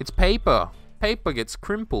 It's paper. Paper gets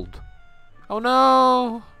crimpled. Oh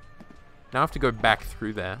no! Now I have to go back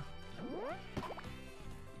through there.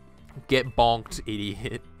 Get bonked,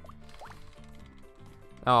 idiot.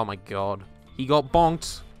 Oh my god. He got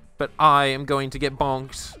bonked, but I am going to get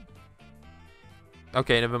bonked.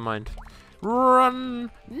 Okay, never mind.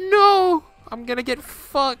 Run! No! I'm gonna get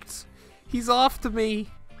fucked. He's after me.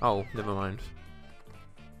 Oh, never mind.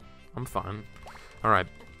 I'm fine. Alright.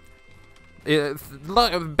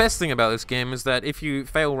 The best thing about this game is that if you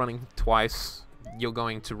fail running twice, you're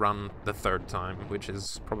going to run the third time, which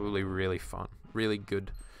is probably really fun. Really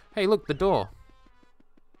good. Hey, look, the door.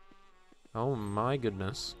 Oh my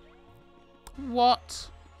goodness. What?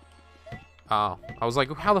 Oh, I was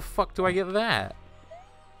like, how the fuck do I get that?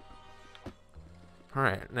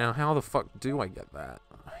 Alright, now how the fuck do I get that?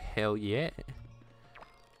 Hell yeah.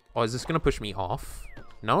 Oh, is this gonna push me off?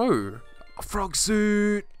 No! A frog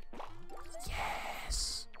suit!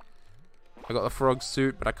 Yes! I got the frog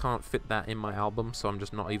suit, but I can't fit that in my album, so I'm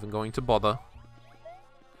just not even going to bother.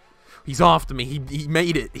 He's after me. He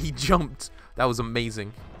made it. He jumped. That was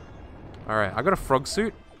amazing. Alright, I got a frog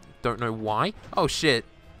suit. Don't know why. Oh, shit.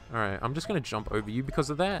 Alright, I'm just gonna jump over you because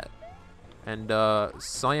of that. And,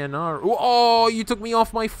 sayonara. Oh, you took me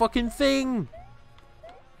off my fucking thing!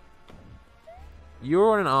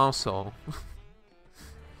 You're an arsehole.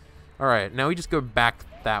 Alright, now we just go back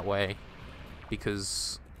that way.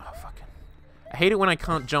 Because... oh, fucking... I hate it when I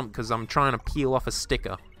can't jump because I'm trying to peel off a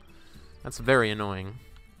sticker. That's very annoying.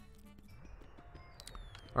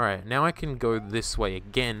 Alright, now I can go this way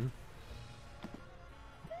again.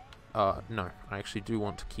 No. I actually do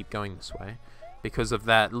want to keep going this way. Because of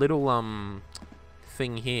that little,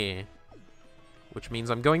 thing here. Which means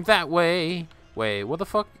I'm going that way. Wait, what the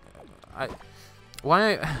fuck?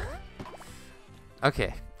 Why?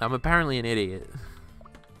 Okay, I'm apparently an idiot.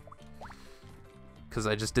 Because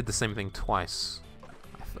I just did the same thing twice.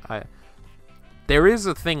 There is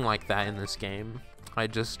a thing like that in this game. I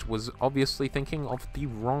just was obviously thinking of the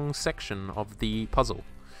wrong section of the puzzle.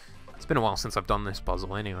 It's been a while since I've done this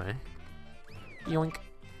puzzle anyway. Yoink.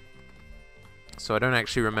 So I don't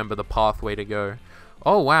actually remember the pathway to go.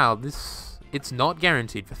 Oh wow, it's not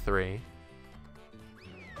guaranteed for 3.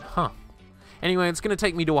 Huh. Anyway, it's gonna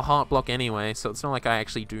take me to a heart block anyway, so it's not like I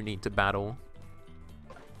actually do need to battle.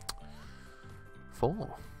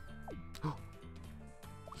 4.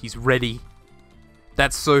 He's ready.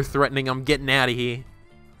 That's so threatening, I'm getting out of here.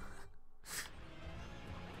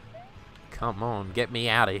 Come on, get me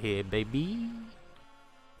out of here, baby.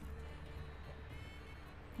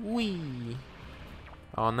 Whee.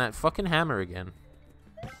 Oh, and that fucking hammer again.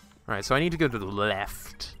 Alright, so I need to go to the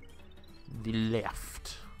left. The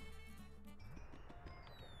left.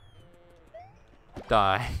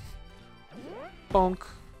 Die. Bonk.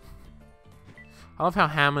 I love how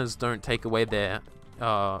hammers don't take away their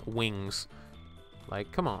wings.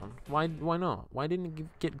 Like, come on. Why not? Why didn't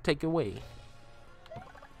it get take away?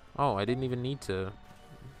 Oh, I didn't even need to.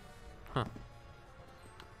 Huh.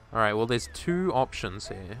 Alright, well there's 2 options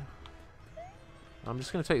here. I'm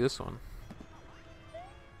just gonna take this one.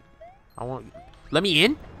 Let me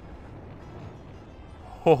in?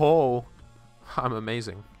 Ho ho. I'm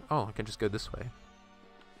amazing. Oh, I can just go this way.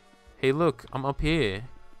 Hey look, I'm up here.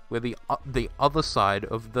 We're the other side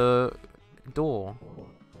of the door.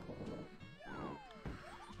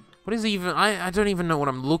 What is even... I don't even know what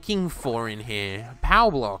I'm looking for in here.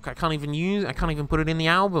 Power block. I can't even put it in the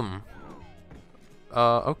album.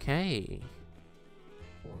 Okay.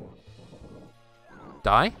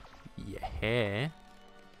 Die? Yeah.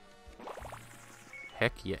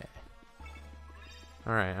 Heck yeah.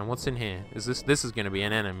 Alright, and what's in here? This is gonna be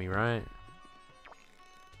an enemy, right?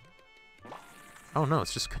 Oh no,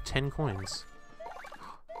 it's just 10 coins.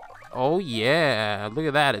 Oh yeah, look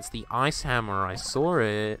at that, it's the ice hammer, I saw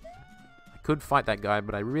it. I could fight that guy,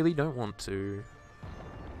 but I really don't want to.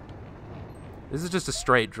 This is just a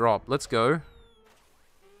straight drop, let's go.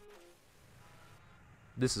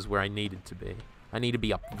 This is where I needed to be. I need to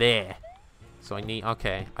be up there. So I need,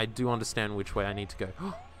 okay, I do understand which way I need to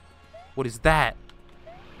go. What is that?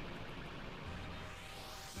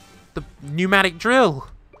 The pneumatic drill!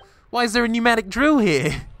 Why is there a pneumatic drill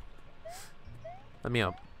here? Let me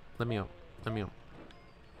up. Let me up. Let me up.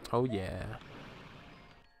 Oh yeah.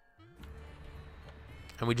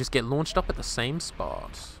 And we just get launched up at the same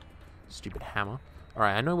spot. Stupid hammer.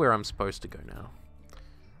 Alright, I know where I'm supposed to go now.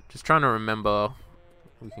 Just trying to remember.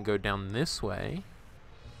 We can go down this way.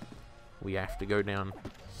 We have to go down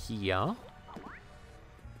here.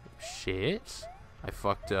 Shit. I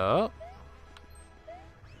fucked up.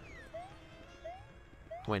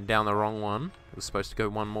 Went down the wrong one. It was supposed to go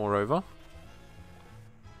one more over.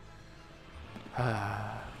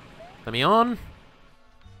 Let me on.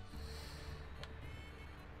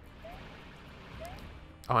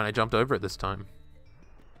 Oh, and I jumped over it this time.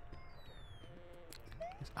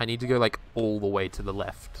 I need to go like all the way to the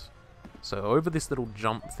left. So over this little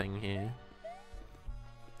jump thing here.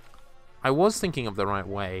 I was thinking of the right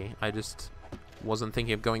way. I just wasn't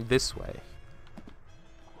thinking of going this way.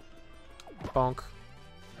 Bonk.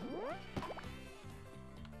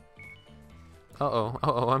 Uh-oh.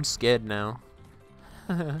 Uh-oh, I'm scared now.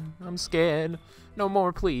 I'm scared. No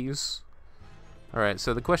more, please. Alright,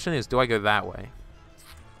 so the question is, do I go that way?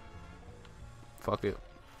 Fuck it.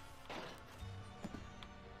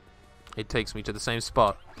 It takes me to the same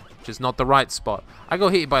spot, which is not the right spot. I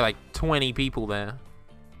got hit by like 20 people there.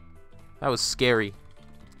 That was scary.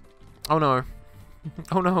 Oh no.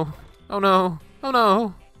 Oh no. Oh no. Oh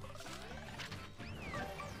no.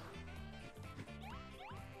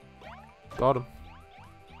 Got him.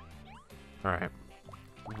 Alright.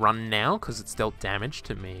 Run now, because it's dealt damage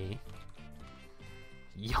to me.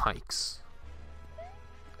 Yikes.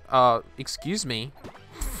 Excuse me.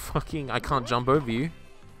 Fucking, I can't jump over you.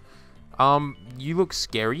 You look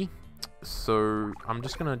scary. So, I'm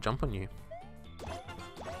just gonna jump on you.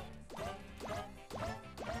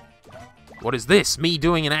 What is this? Me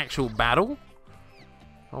doing an actual battle?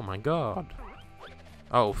 Oh my god.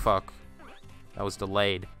 Oh, fuck. That was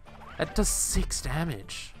delayed. That does 6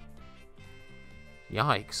 damage.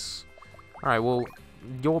 Yikes. Alright, well,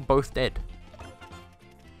 you're both dead.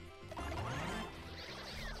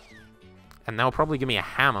 And they'll probably give me a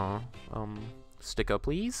hammer. Sticker,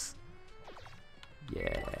 please?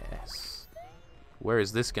 Yes. Where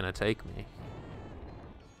is this gonna take me?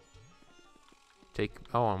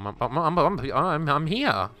 Oh, I'm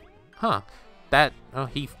here. Huh. Oh,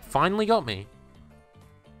 he finally got me.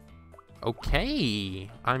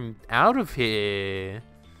 Okay. I'm out of here.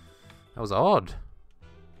 That was odd.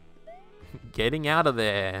 Getting out of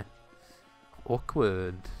there.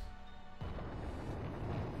 Awkward.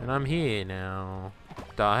 And I'm here now.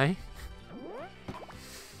 Die.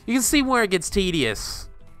 You can see where it gets tedious.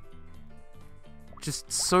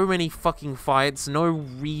 Just so many fucking fights, no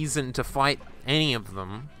reason to fight any of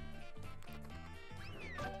them.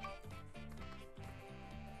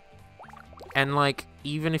 And like,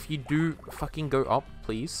 even if you do fucking go up,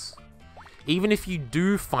 please. Even if you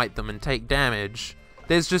do fight them and take damage,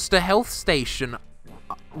 there's just a health station,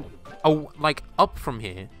 like, up from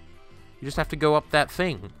here. You just have to go up that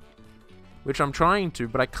thing. Which I'm trying to,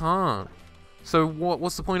 but I can't. So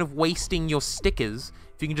what's the point of wasting your stickers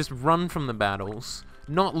if you can just run from the battles,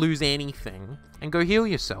 not lose anything, and go heal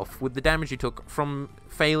yourself with the damage you took from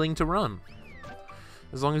failing to run?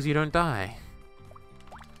 As long as you don't die.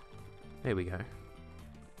 There we go.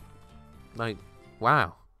 Like,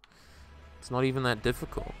 wow. It's not even that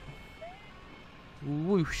difficult.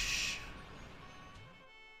 Whoosh.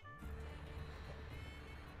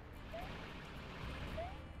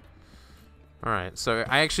 Alright, so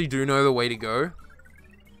I actually do know the way to go.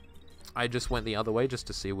 I just went the other way just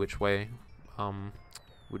to see which way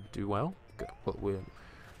would do well.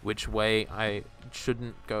 Which way I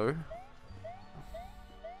shouldn't go.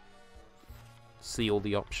 See all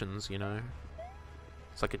the options, you know.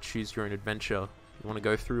 It's like a choose your own adventure. You want to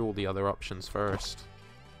go through all the other options first.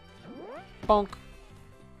 Bonk.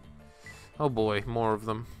 Oh boy, more of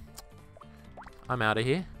them. I'm out of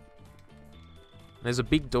here. There's a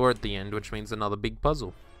big door at the end, which means another big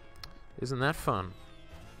puzzle. Isn't that fun?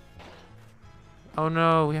 Oh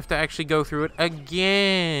no, we have to actually go through it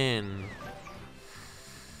again.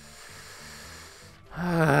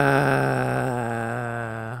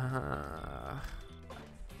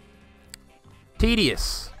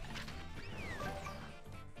 Tedious.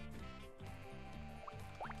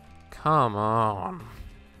 Come on.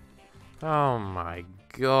 Oh my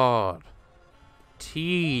god.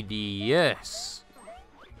 Tedious.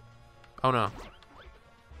 Oh no.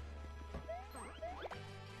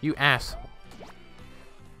 You asshole.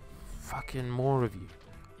 Fucking more of you.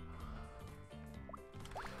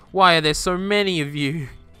 Why are there so many of you?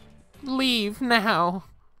 Leave now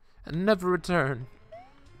and never return.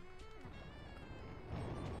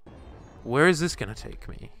 Where is this gonna take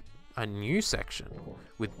me? A new section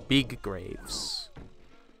with big graves.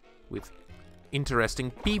 With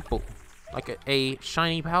interesting people. Like a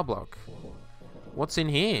shiny power block. What's in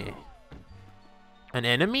here? An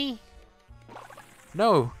enemy?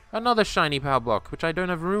 No, another shiny power block, which I don't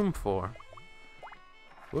have room for.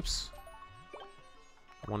 Whoops.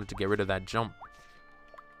 I wanted to get rid of that jump.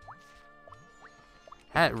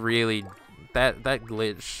 That really, that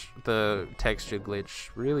glitch, the texture glitch,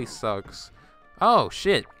 really sucks. Oh,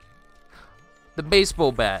 shit. The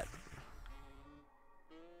baseball bat.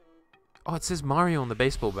 Oh, it says Mario on the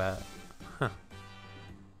baseball bat. Huh.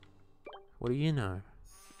 What do you know?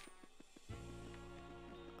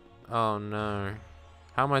 Oh no.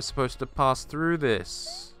 How am I supposed to pass through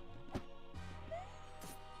this?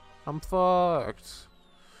 I'm fucked.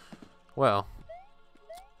 Well,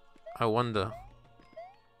 I wonder.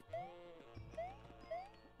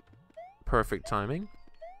 Perfect timing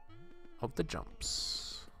of the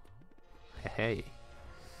jumps. Hey.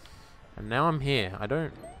 And now I'm here. I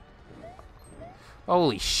don't...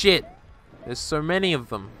 Holy shit! There's so many of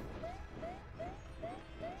them.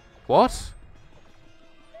 What?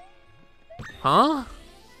 Huh?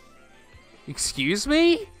 Excuse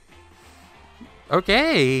me?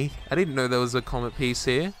 Okay. I didn't know there was a comet piece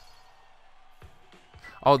here.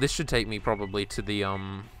 Oh, this should take me probably to the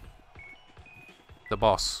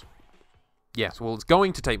boss. Yes, well, it's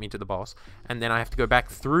going to take me to the boss. And then I have to go back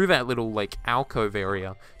through that little, like, alcove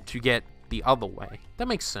area to get the other way. That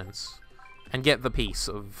makes sense. And get the piece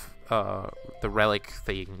of, the relic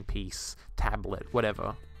thing piece, tablet,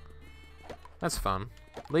 whatever. That's fun.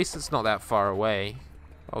 At least it's not that far away.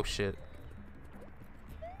 Oh shit.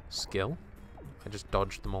 Skill. I just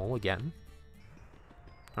dodged them all again.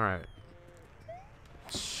 Alright.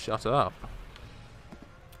 Shut up.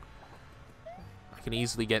 I can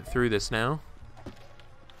easily get through this now.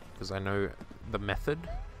 Because I know the method.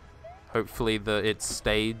 Hopefully it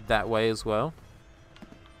stayed that way as well.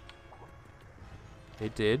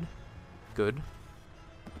 It did. Good.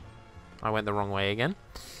 I went the wrong way again.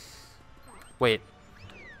 Wait.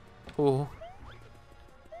 Oh.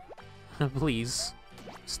 Please.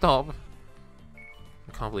 Stop.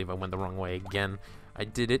 I can't believe I went the wrong way again. I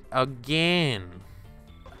did it again.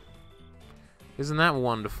 Isn't that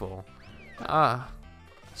wonderful? Ah.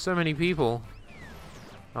 So many people.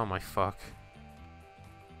 Oh my fuck.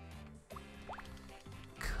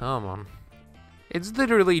 Come on. It's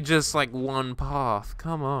literally just like one path.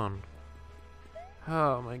 Come on.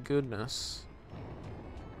 Oh my goodness.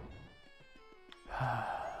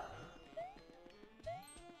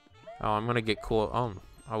 Oh, I'm gonna get caught. Oh,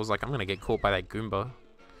 I was like, I'm gonna get caught by that Goomba.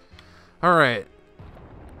 Alright.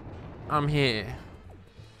 I'm here.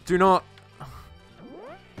 Do not...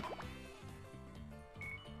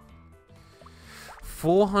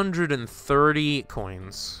 430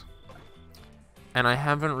 coins. And I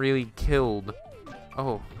haven't really killed...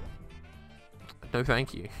 Oh. No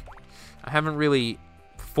thank you. I haven't really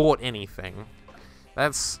fought anything.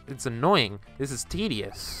 It's annoying. This is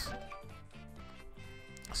tedious.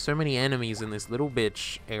 So many enemies in this little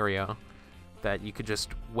bitch area that you could just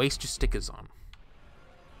waste your stickers on.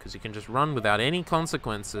 Because you can just run without any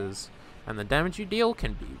consequences, and the damage you deal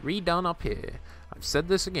can be redone up here. I've said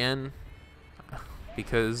this again,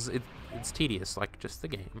 because it's tedious, like just the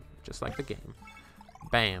game. Just like the game.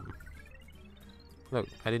 Bam. Look,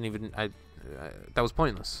 I didn't even... that was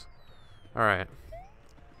pointless. Alright.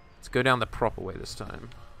 Let's go down the proper way this time.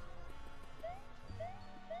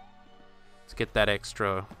 Let's get that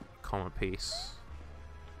extra comma piece.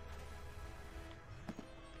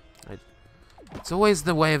 It's always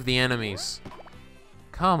the way of the enemies.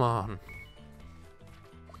 Come on.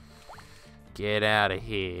 Get out of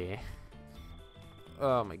here.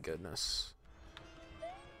 Oh my goodness.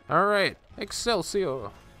 Alright,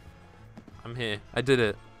 Excelsior. I'm here. I did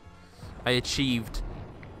it. I achieved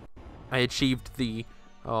the...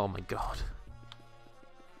 Oh my god.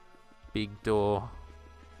 Big door.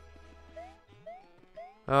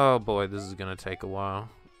 Oh boy, this is gonna take a while.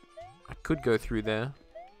 I could go through there.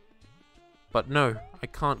 But no, I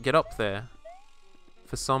can't get up there.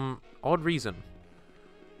 For some odd reason.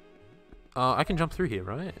 I can jump through here,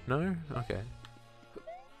 right? No? Okay.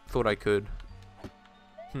 Thought I could.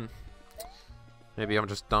 Maybe I'm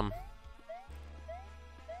just dumb.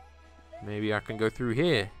 Maybe I can go through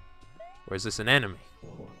here. Or is this an enemy?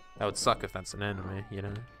 That would suck if that's an enemy, you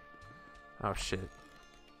know? Oh shit.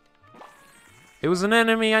 It was an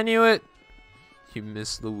enemy, I knew it! You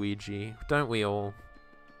miss Luigi. Don't we all?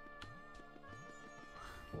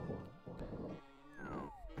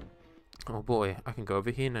 Oh boy, I can go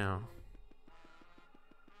over here now.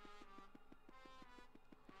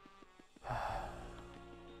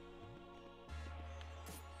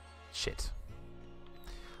 Shit.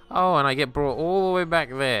 Oh, and I get brought all the way back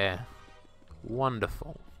there.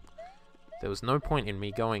 Wonderful. There was no point in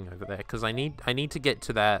me going over there because I need to get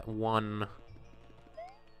to that one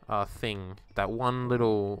thing, that one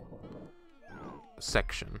little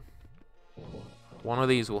section. One of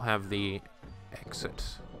these will have the exit.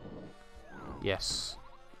 Yes.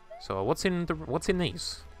 So what's in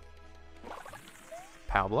these?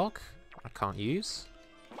 Power block I can't use.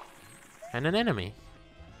 And an enemy.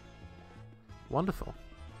 Wonderful.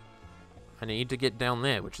 I need to get down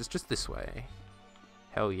there, which is just this way.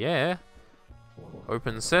 Hell yeah.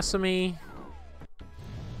 Open sesame.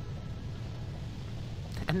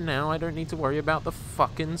 And now I don't need to worry about the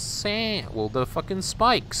fucking sand. Well, the fucking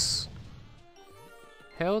spikes.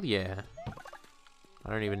 Hell yeah. I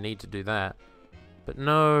don't even need to do that. But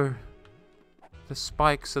no. The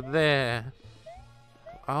spikes are there.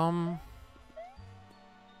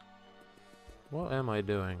 What am I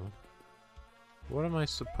doing? What am I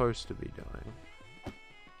supposed to be doing?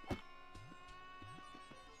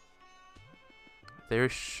 There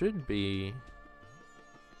should be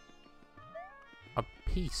a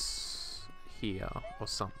piece here or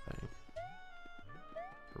something.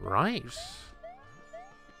 Right.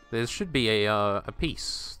 There should be a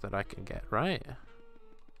piece that I can get, right?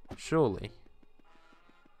 Surely.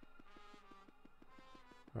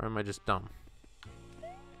 Or am I just dumb?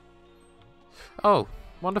 Oh,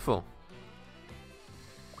 wonderful.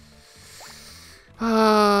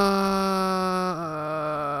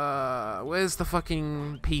 Where's the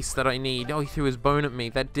fucking piece that I need? Oh, he threw his bone at me.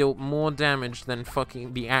 That dealt more damage than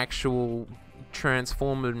fucking the actual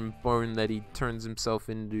transformer bone that he turns himself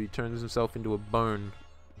into. He turns himself into a bone.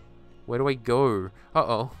 Where do I go?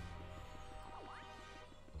 Uh-oh.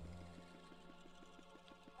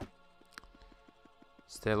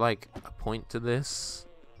 Is there like a point to this?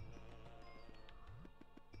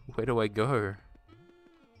 Where do I go?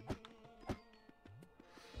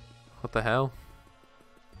 What the hell?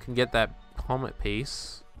 Can get that comet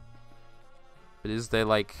piece. But is there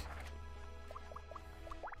like...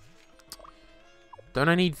 Don't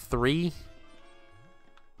I need 3?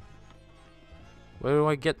 Where do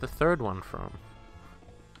I get the third one from?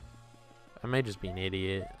 I may just be an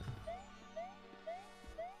idiot.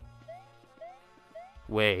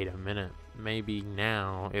 Wait a minute. Maybe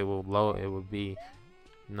now it will lower. It will be...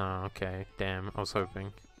 No, okay. Damn, I was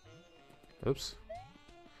hoping. Oops.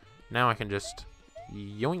 Now I can just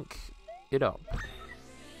yoink it up.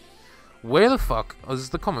 Where the fuck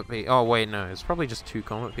is the comet piece? Oh wait, no, it's probably just 2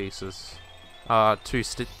 comet pieces. 2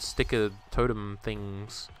 sticker totem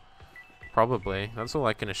things. Probably. That's all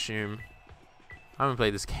I can assume. I haven't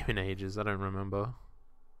played this game in ages. I don't remember.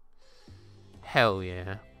 Hell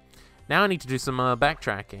yeah. Now I need to do some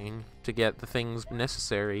backtracking to get the things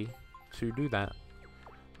necessary to do that.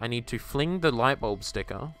 I need to fling the light bulb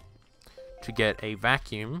sticker to get a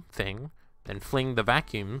vacuum thing, then fling the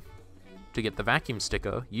vacuum to get the vacuum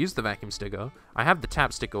sticker, use the vacuum sticker. I have the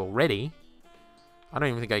tap sticker already. I don't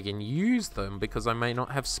even think I can use them because I may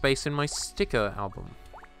not have space in my sticker album.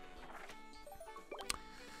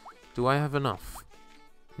 Do I have enough?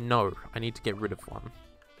 No, I need to get rid of one.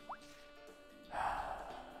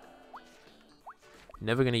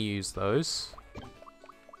 Never gonna use those.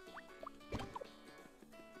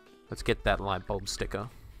 Let's get that light bulb sticker.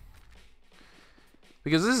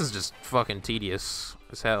 Because this is just fucking tedious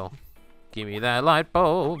as hell. Give me that light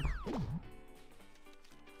bulb.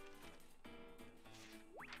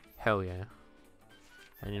 Hell yeah.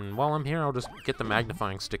 And while I'm here, I'll just get the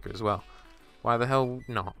magnifying sticker as well. Why the hell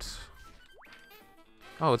not?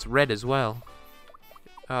 Oh, it's red as well.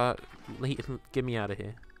 Get me out of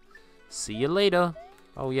here. See you later.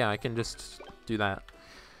 Oh yeah, I can just do that.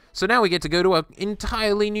 So now we get to go to an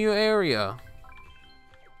entirely new area.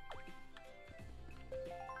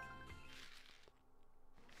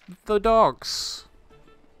 The docks.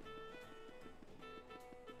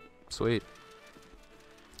 Sweet.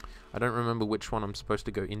 I don't remember which one I'm supposed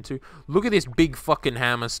to go into. Look at this big fucking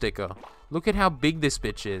hammer sticker. Look at how big this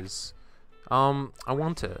bitch is. I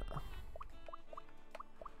want it.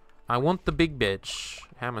 I want the big bitch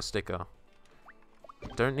hammer sticker.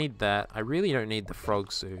 Don't need that. I really don't need the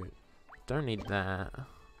frog suit. Don't need that.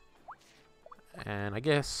 And I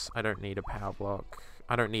guess I don't need a power block.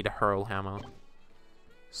 I don't need a hurl hammer.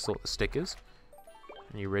 Sort the stickers.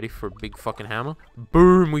 Are you ready for a big fucking hammer?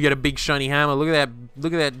 Boom! We got a big shiny hammer. Look at that!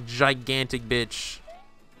 Look at that gigantic bitch.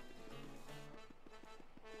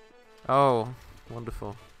 Oh,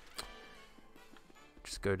 wonderful.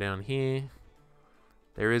 Just go down here.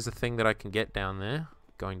 There is a thing that I can get down there.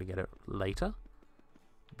 Going to get it later.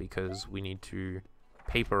 Because we need to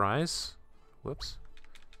paperize. Whoops.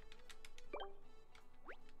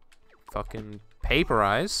 Fucking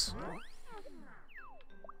paperize.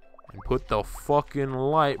 And put the fucking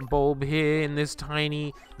light bulb here in this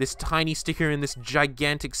tiny sticker in this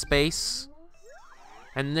gigantic space.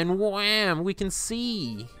 And then wham, we can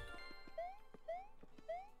see.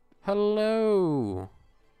 Hello.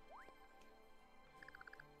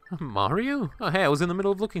 Mario? Oh hey, I was in the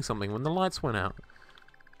middle of looking something when the lights went out.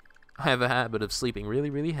 I have a habit of sleeping really,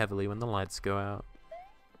 really heavily when the lights go out.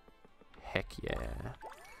 Heck yeah.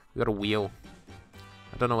 We got a wheel.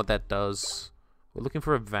 I don't know what that does. We're looking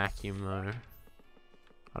for a vacuum though.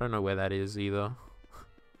 I don't know where that is either.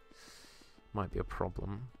 Might be a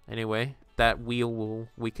problem. Anyway, that wheel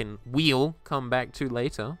we can come back to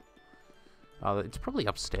later. It's probably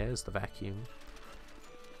upstairs, the vacuum.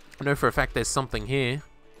 I know for a fact there's something here.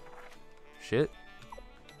 Shit.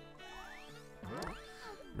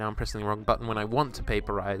 Now I'm pressing the wrong button when I want to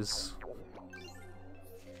paperize.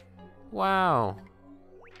 Wow.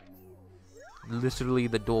 Literally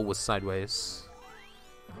the door was sideways.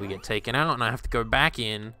 We get taken out and I have to go back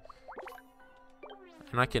in.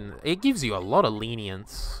 And it gives you a lot of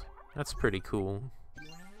lenience. That's pretty cool,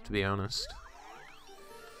 to be honest.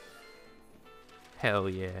 Hell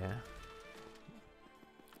yeah.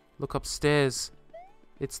 Look upstairs.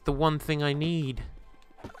 It's the one thing I need.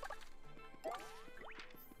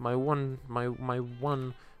 My one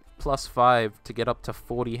 +5 to get up to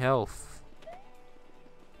 40 health.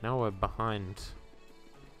 Now we're behind.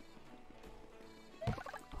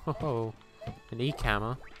 Oh, An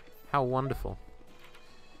e-camera. How wonderful.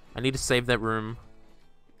 I need to save that room.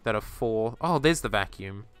 That are 4. Oh, there's the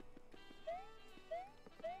vacuum.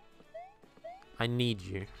 I need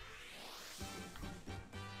you.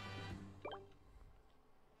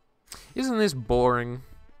 Isn't this boring?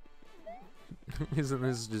 Isn't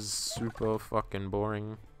this just super fucking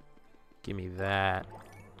boring? Give me that.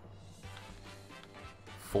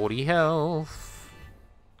 40 health.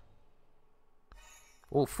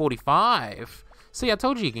 Oh, 45. See, I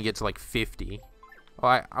told you can get to like 50. Oh,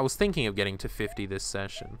 I was thinking of getting to 50 this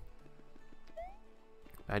session.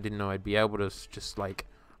 I didn't know I'd be able to just like...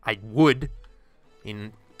 I would.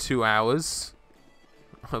 In 2 hours.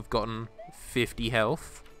 I've gotten 50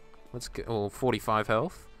 health. Let's go... Or 45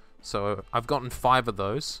 health. So, I've gotten 5 of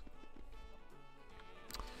those.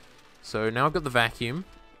 So, now I've got the vacuum.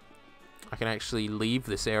 I can actually leave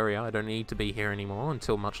this area. I don't need to be here anymore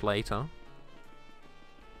until much later.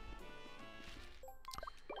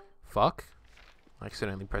 Fuck. I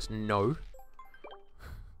accidentally pressed no.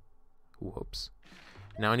 Whoops.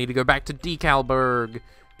 Now I need to go back to Decalburg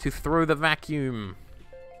to throw the vacuum.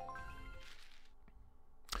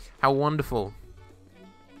 How wonderful.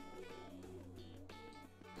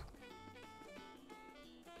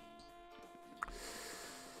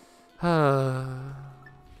 Alright,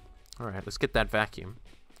 let's get that vacuum.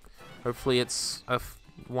 Hopefully it's a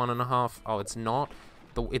 1.5. Oh, it's not.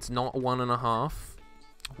 It's not 1.5.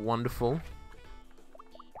 Wonderful.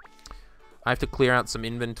 I have to clear out some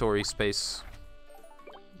inventory space.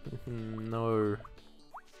 No.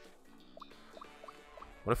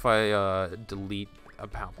 What if I delete a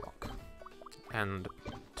power block and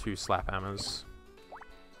 2 slap hammers?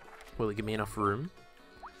 Will it give me enough room?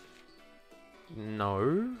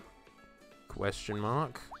 No. Question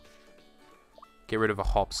mark. Get rid of a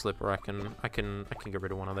hop slipper. I can get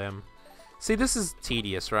rid of one of them. See, this is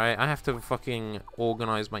tedious, right? I have to fucking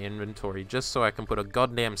organize my inventory just so I can put a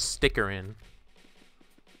goddamn sticker in.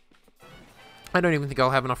 I don't even think I'll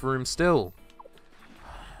have enough room still.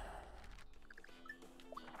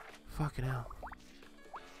 Fucking hell.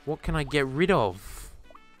 What can I get rid of?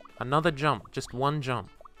 Another jump. Just one jump.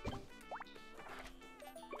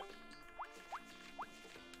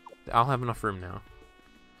 I'll have enough room now.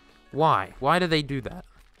 Why? Why do they do that?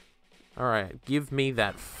 Alright, give me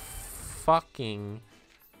that fucking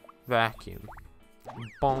vacuum.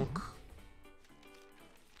 Bonk.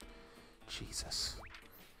 Jesus.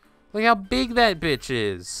 Look how big that bitch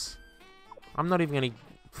is. I'm not even gonna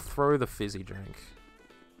throw the fizzy drink.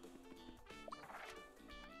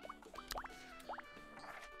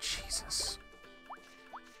 Jesus.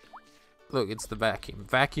 Look, it's the vacuum.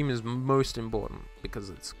 Vacuum is most important because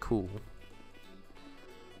it's cool.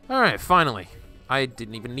 Alright, finally. I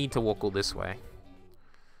didn't even need to walk all this way.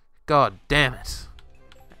 God damn it.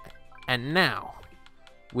 And now,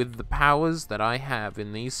 with the powers that I have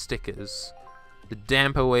in these stickers, the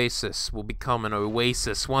damp oasis will become an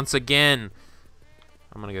oasis once again.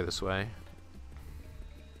 I'm gonna go this way.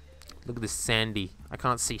 Look at this sandy. I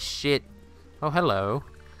can't see shit. Oh, hello.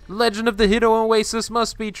 The legend of the Hiddo Oasis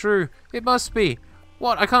must be true. It must be.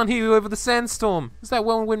 What? I can't hear you over the sandstorm. Is that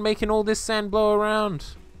whirlwind making all this sand blow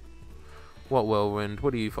around? What whirlwind?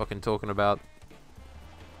 What are you fucking talking about?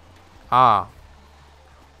 Ah.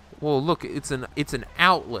 Well, look, it's an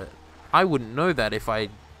outlet. I wouldn't know that if I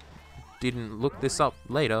didn't look this up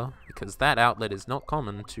later, because that outlet is not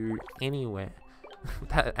common to anywhere.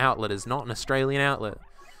 That outlet is not an Australian outlet.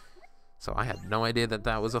 So I had no idea that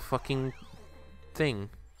that was a fucking thing.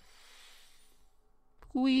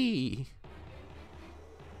 Whee!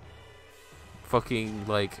 Fucking,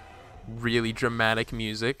 like, really dramatic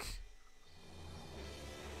music.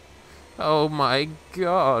 Oh my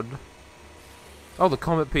god. Oh, the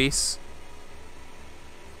comet piece.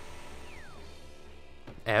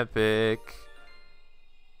 Epic.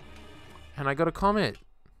 And I got a comet.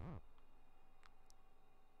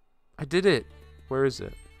 I did it. Where is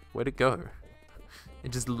it? Where'd it go?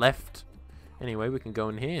 It just left. Anyway, we can go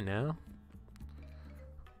in here now.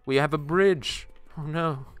 We have a bridge. Oh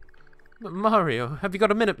no. Mario, have you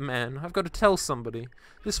got a minute, man? I've got to tell somebody.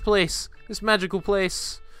 This place, this magical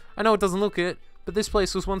place. I know it doesn't look it, but this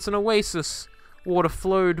place was once an oasis. Water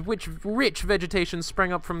flowed, which rich vegetation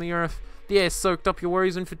sprang up from the earth. The air soaked up your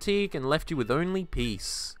worries and fatigue and left you with only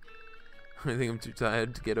peace. I think I'm too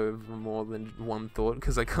tired to get over more than one thought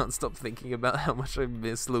because I can't stop thinking about how much I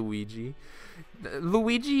miss Luigi.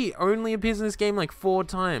 Luigi only appears in this game like 4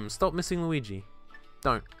 times. Stop missing Luigi.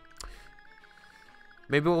 Don't.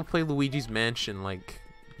 Maybe we'll play Luigi's Mansion like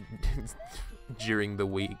during the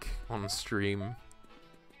week on stream.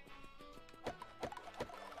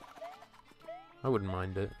 I wouldn't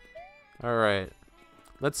mind it. Alright.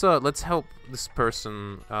 Let's help this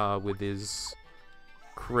person with his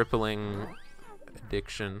crippling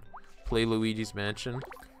addiction. Play Luigi's Mansion.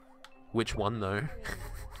 Which one though?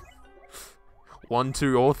 1,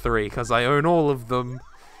 2, or 3, because I own all of them.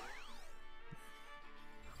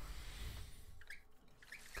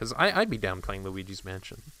 Because I'd be down playing Luigi's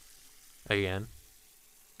Mansion. Again.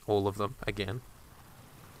 All of them. Again.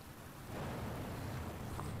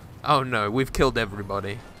 Oh no, we've killed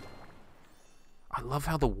everybody. I love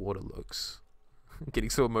how the water looks. I'm getting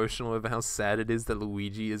so emotional over how sad it is that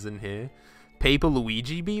Luigi isn't here. Paper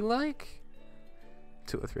Luigi be like?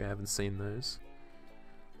 2 or 3, I haven't seen those.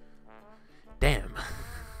 Damn. I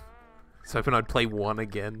was hoping I'd play 1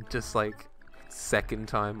 again, just like second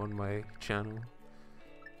time on my channel.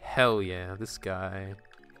 Hell yeah, this guy.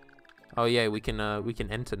 Oh yeah, we can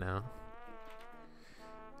enter now.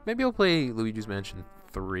 Maybe I'll play Luigi's Mansion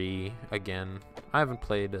 3 again. I haven't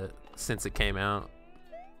played it since it came out.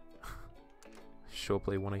 Sure,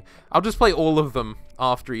 play 1. I'll just play all of them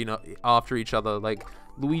after after each other. Like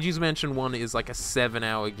Luigi's Mansion 1 is like a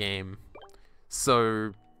 7-hour game,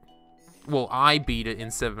 so well, I beat it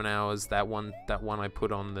in 7 hours. That one I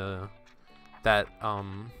put on the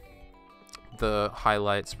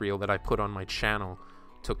highlights reel that I put on my channel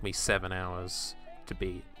took me 7 hours to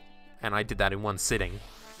beat, and I did that in one sitting.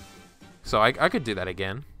 So I could do that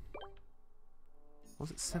again.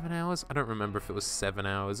 Was it 7 hours? I don't remember if it was 7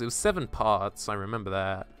 hours. It was 7 parts. I remember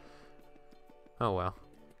that. Oh well.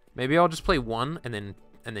 Maybe I'll just play 1 and then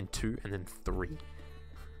 2 and then 3.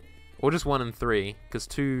 Or just 1 and 3, because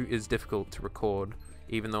 2 is difficult to record.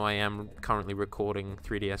 Even though I am currently recording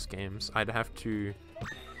 3DS games, I'd have to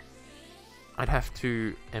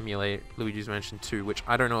emulate Luigi's Mansion 2, which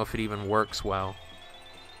I don't know if it even works well.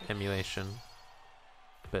 Emulation.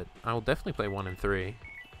 But I will definitely play 1 and 3.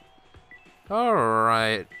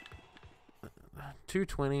 Alright.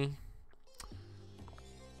 220.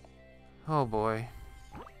 Oh boy.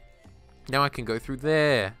 Now I can go through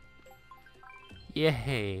there.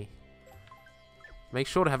 Yay. Make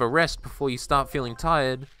sure to have a rest before you start feeling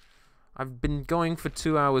tired. I've been going for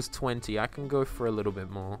 2 hours 20. I can go for a little bit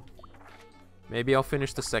more. Maybe I'll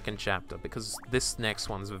finish the second chapter, because this next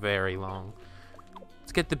one's very long.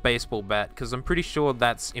 Let's get the baseball bat, because I'm pretty sure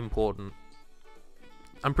that's important.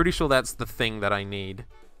 I'm pretty sure that's the thing that I need.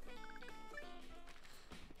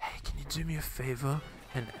 Hey, can you do me a favor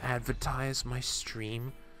and advertise my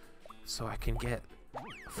stream so I can get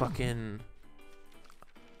fucking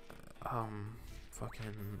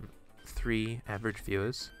 3 average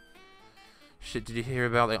viewers? Shit, did you hear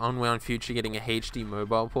about the Unwound Future getting a HD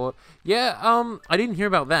mobile port? Yeah, I didn't hear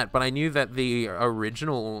about that, but I knew that the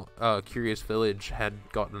original Curious Village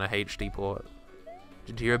had gotten a HD port.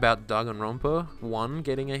 Did you hear about Danganronpa 1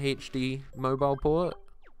 getting a HD mobile port?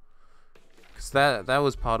 Because that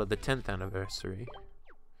was part of the 10th anniversary.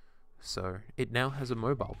 So, it now has a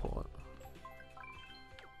mobile port.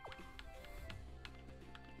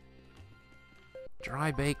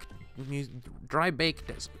 Dry Baked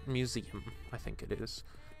Museum, I think it is.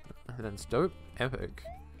 That's dope. Epic.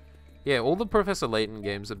 Yeah, all the Professor Layton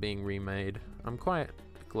games are being remade. I'm quite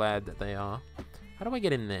glad that they are. How do I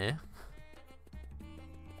get in there?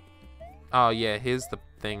 Oh yeah, here's the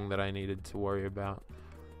thing that I needed to worry about.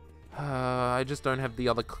 I just don't have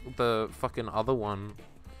the fucking other one.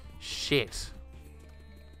 Shit.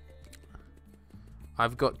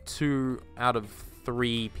 I've got 2 out of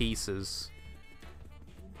 3 pieces.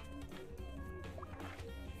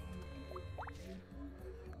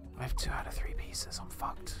 I have 2 out of 3 pieces. I'm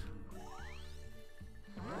fucked.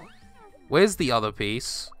 Where's the other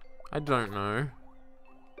piece? I don't know.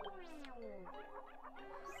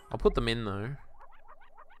 I'll put them in though.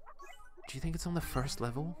 Do you think it's on the first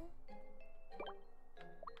level?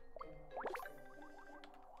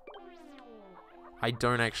 I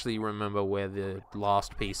don't actually remember where the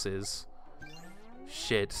last piece is.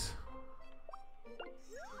 Shit.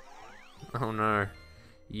 Oh no.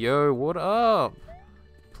 Yo, what up?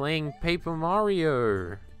 Playing Paper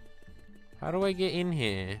Mario. How do I get in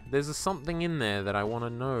here? There's something in there that I want to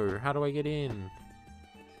know. How do I get in?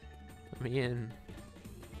 Let me in.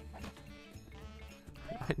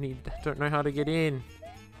 I don't know how to get in.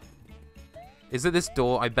 Is it this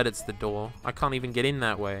door? I bet it's the door. I can't even get in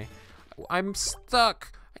that way. I'm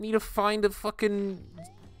stuck. I need to find a fucking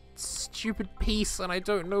stupid piece and I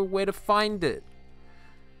don't know where to find it.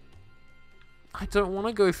 I don't want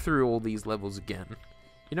to go through all these levels again.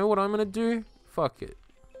 You know what I'm gonna do? Fuck it.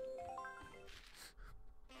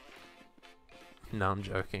 No, I'm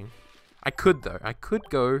joking. I could though. I could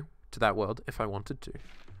go to that world if I wanted to.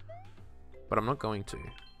 But I'm not going to.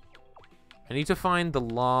 I need to find the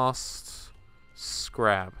last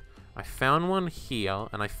scrap. I found one here,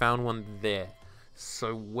 and I found one there.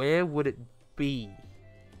 So where would it be?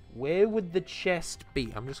 Where would the chest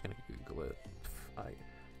be? I'm just gonna Google it. I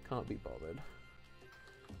can't be bothered.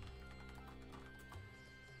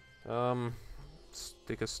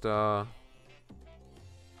 Sticker star.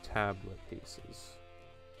 Tablet pieces.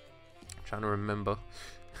 I'm trying to remember.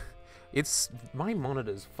 My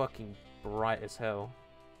monitor's fucking bright as hell.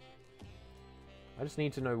 I just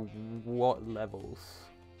need to know what levels.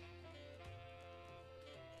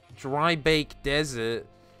 Dry Bake Desert,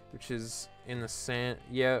 which is in the sand.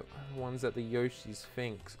 Yeah, one's at the Yoshi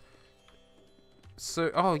Sphinx.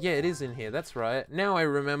 So, oh yeah, it is in here. That's right. Now I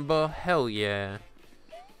remember. Hell yeah.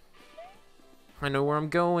 I know where I'm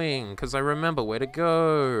going, because I remember where to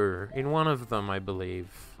go. In one of them, I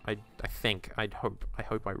believe. I think. I hope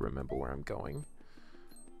I remember where I'm going.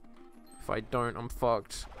 If I don't, I'm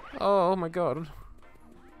fucked. Oh my god.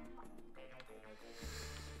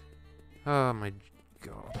 Oh my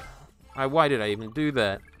god. Why did I even do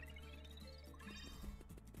that?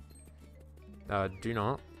 Do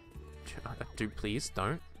not. Please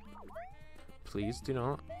don't. Please do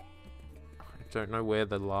not. I don't know where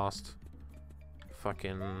the last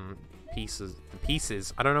fucking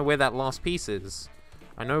pieces. I don't know where that last piece is.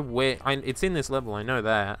 I know where. It's in this level. I know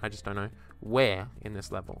that. I just don't know where in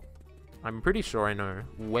this level. I'm pretty sure I know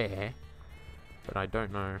where, but I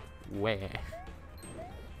don't know where.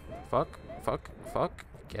 Fuck. Fuck. Fuck.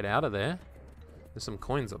 Get out of there. There's some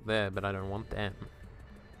coins up there, but I don't want them.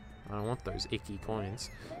 I don't want those icky coins.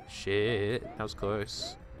 Shit. That was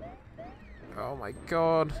close. Oh my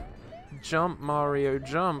god. Jump, Mario,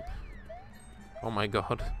 jump. Oh my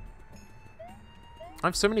god. I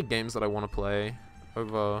have so many games that I want to play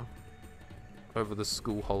over the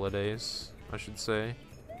school holidays, I should say.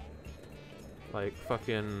 Like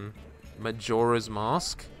fucking Majora's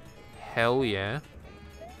Mask. Hell yeah.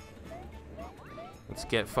 Let's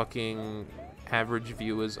get fucking average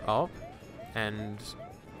viewers up and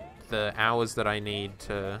the hours that I need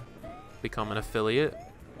to become an affiliate.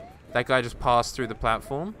 That guy just passed through the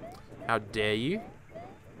platform. How dare you?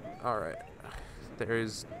 Alright. There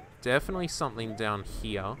is definitely something down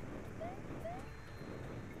here.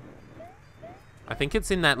 I think it's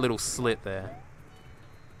in that little slit there.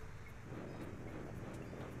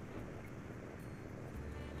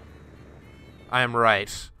 I am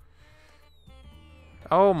right.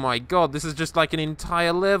 Oh my god, this is just like an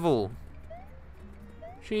entire level.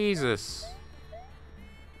 Jesus.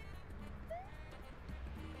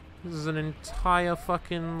 This is an entire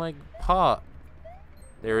fucking, like, part.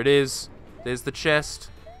 There it is. There's the chest.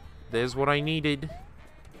 There's what I needed.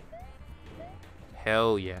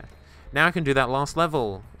 Hell yeah. Now I can do that last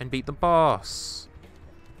level and beat the boss.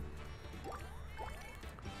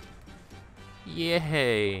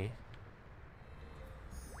 Yay.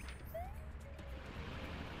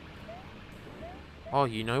 Oh,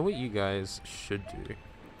 you know what you guys should do?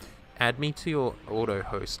 Add me to your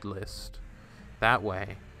auto-host list. That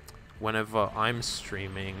way, whenever I'm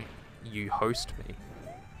streaming, you host me.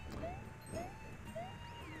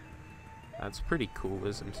 That's pretty cool,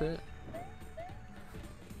 isn't it?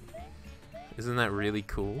 Isn't that really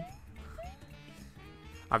cool?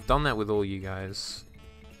 I've done that with all you guys.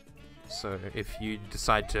 So if you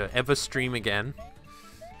decide to ever stream again,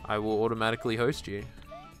 I will automatically host you.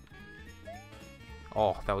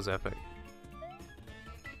 Oh, that was epic.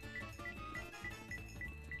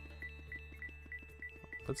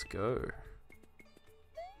 Let's go.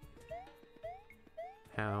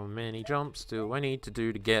 How many jumps do I need to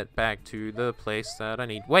do to get back to the place that I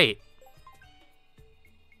need? Wait!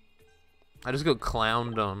 I just got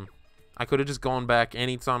clowned on. I could have just gone back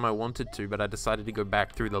anytime I wanted to, but I decided to go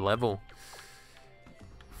back through the level.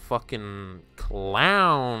 Fucking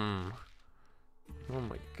clown! Oh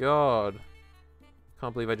my god.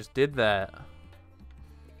 Can't believe I just did that.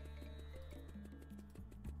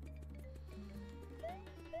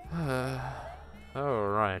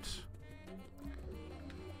 Alright.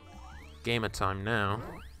 Gamer time now.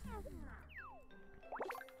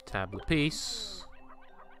 Tablet piece.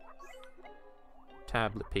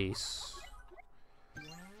 Tablet piece.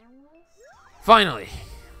 Finally!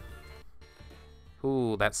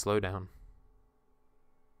 Ooh, that slowdown.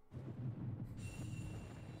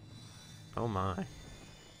 Oh my.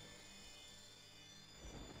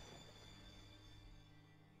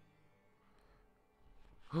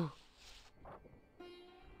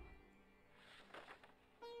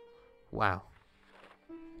 Wow.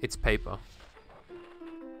 It's paper.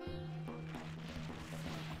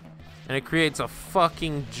 And it creates a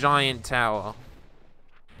fucking giant tower.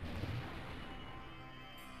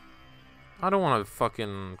 I don't want to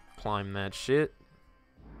fucking climb that shit.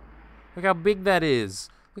 Look how big that is.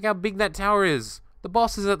 Look how big that tower is. The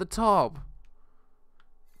boss is at the top.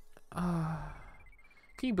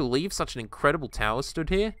 Can you believe such an incredible tower stood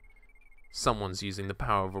here? Someone's using the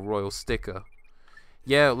power of a royal sticker.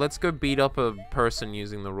 Yeah, let's go beat up a person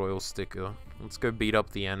using the royal sticker. Let's go beat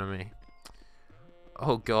up the enemy.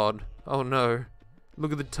 Oh god. Oh no.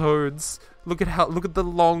 Look at the toads. Look at the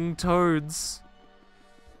long toads.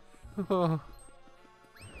 Oh.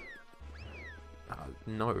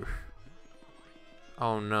 No.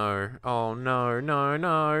 Oh no. Oh no, no,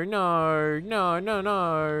 no, no, no, no,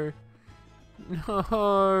 no.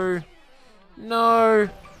 No. No.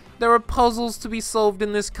 There are puzzles to be solved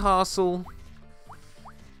in this castle.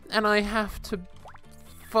 And I have to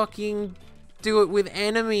fucking do it with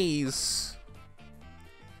enemies.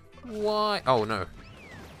 Why? Oh no.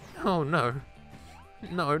 Oh no.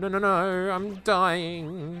 No, no, no, no. I'm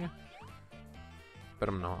dying. But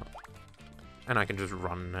I'm not. And I can just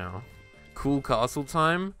run now. Cool castle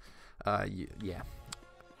time. Yeah.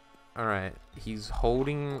 Alright. He's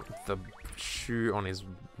holding the shoe on his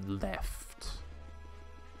left.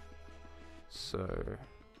 So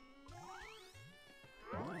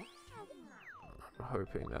I'm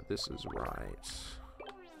hoping that this is right.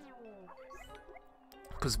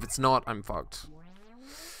 Because if it's not, I'm fucked.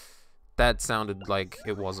 That sounded like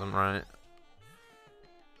it wasn't right.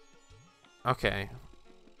 Okay.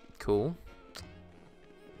 Cool.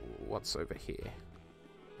 What's over here?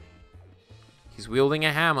 He's wielding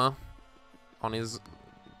a hammer on his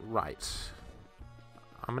right.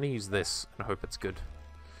 I'm gonna use this and hope it's good.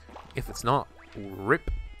 If it's not, rip.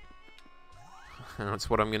 And that's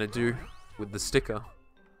what I'm gonna do with the sticker.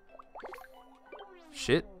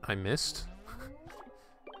 Shit, I missed.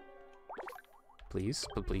 Please,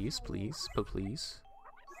 please, please, please.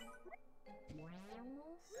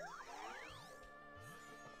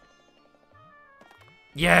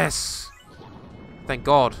 Yes! Thank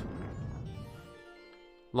God.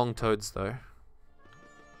 Long toads, though.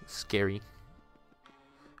 Scary.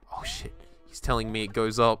 Oh shit. He's telling me it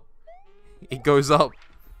goes up. It goes up.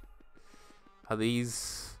 Are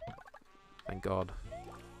these... Thank God.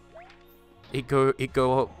 It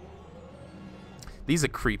go up. These are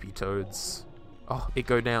creepy toads. Oh, it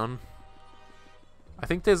go down. I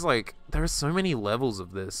think there's like... There are so many levels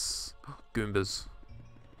of this. Goombas.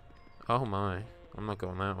 Oh my. I'm not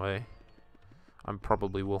going that way. I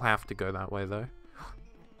probably will have to go that way though.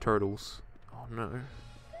 Turtles. Oh no.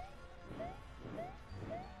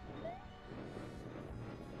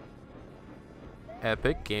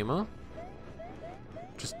 Epic gamer.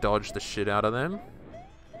 Just dodge the shit out of them.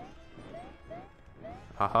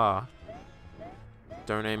 Haha.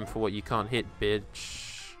 Don't aim for what you can't hit,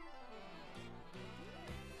 bitch.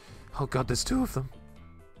 Oh god, there's two of them.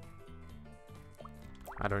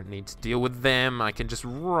 I don't need to deal with them. I can just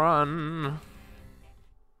run.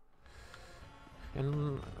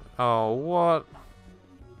 And oh, what?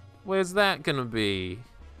 Where's that gonna be?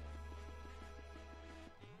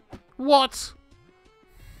 What?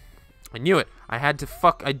 I knew it. I had to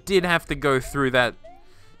I did have to go through that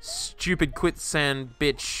stupid quicksand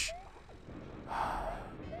bitch.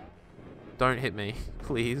 Don't hit me,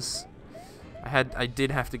 please. I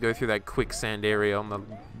did have to go through that quicksand area on the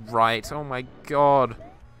right. Oh my god.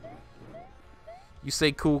 You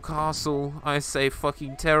say cool castle, I say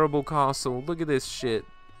fucking terrible castle. Look at this shit.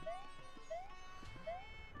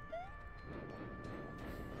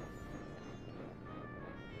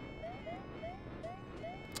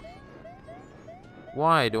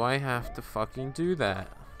 Why do I have to fucking do that?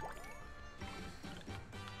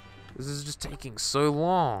 This is just taking so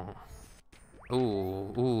long.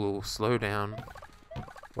 Ooh, slow down.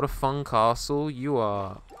 What a fun castle. You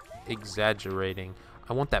are exaggerating.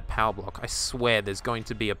 I want that power block. I swear there's going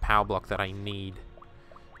to be a power block that I need.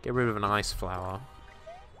 Get rid of an ice flower.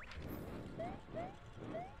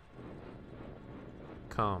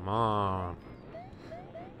 Come on.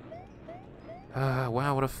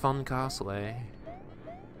 Wow, what a fun castle, eh?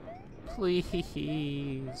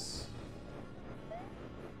 Please.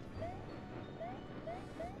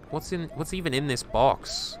 What's even in this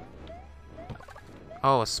box?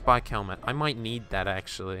 Oh, a spike helmet. I might need that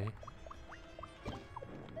actually.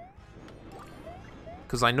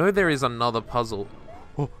 Because I know there is another puzzle.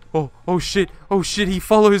 Oh shit, he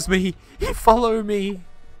follows me. He follow me.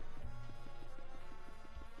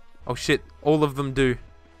 Oh shit, all of them do.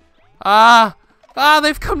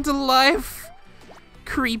 They've come to life.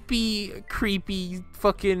 Creepy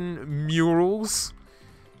fucking murals.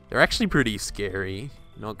 They're actually pretty scary.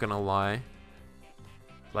 Not gonna lie.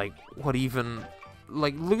 Like, what even...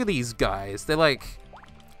 Like, look at these guys. They're like...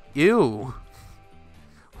 Ew.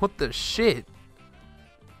 What the shit?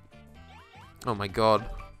 Oh my god.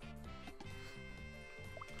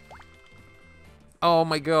 Oh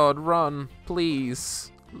my god, run,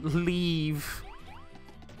 please. Leave.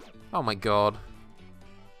 Oh my god.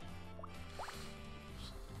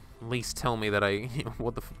 At least tell me that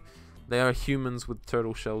what the they are humans with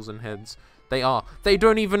turtle shells and heads. They are. They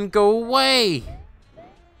don't even go away!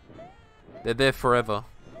 They're there forever.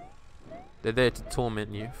 They're there to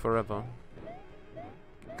torment you forever.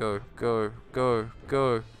 Go, go, go,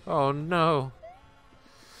 go. Oh no.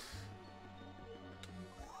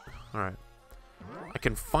 Alright. I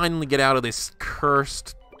can finally get out of this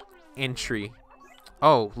cursed entry.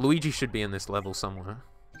 Oh, Luigi should be in this level somewhere.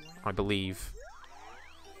 I believe.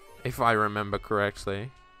 If I remember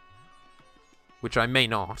correctly. Which I may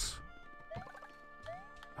not.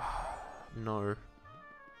 No.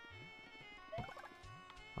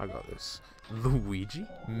 I got this. Luigi?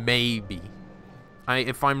 Maybe.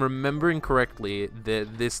 If I'm remembering correctly,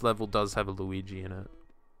 this level does have a Luigi in it.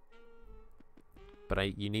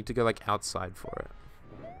 But you need to go like outside for it.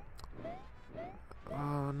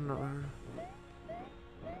 Oh no.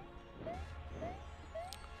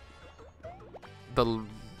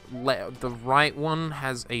 The right one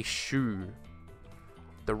has a shoe.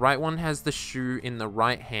 The right one has the shoe in the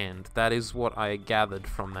right hand. That is what I gathered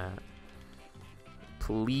from that.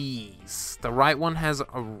 Please. The right one has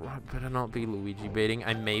a... Better not be Luigi baiting.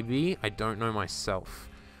 I may be. I don't know myself.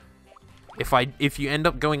 If you end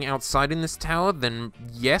up going outside in this tower, then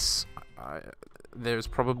yes, there's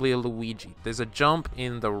probably a Luigi. There's a jump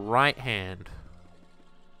in the right hand.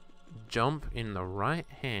 Jump in the right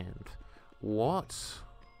hand. What?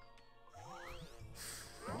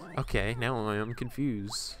 Okay, now I am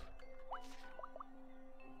confused.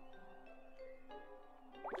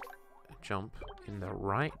 Jump in the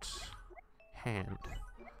right hand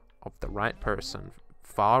of the right person.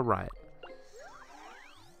 Far right.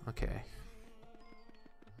 Okay.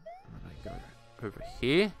 I go over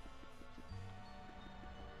here.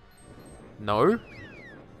 No.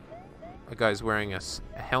 A guy's wearing a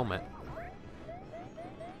helmet.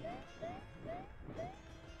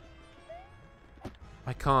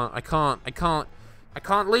 I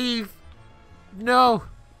can't leave! No!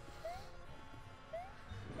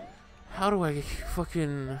 How do I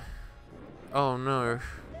fucking... Oh no.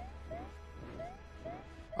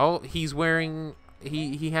 Oh, he's wearing...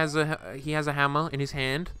 He has a hammer in his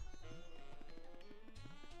hand.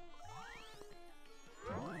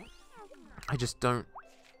 I just don't...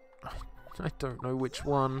 I don't know which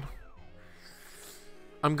one.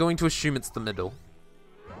 I'm going to assume it's the middle.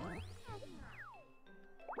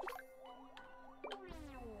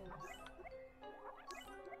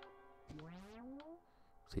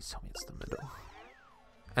 Please tell me it's the middle.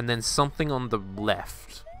 And then something on the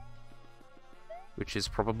left. Which is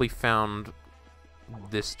probably found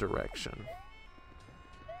this direction.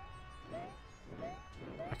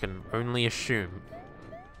 I can only assume.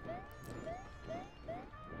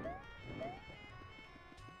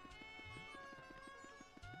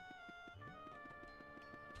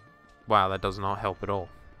 Wow, that does not help at all.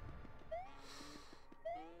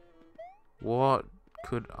 What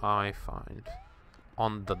could I find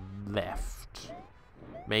on the left?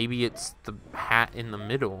 Maybe it's the hat in the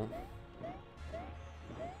middle.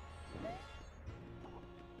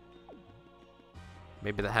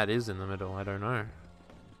 Maybe the hat is in the middle, I don't know.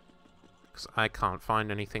 Because I can't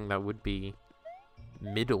find anything that would be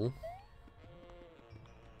middle.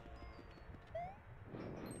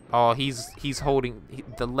 Oh, he's holding...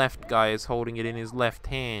 the left guy is holding it in his left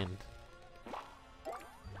hand.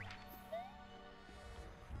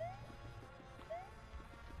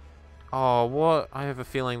 Oh, what? I have a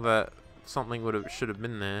feeling that something should have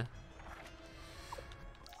been there.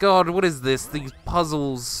 God, what is this? These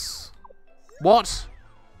puzzles. What?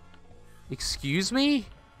 Excuse me?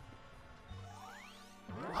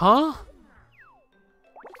 Huh?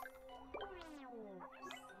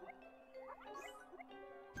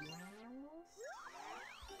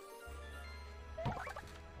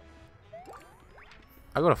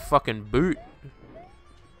 I got a fucking boot.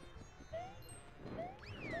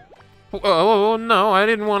 Oh no, I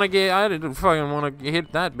didn't fucking want to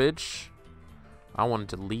hit that bitch. I wanted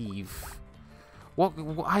to leave. What?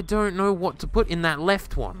 I don't know what to put in that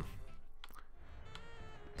left one.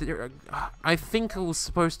 I think it was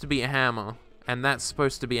supposed to be a hammer, and that's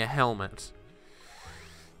supposed to be a helmet.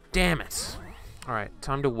 Damn it. Alright,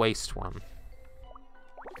 time to waste one.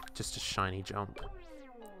 Just a shiny jump.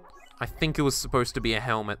 I think it was supposed to be a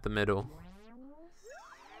helmet, the middle.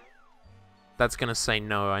 That's gonna say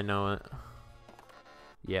no, I know it.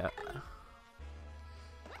 Yeah.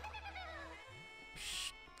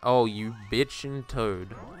 Oh, you bitch and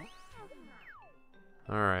Toad.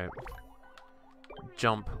 Alright.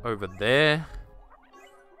 Jump over there.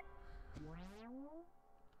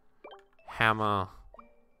 Hammer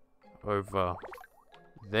over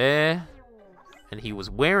there. And he was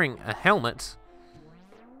wearing a helmet.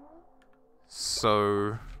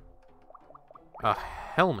 So... a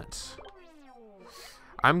helmet.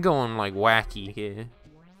 I'm going like wacky here.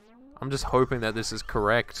 I'm just hoping that this is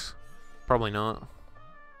correct. Probably not.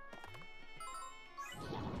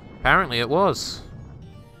 Apparently it was.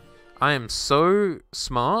 I am so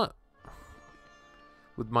smart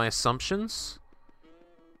with my assumptions.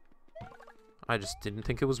 I just didn't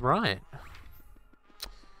think it was right.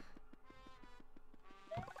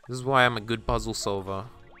 This is why I'm a good puzzle solver.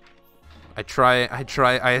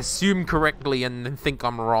 I assume correctly and then think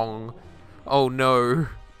I'm wrong. Oh no.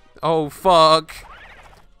 Oh fuck.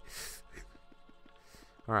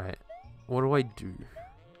 Alright. What do I do?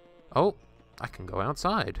 Oh, I can go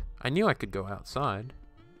outside. I knew I could go outside.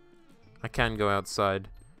 I can go outside.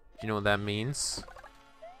 Do you know what that means?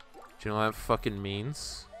 Do you know what that fucking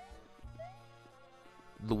means?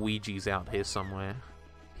 Luigi's out here somewhere.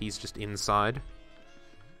 He's just inside.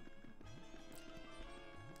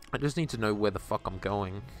 I just need to know where the fuck I'm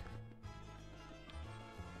going.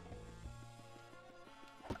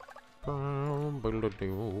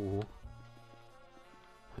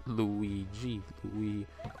 Luigi.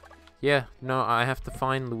 Yeah, no, I have to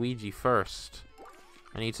find Luigi first.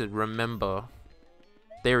 I need to remember.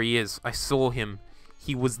 There he is. I saw him.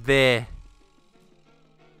 He was there.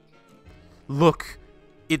 Look,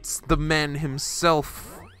 it's the man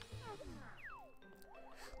himself.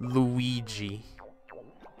 Luigi.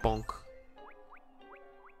 Bonk.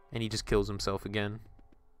 And he just kills himself again.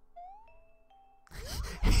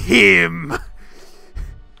 Him!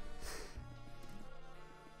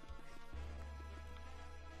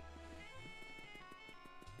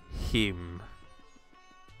 Him.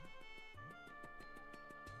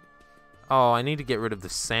 Oh, I need to get rid of the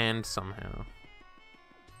sand somehow.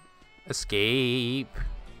 Escape.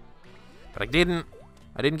 But I didn't.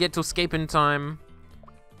 I didn't get to escape in time.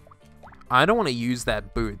 I don't want to use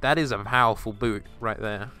that boot. That is a powerful boot right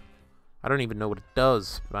there. I don't even know what it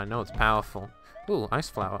does, but I know it's powerful. Ooh, ice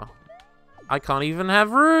flower. I can't even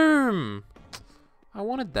have room! I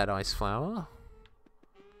wanted that ice flower.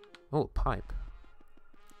 Oh, a pipe.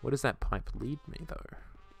 Where does that pipe lead me, though?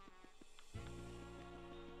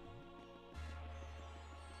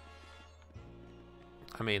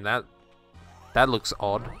 I mean, that looks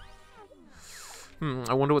odd.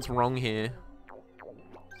 I wonder what's wrong here.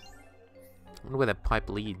 I wonder where that pipe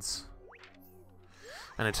leads.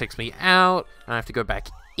 And it takes me out, and I have to go back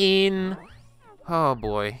in. Oh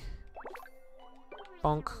boy.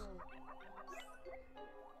 Bonk.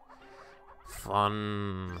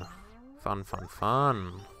 Fun. Fun, fun,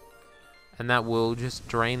 fun. And that will just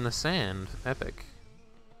drain the sand. Epic.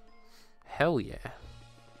 Hell yeah.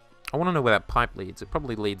 I want to know where that pipe leads. It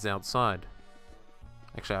probably leads outside.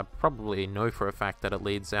 Actually, I probably know for a fact that it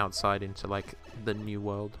leads outside into, like, the new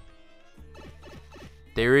world.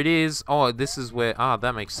 There it is. Oh, this is where... Ah,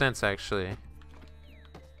 that makes sense, actually.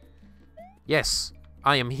 Yes,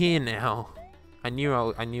 I am here now. I knew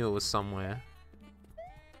it was somewhere.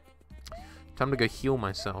 Time to go heal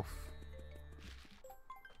myself.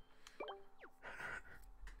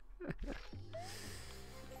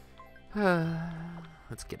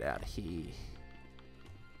 Let's get out of here.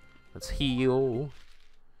 Let's heal.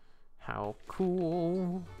 How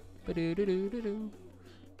cool.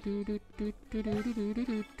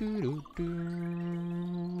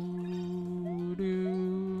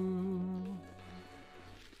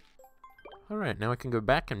 Alright, now I can go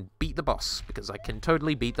back and beat the boss, because I can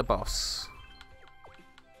totally beat the boss.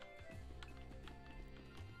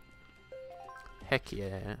 Heck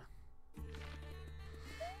yeah.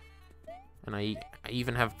 And I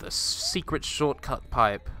even have the secret shortcut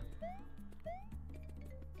pipe.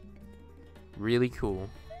 Really cool.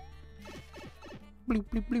 Blue,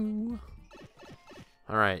 blue, blue.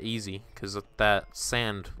 Alright, easy, because that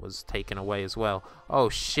sand was taken away as well. Oh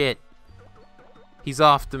shit. He's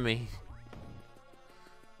after me.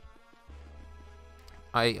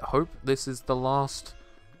 I hope this is the last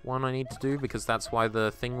one I need to do, because that's why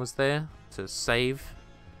the thing was there, to save.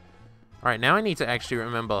 Alright, now I need to actually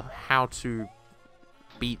remember how to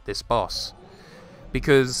beat this boss.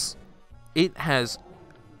 Because it has...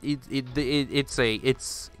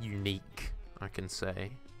 It's unique, I can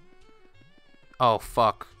say. Oh,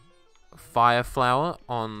 fuck. Fire flower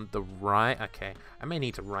on the right. Okay, I may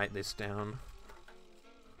need to write this down.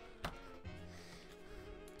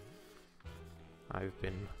 I've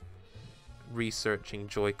been researching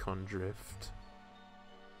Joy-Con drift.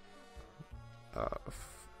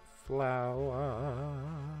 Flower.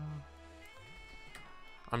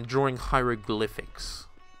 I'm drawing hieroglyphics.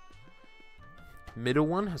 Middle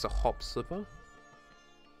one has a hop slipper.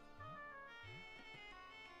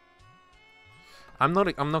 I'm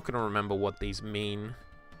not gonna remember what these mean.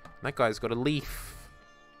 That guy's got a leaf.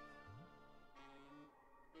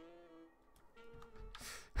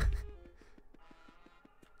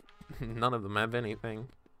 None of them have anything.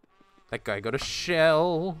 That guy got a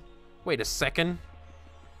shell. Wait a second.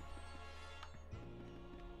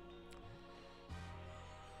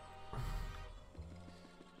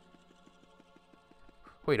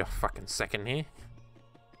 Wait a fucking second here.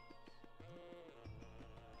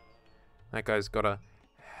 That guy's got a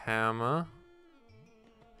hammer.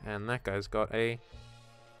 And that guy's got a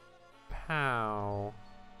pow.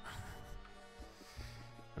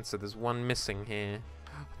 And so there's one missing here.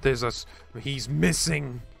 There's us. He's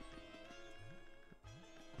missing.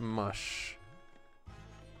 Mush.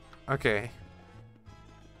 Okay.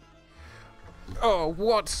 Oh,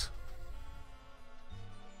 what?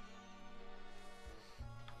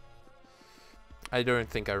 I don't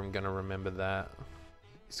think I'm gonna remember that.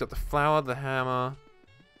 He's got the flower, the hammer,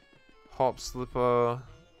 hop slipper,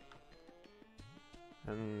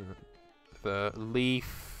 and the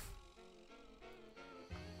leaf.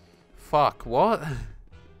 Fuck, what?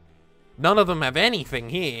 None of them have anything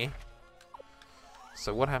here.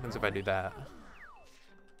 So what happens if I do that?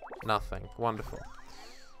 Nothing. Wonderful.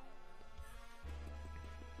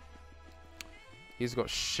 He's got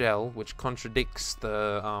shell, which contradicts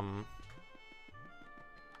the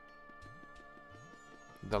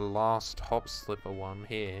last hop slipper one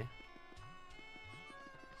here.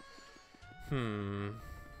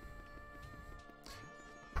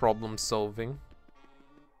 Problem solving.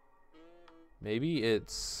 Maybe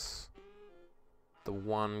it's the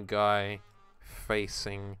one guy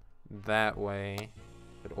facing that way,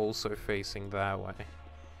 but also facing that way.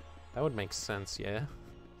 That would make sense, yeah.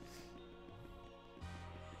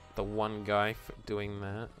 The one guy doing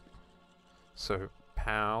that. So,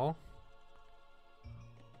 pow.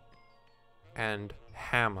 And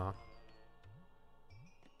hammer.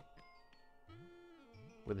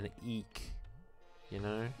 With an eek, you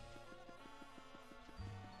know?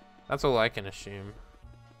 That's all I can assume.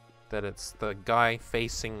 That it's the guy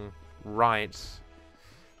facing right.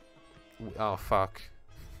 Oh, fuck.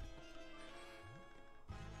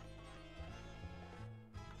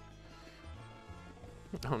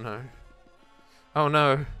 Oh no. Oh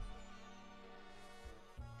no.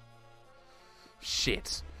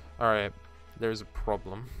 Shit. Alright, there's a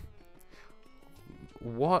problem.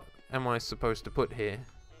 What am I supposed to put here?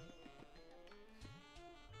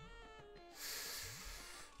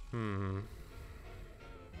 I'm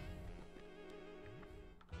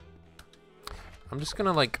just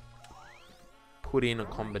gonna, like, put in a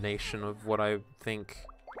combination of what I think.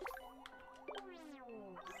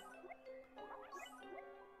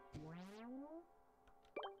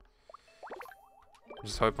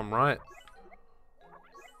 Just hope I'm right.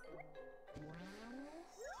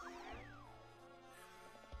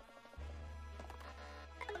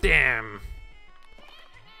 Damn!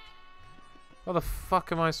 What the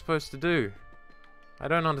fuck am I supposed to do? I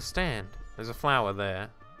don't understand. There's a flower there.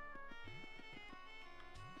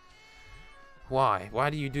 Why? Why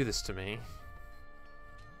do you do this to me?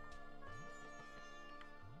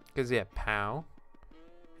 Because, yeah, pow.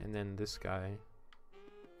 And then this guy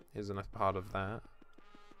isn't a part of that.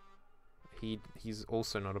 He's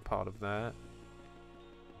also not a part of that.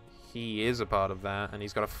 He is a part of that, and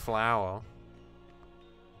he's got a flower.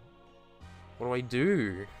 What do I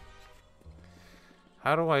do?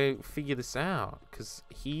 How do I figure this out? Because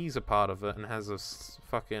he's a part of it and has a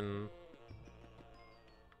fucking...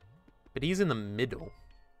 But he's in the middle.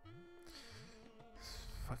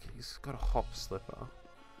 Fuck, he's got a hop slipper.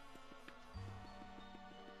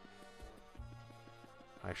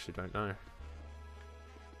 I actually don't know.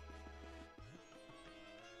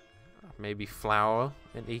 Maybe flower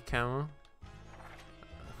and e-camera.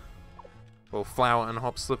 Well, flower and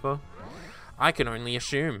hop slipper. I can only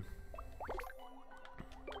assume.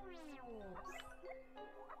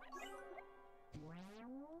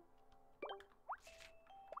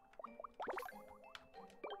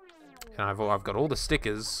 And I've got all the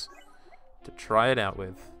stickers to try it out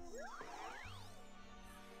with.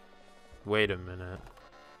 Wait a minute.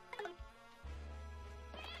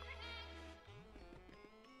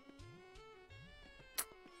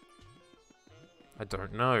 I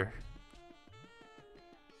don't know.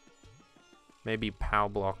 Maybe power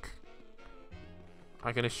block.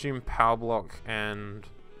 I can assume power block and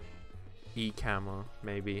E-Camera,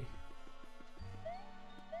 maybe.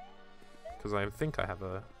 Because I think I have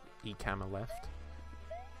a E-Camera left.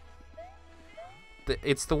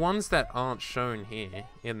 It's the ones that aren't shown here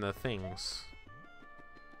in the things.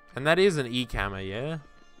 And that is an E-Camera, yeah?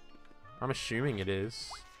 I'm assuming it is.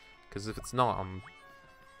 Because if it's not, I'm...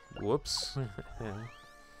 Whoops.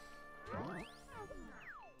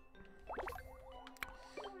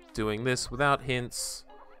 Doing this without hints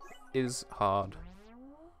is hard.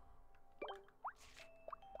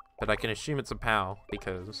 But I can assume it's a POW,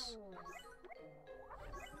 because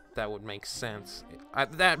that would make sense.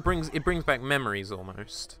 It brings back memories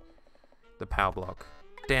almost. The POW block.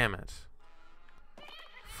 Damn it.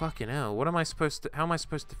 Fucking hell, what am I supposed to... How am I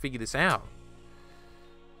supposed to figure this out?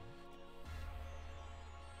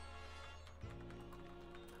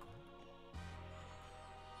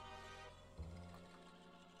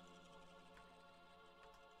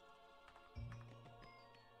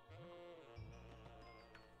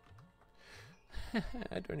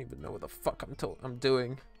 I don't even know what the fuck I'm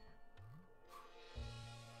doing.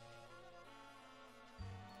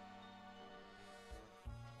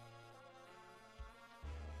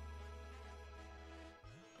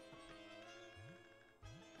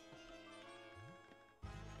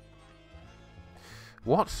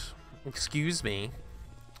 What? Excuse me.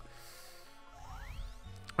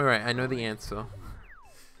 Alright, I know the answer.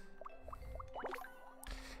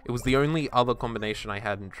 It was the only other combination I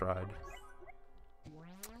hadn't tried.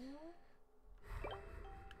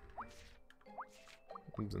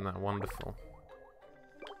 Isn't that wonderful?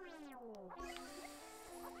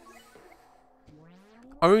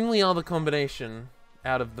 Only other combination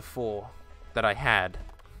out of the 4 that I had,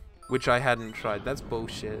 which I hadn't tried. That's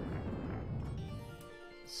bullshit.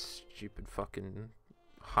 Stupid fucking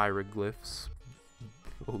hieroglyphs.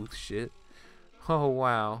 Bullshit. Oh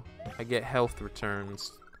wow. I get health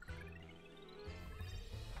returns.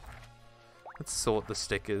 Let's sort the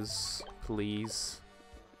stickers, please.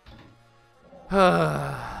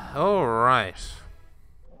 Alright.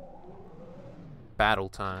 Battle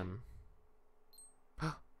time.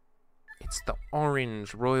 It's the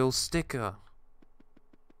orange royal sticker.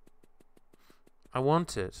 I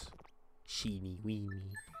want it. Sheeny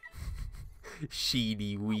weeny.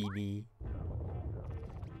 Sheeny weeny.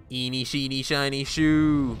 Eeny sheeny shiny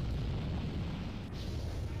shoe.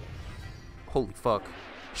 Holy fuck.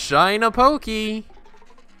 Shine a pokey.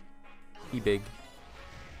 He big.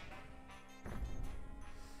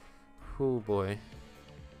 Oh boy.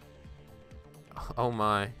 Oh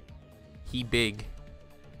my. He big.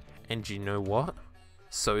 And you know what?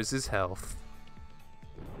 So's his health.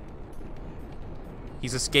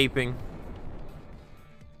 He's escaping.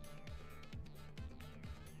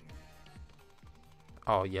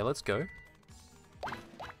 Oh yeah, let's go.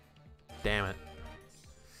 Damn it.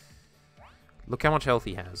 Look how much health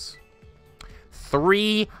he has.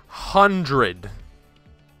 300!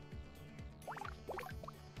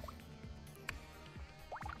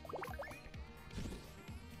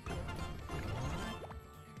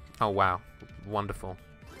 Oh wow, wonderful.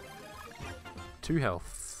 2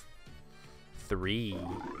 health. 3.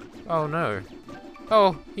 Oh no.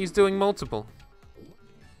 Oh, he's doing multiple.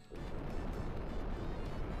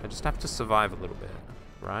 I just have to survive a little bit,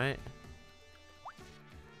 right?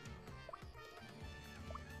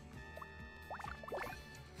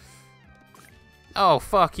 Oh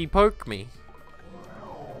fuck, he poked me.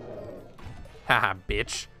 Haha,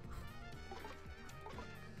 bitch.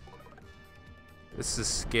 This is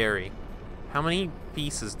scary. How many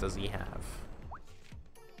pieces does he have?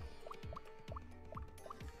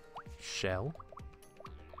 Shell?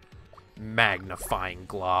 Magnifying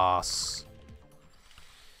glass.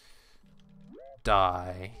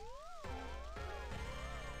 Die.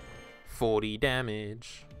 40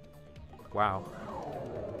 damage. Wow.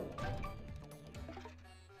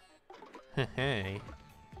 Hey.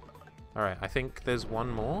 Alright, I think there's one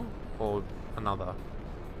more or another.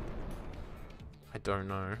 I don't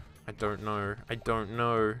know. I don't know. I don't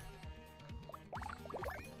know.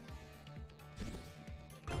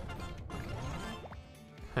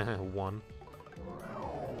 One.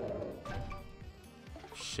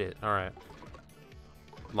 Shit, alright.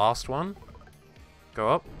 Last one. Go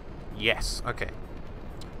up. Yes, okay.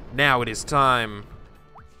 Now it is time.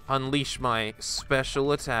 Unleash my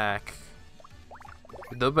special attack.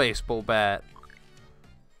 The baseball bat.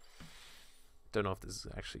 Don't know if this is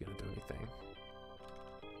actually going to do anything.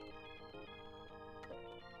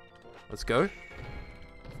 Let's go.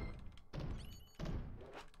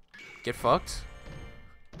 Get fucked.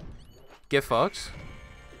 Get fucked.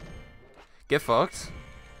 Get fucked.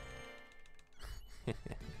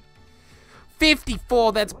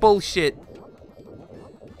 54, that's bullshit.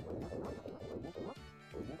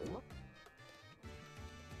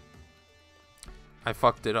 I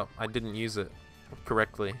fucked it up. I didn't use it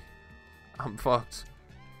correctly. I'm fucked.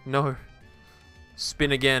 No.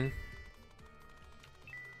 Spin again.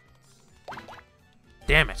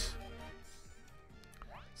 Damn it.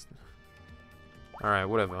 Alright,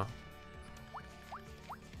 whatever.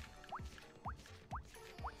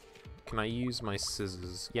 Can I use my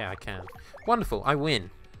scissors? Yeah, I can. Wonderful, I win.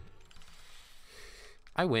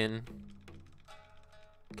 I win.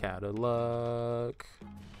 Cadillac.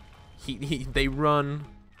 They run.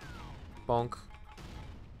 Bonk.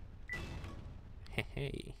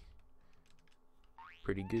 Hey.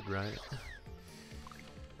 Pretty good, right?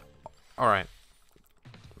 Alright.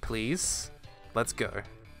 Please. Let's go.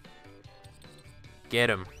 Get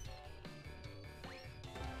him.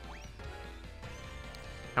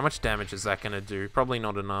 How much damage is that gonna do? Probably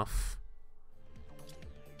not enough.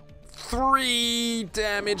 3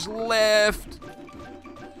 damage left!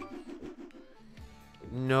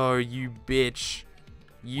 No, you bitch.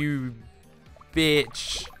 You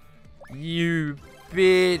bitch. You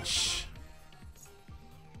bitch.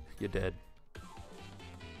 You're dead.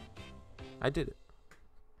 I did it.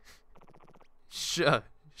 Shiny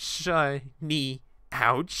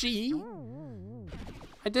ouchie.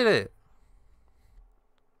 I did it.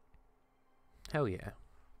 Hell yeah.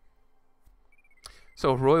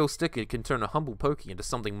 So a royal sticker can turn a humble Pokey into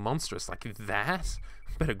something monstrous like that?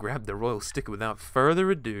 Better grab the royal sticker without further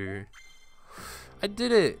ado. I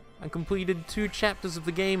did it! I completed 2 chapters of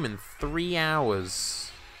the game in 3 hours.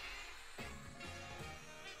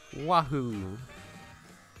 Wahoo!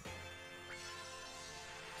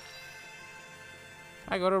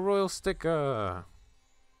 I got a royal sticker!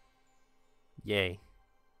 Yay.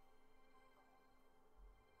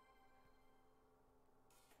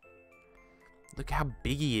 Look how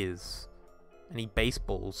big he is. And he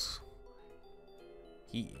baseballs.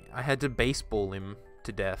 I had to baseball him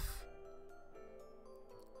to death.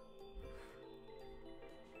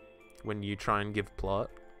 When you try and give plot.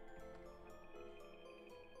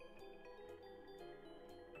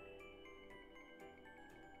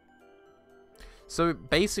 So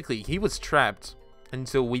basically, he was trapped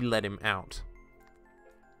until we let him out.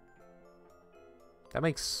 That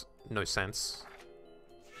makes no sense.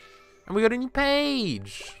 And we got a new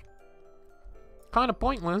page! Kinda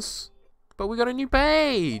pointless, but we got a new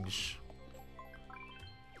page!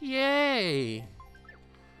 Yay!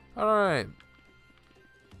 Alright.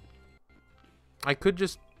 I could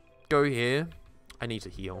just go here. I need to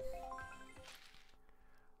heal.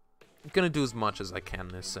 I'm gonna do as much as I can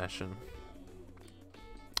this session.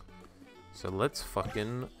 So let's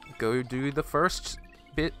fucking go do the first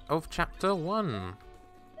bit of chapter 1.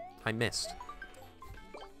 I missed.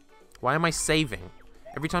 Why am I saving?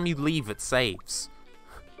 Every time you leave, it saves.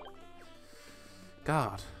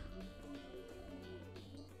 God.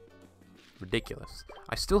 Ridiculous.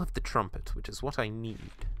 I still have the trumpet, which is what I need.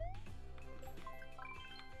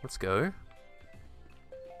 Let's go.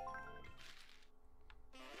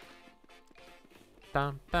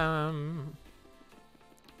 Bam bam.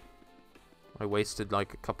 I wasted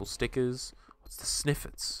like a couple stickers. What's the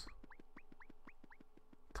Sniffets?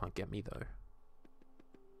 Can't get me though.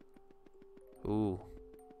 Ooh.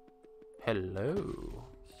 Hello.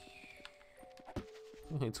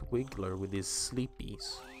 It's Wiggler with his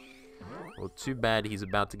sleepies. Well, too bad he's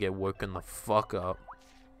about to get woken the fuck up.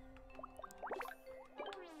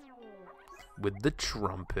 With the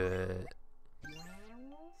trumpet.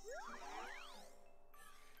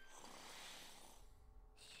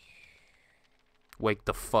 Wake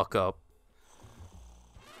the fuck up.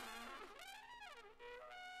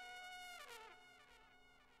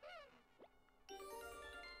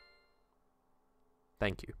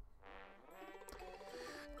 Thank you.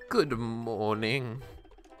 Good morning.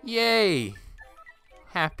 Yay!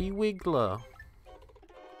 Happy Wiggler.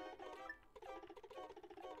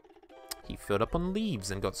 He filled up on leaves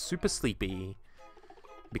and got super sleepy.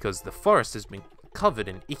 Because the forest has been covered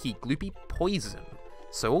in icky gloopy poison.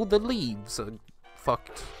 So all the leaves are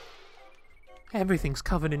fucked. Everything's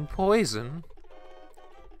covered in poison.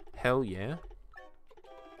 Hell yeah.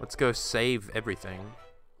 Let's go save everything.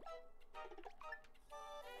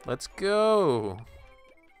 Let's go!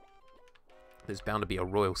 There's bound to be a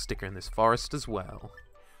royal sticker in this forest as well.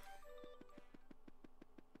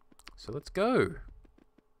 So let's go.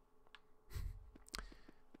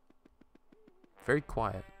 Very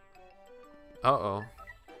quiet. Uh-oh.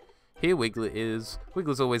 Here Wiggler is.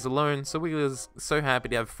 Wiggler's always alone, so Wiggler's so happy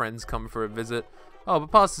to have friends come for a visit. Oh,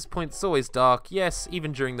 but past this point it's always dark. Yes,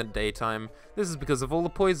 even during the daytime. This is because of all the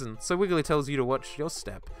poison, so Wiggler tells you to watch your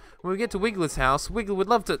step. When we get to Wiggler's house, Wiggler would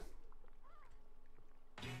love to...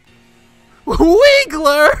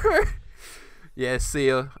 Wiggler! Yeah, see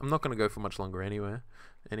ya. I'm not gonna go for much longer anyway.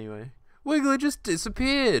 Wiggler just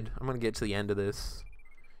disappeared. I'm gonna get to the end of this.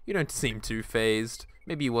 You don't seem too phased.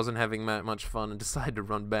 Maybe he wasn't having that much fun and decided to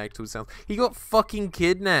run back to his house. He got fucking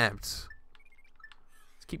kidnapped.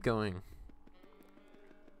 Let's keep going.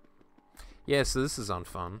 Yeah, so this is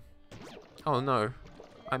unfun. Oh no.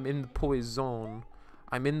 I'm in the poison.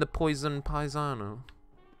 I'm in the poison paisano.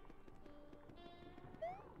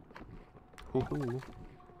 Hoo-hoo.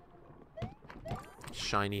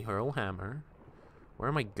 Shiny hurl hammer. Where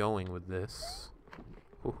am I going with this?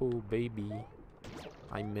 Hoo-hoo, baby.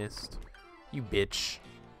 I missed. You bitch.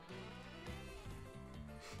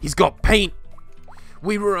 He's got paint!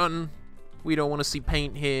 We run! We don't want to see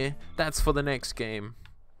paint here. That's for the next game.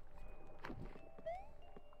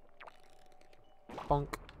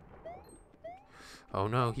 Bonk. Oh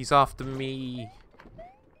no, he's after me.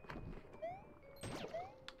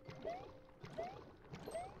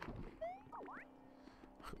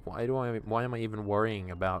 Why am I even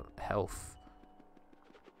worrying about health?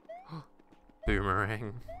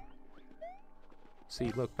 Boomerang.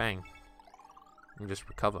 See, look, bang. And just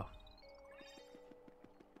recover.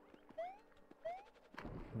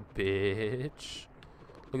 Bitch.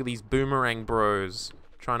 Look at these boomerang bros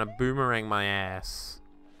trying to boomerang my ass.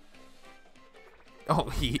 Oh,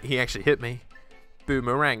 he actually hit me.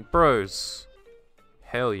 Boomerang bros.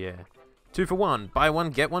 Hell yeah. 2 for 1. Buy one,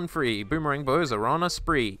 get one free. Boomerang bros are on a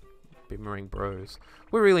spree. Boomerang bros.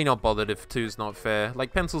 We're really not bothered if 2's not fair.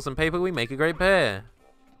 Like pencils and paper, we make a great pair.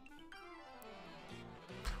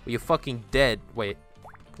 Well, you're fucking dead. Wait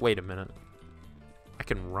a minute. I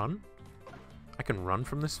can run? I can run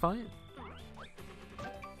from this fight?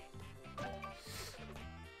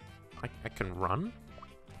 I can run?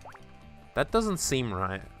 That doesn't seem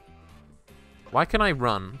right. Why can I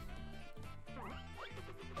run?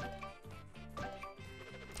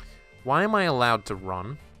 Why am I allowed to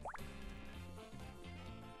run?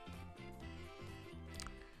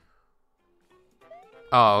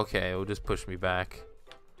 Oh, okay. It'll just push me back.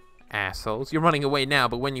 Assholes. You're running away now,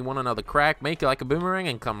 but when you want another crack, make it like a boomerang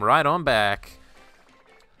and come right on back.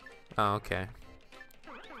 Oh, okay.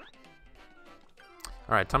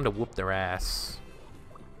 Alright, time to whoop their ass.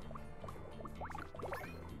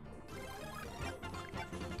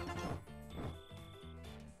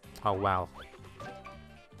 Oh, wow.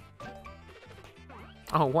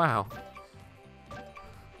 Oh, wow.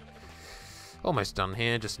 Almost done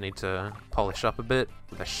here. Just need to polish up a bit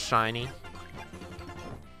with a shiny.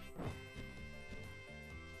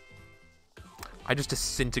 I just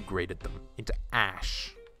disintegrated them into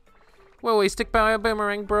ash. Will we stick by a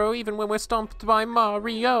boomerang, bro, even when we're stomped by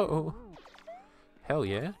Mario? Hell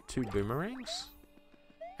yeah. 2 boomerangs.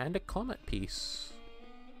 And a comet piece.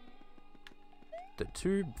 The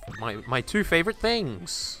my 2 favorite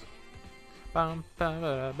things.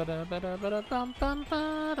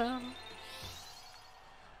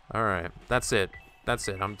 Alright, that's it. That's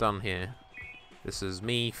it. I'm done here. This is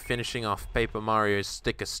me finishing off Paper Mario's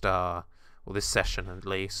Sticker Star. Well, this session at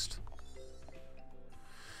least.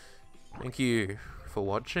 Thank you for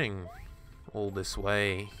watching all this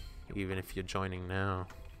way, even if you're joining now.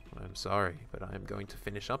 I'm sorry, but I'm going to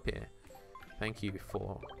finish up here. Thank you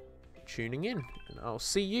for tuning in, and I'll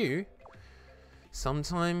see you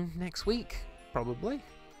sometime next week, probably.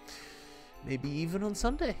 Maybe even on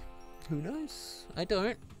Sunday. Who knows? I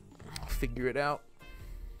don't. I'll figure it out.